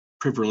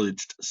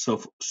privileged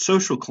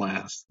social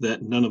class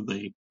that none of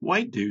the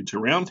white dudes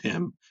around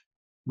him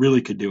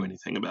really could do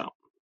anything about.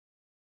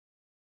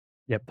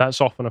 Yep,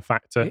 that's often a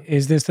factor.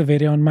 Is this the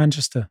video in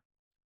Manchester?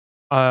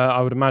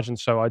 I would imagine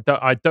so.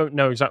 I don't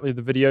know exactly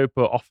the video,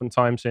 but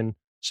oftentimes in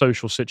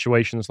social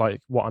situations like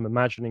what I'm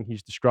imagining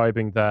he's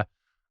describing there,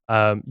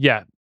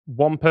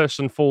 one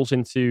person falls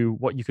into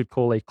what you could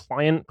call a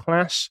client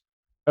class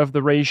of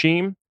the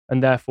regime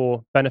and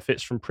therefore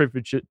benefits from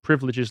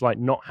privileges like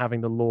not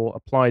having the law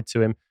applied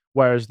to him,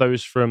 whereas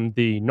those from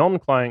the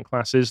non-client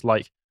classes,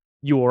 like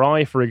you or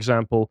I, for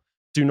example,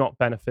 do not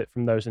benefit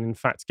from those and in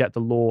fact get the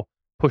law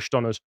pushed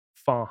on us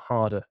far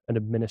harder and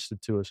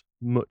administered to us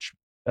much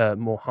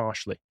more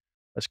harshly.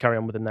 Let's carry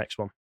on with the next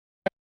one.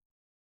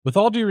 With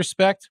all due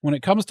respect, when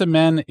it comes to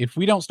men, if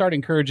we don't start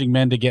encouraging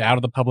men to get out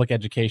of the public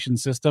education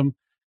system,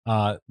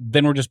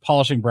 then we're just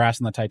polishing brass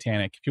in the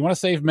Titanic. If you want to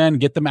save men,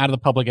 get them out of the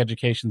public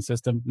education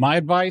system. My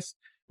advice,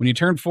 when you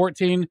turn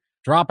 14,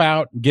 drop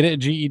out, get a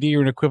GED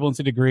or an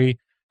equivalency degree,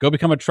 go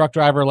become a truck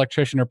driver,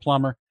 electrician, or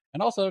plumber.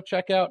 And also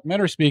check out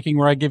Men Are Speaking,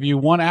 where I give you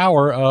 1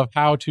 hour of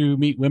how to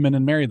meet women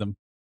and marry them.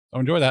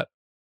 So enjoy that.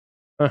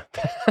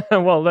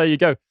 Well, there you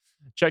go.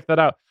 Check that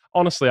out.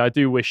 Honestly, I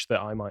do wish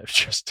that I might have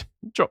just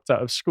dropped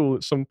out of school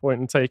at some point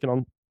and taken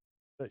on,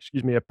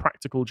 a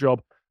practical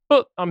job.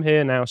 But I'm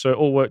here now, so it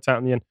all worked out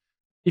in the end.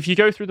 If you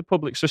go through the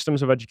public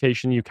systems of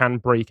education, you can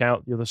break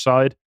out the other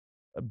side,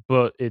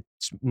 but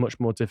it's much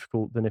more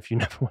difficult than if you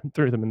never went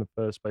through them in the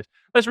first place.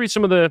 Let's read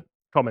some of the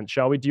comments,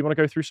 shall we? Do you want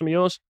to go through some of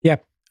yours? Yeah.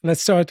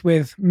 Let's start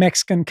with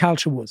Mexican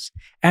culture wars.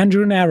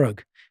 Andrew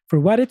Narog. For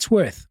what it's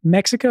worth,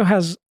 Mexico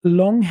has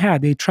long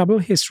had a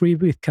troubled history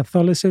with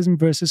Catholicism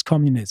versus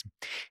communism.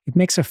 It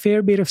makes a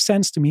fair bit of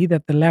sense to me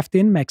that the left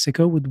in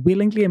Mexico would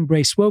willingly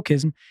embrace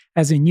wokeism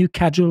as a new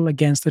cudgel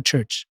against the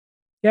church.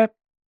 Yep.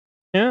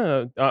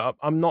 Yeah,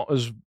 I'm not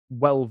as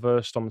well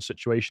versed on the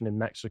situation in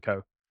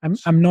Mexico.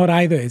 I'm not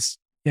either.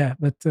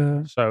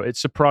 So it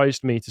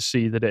surprised me to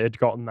see that it had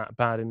gotten that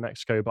bad in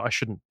Mexico, but I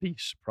shouldn't be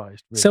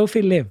surprised. Really.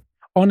 Sophie Liv.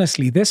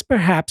 Honestly, this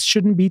perhaps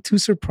shouldn't be too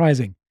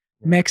surprising.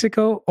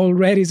 Mexico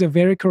already is a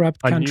very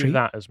corrupt country. I knew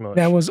that as much.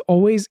 That was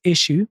always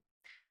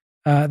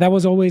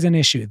an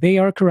issue. They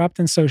are corrupt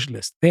and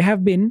socialist. They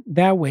have been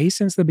that way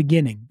since the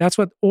beginning. That's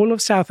what all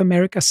of South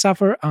America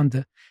suffer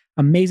under.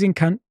 Amazing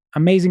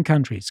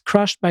countries,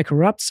 crushed by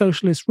corrupt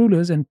socialist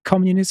rulers and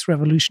communist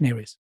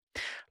revolutionaries.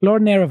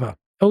 Lord Nereva,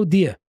 oh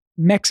dear,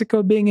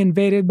 Mexico being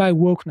invaded by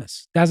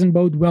wokeness doesn't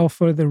bode well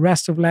for the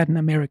rest of Latin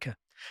America.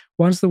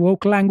 Once the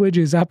woke language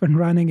is up and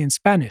running in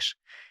Spanish,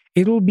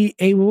 it will be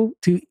able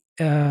to.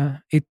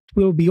 It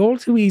will be all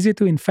too easy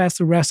to infest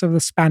the rest of the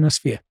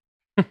Spanosphere.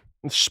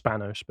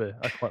 Spanosphere.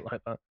 I quite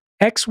like that.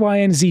 X, Y,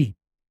 and Z.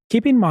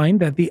 Keep in mind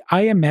that the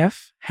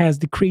IMF has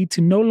decreed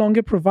to no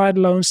longer provide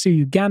loans to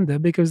Uganda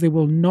because they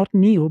will not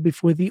kneel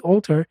before the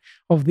altar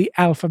of the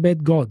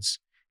alphabet gods.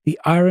 The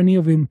irony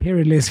of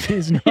imperialism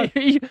is not.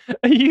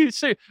 Are you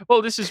serious?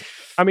 Well, this is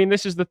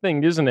the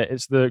thing, isn't it?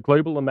 It's the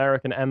global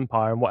American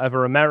empire, and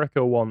whatever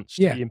America wants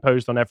to be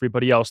imposed on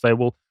everybody else, they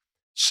will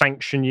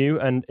sanction you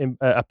and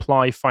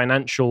apply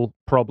financial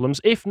problems,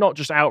 if not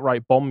just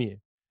outright bomb you,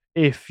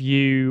 if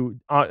you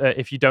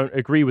don't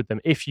agree with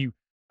them.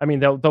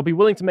 They'll be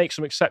willing to make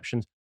some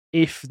exceptions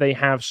if they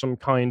have some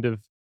kind of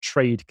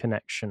trade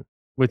connection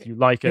with you,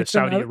 like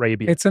Saudi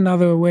Arabia. It's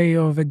another way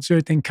of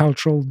exerting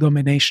cultural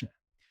domination.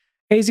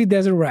 AZ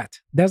Desert Rat,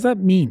 does that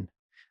mean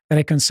that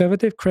a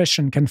conservative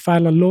Christian can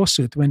file a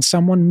lawsuit when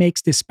someone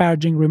makes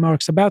disparaging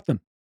remarks about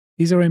them?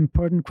 These are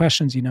important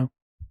questions, you know.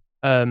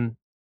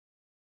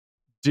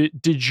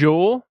 De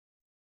jure,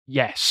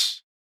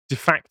 yes. De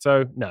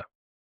facto, no.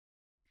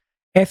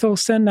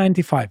 Ethelston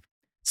 95.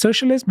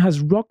 Socialism has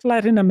rocked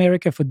Latin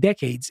America for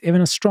decades,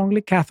 even a strongly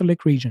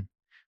Catholic region.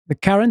 The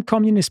current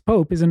communist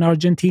pope is an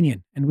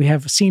Argentinian, and we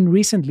have seen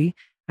recently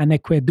an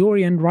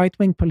Ecuadorian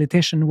right-wing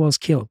politician was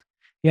killed.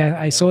 Yeah,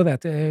 I saw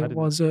that. It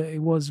was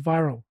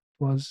viral.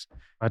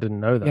 I didn't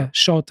know that. Yeah,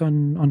 shot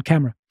on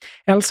camera.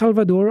 El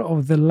Salvador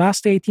of the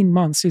last 18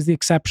 months is the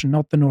exception,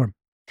 not the norm.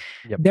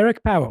 Yep.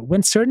 Derek Power,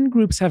 when certain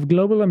groups have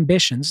global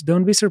ambitions,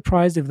 don't be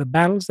surprised if the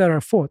battles that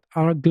are fought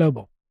are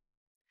global.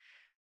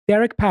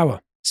 Derek Power,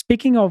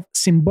 speaking of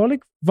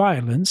symbolic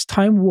violence,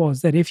 time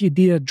was that if you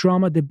did a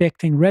drama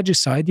depicting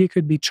regicide, you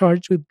could be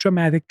charged with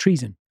dramatic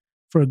treason.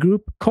 For a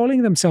group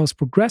calling themselves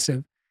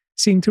progressive,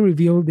 seemed to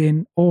reveal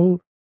in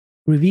old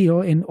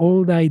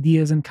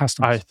ideas and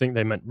customs. I think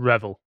they meant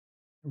revel.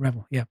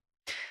 Revel, yeah.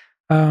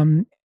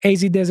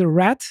 AZ Desert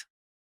Rat,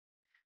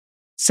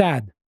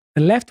 sad.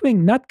 The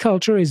left-wing nut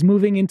culture is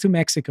moving into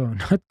Mexico.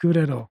 Not good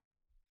at all.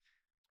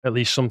 At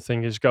least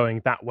something is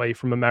going that way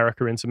from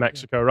America into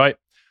Mexico, right?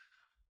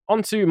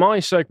 On to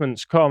my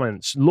segment's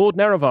comments. Lord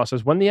Nerevar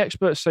says, when the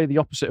experts say the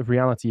opposite of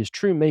reality is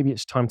true, maybe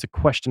it's time to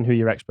question who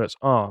your experts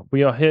are. We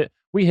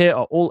here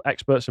are all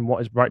experts in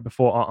what is right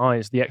before our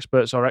eyes. The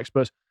experts are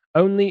experts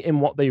only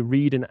in what they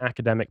read in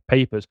academic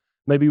papers.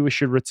 Maybe we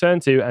should return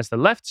to, as the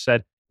left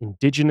said,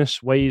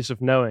 indigenous ways of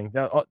knowing.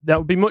 That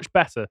would be much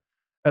better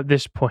at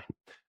this point.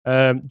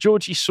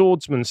 Georgie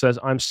Swordsman says,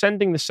 I'm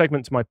sending this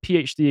segment to my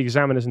PhD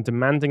examiners and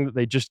demanding that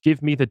they just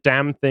give me the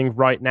damn thing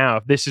right now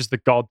if this is the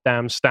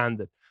goddamn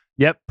standard.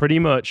 Yep, pretty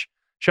much.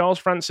 Charles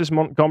Francis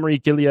Montgomery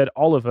Gilead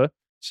Oliver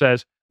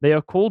says, they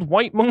are called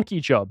white monkey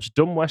jobs,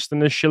 dumb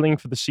Westerners shilling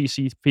for the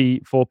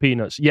CCP for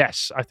peanuts.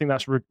 Yes, I think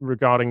that's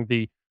regarding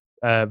the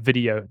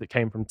video that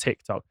came from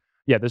TikTok.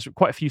 Yeah, there's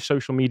quite a few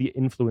social media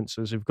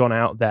influencers who've gone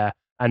out there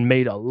and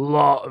made a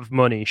lot of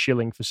money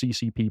shilling for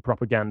CCP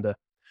propaganda.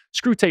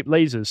 Screwtape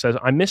Lasers says,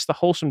 I miss the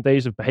wholesome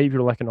days of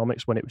behavioral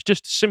economics when it was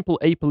just a simple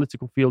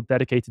apolitical field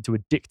dedicated to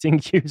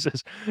addicting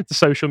users to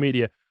social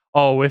media.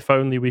 Oh, if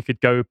only we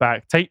could go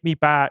back. Take me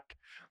back.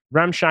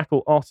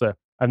 Ramshackle Otter,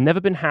 I've never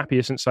been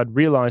happier since I'd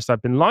realized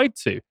I'd been lied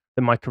to,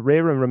 that my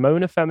career and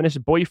Ramona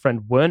feminist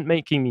boyfriend weren't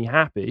making me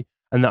happy,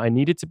 and that I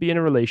needed to be in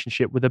a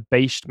relationship with a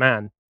based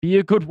man, be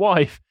a good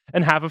wife,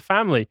 and have a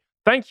family.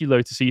 Thank you,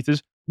 Lotus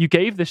Eaters. You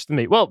gave this to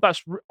me. Well,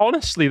 that's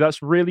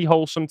really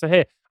wholesome to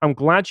hear. I'm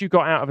glad you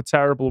got out of a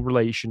terrible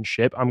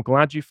relationship. I'm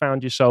glad you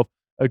found yourself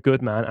a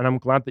good man, and I'm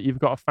glad that you've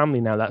got a family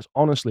now. That's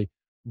honestly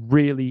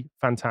really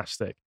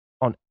fantastic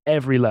on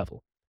every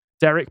level.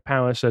 Derek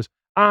Power says,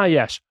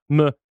 yes,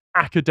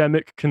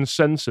 academic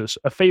consensus,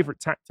 a favorite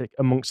tactic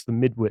amongst the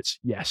midwits.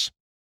 Yes,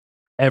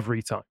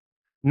 every time.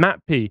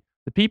 Matt P,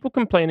 the people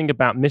complaining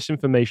about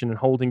misinformation and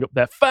holding up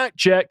their fact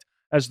checked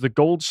as the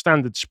gold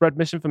standard spread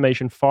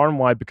misinformation far and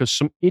wide because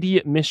some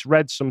idiot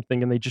misread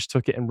something and they just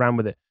took it and ran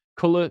with it.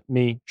 Color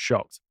me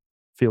shocked.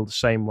 Feel the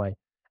same way.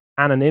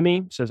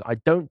 Anonymi says, I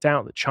don't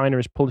doubt that China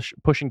is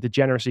pushing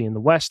degeneracy in the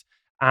West.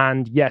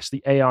 And yes,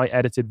 the AI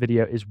edited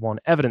video is one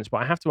evidence.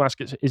 But I have to ask,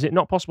 is it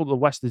not possible that the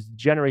West has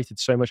degenerated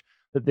so much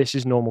that this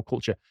is normal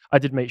culture? I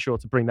did make sure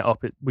to bring that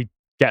up. We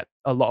get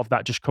a lot of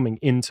that just coming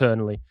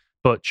internally.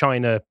 But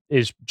China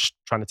is just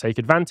trying to take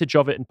advantage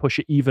of it and push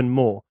it even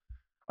more.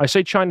 I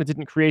say China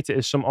didn't create it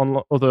as some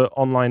other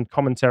online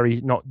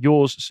commentary, not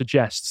yours,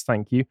 suggests.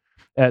 Thank you.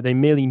 They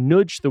merely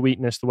nudge the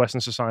weakness the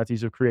Western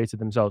societies have created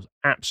themselves.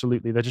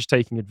 Absolutely. They're just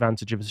taking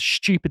advantage of a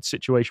stupid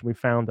situation we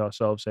found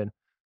ourselves in.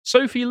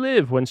 Sophie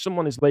Liv, when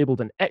someone is labeled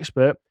an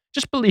expert,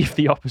 just believe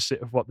the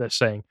opposite of what they're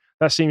saying.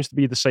 That seems to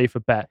be the safer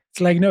bet.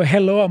 It's like, no,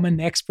 hello, I'm an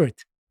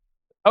expert.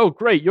 Oh,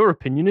 great. Your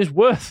opinion is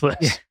worthless.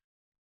 Yeah.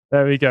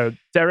 There we go.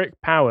 Derek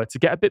Power. To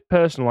get a bit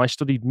personal, I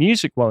studied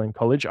music while in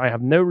college. I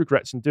have no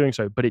regrets in doing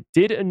so, but it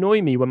did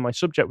annoy me when my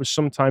subject was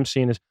sometimes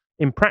seen as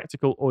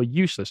impractical or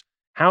useless.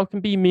 How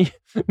can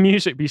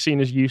music be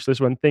seen as useless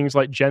when things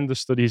like gender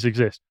studies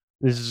exist?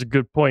 This is a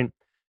good point.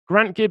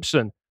 Grant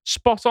Gibson.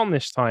 spot on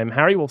this time,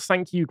 Harry. Well,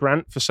 thank you,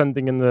 Grant, for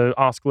sending in the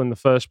article in the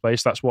first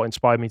place. That's what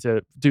inspired me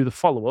to do the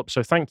follow-up,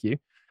 so thank you.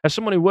 As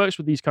someone who works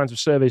with these kinds of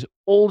surveys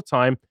all the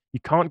time, you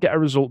can't get a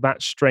result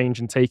that strange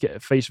and take it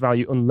at face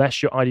value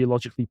unless you're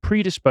ideologically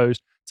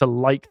predisposed to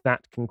like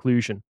that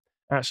conclusion.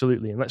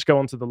 Absolutely. And let's go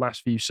on to the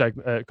last few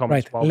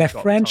comments. Right. Le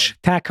French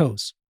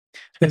tacos.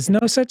 There's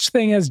no such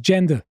thing as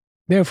gender.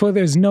 Therefore,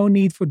 there's no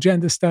need for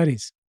gender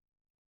studies.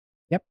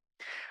 Yep.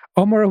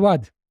 Omar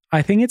Awad.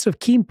 I think it's of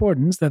key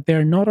importance that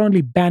they're not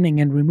only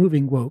banning and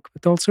removing woke,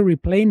 but also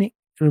replacing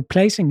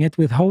it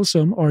with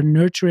wholesome or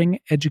nurturing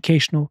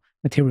educational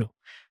material.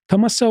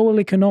 Thomas Sowell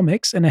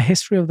economics and a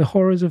history of the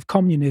horrors of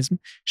communism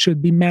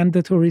should be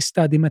mandatory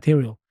study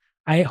material.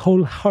 I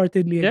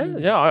wholeheartedly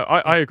agree. Yeah,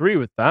 I agree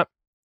with that.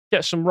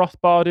 Get some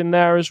Rothbard in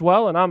there as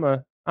well, and I'm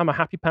a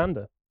happy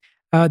panda.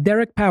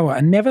 Derek Power.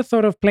 I never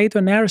thought of Plato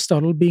and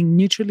Aristotle being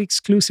mutually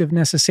exclusive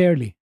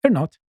necessarily. They're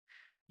not.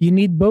 You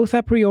need both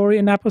a priori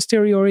and a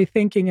posteriori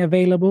thinking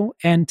available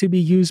and to be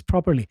used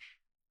properly.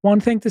 One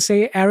thing to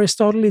say,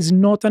 Aristotle is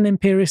not an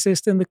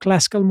empiricist in the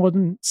classical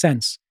modern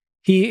sense.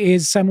 He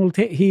is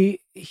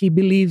he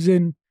believes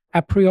in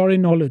a priori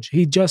knowledge.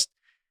 He just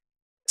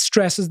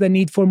stresses the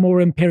need for more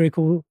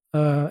empirical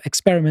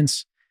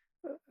experiments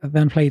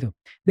than Plato.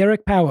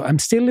 Derek Power. I'm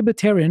still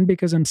libertarian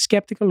because I'm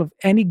skeptical of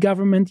any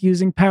government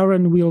using power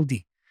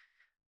unwieldy.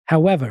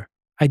 However,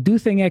 I do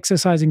think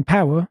exercising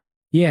power,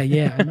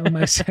 I know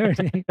my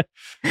surname,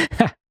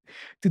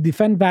 to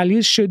defend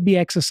values should be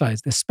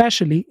exercised,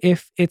 especially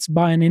if it's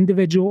by an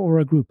individual or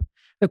a group.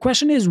 The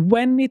question is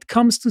when it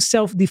comes to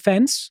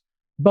self-defense,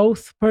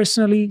 both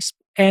personally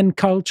and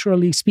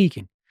culturally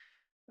speaking.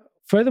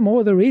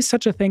 Furthermore, there is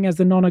such a thing as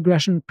the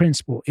non-aggression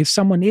principle. If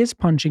someone is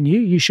punching you,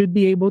 you should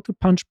be able to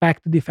punch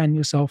back to defend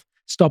yourself,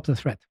 stop the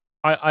threat.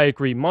 I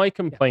agree. My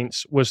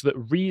complaints was that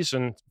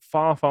reason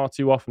far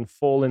too often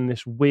fall in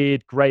this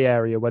weird grey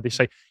area where they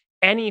say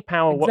any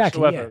power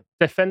whatsoever,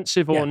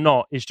 defensive or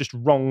not, is just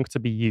wrong to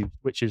be used,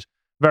 which is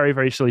very,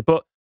 very silly.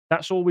 But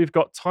that's all we've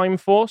got time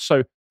for.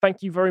 So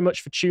thank you very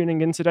much for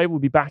tuning in today. We'll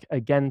be back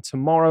again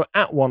tomorrow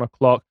at 1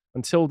 o'clock.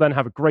 Until then,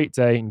 have a great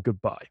day and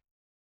goodbye.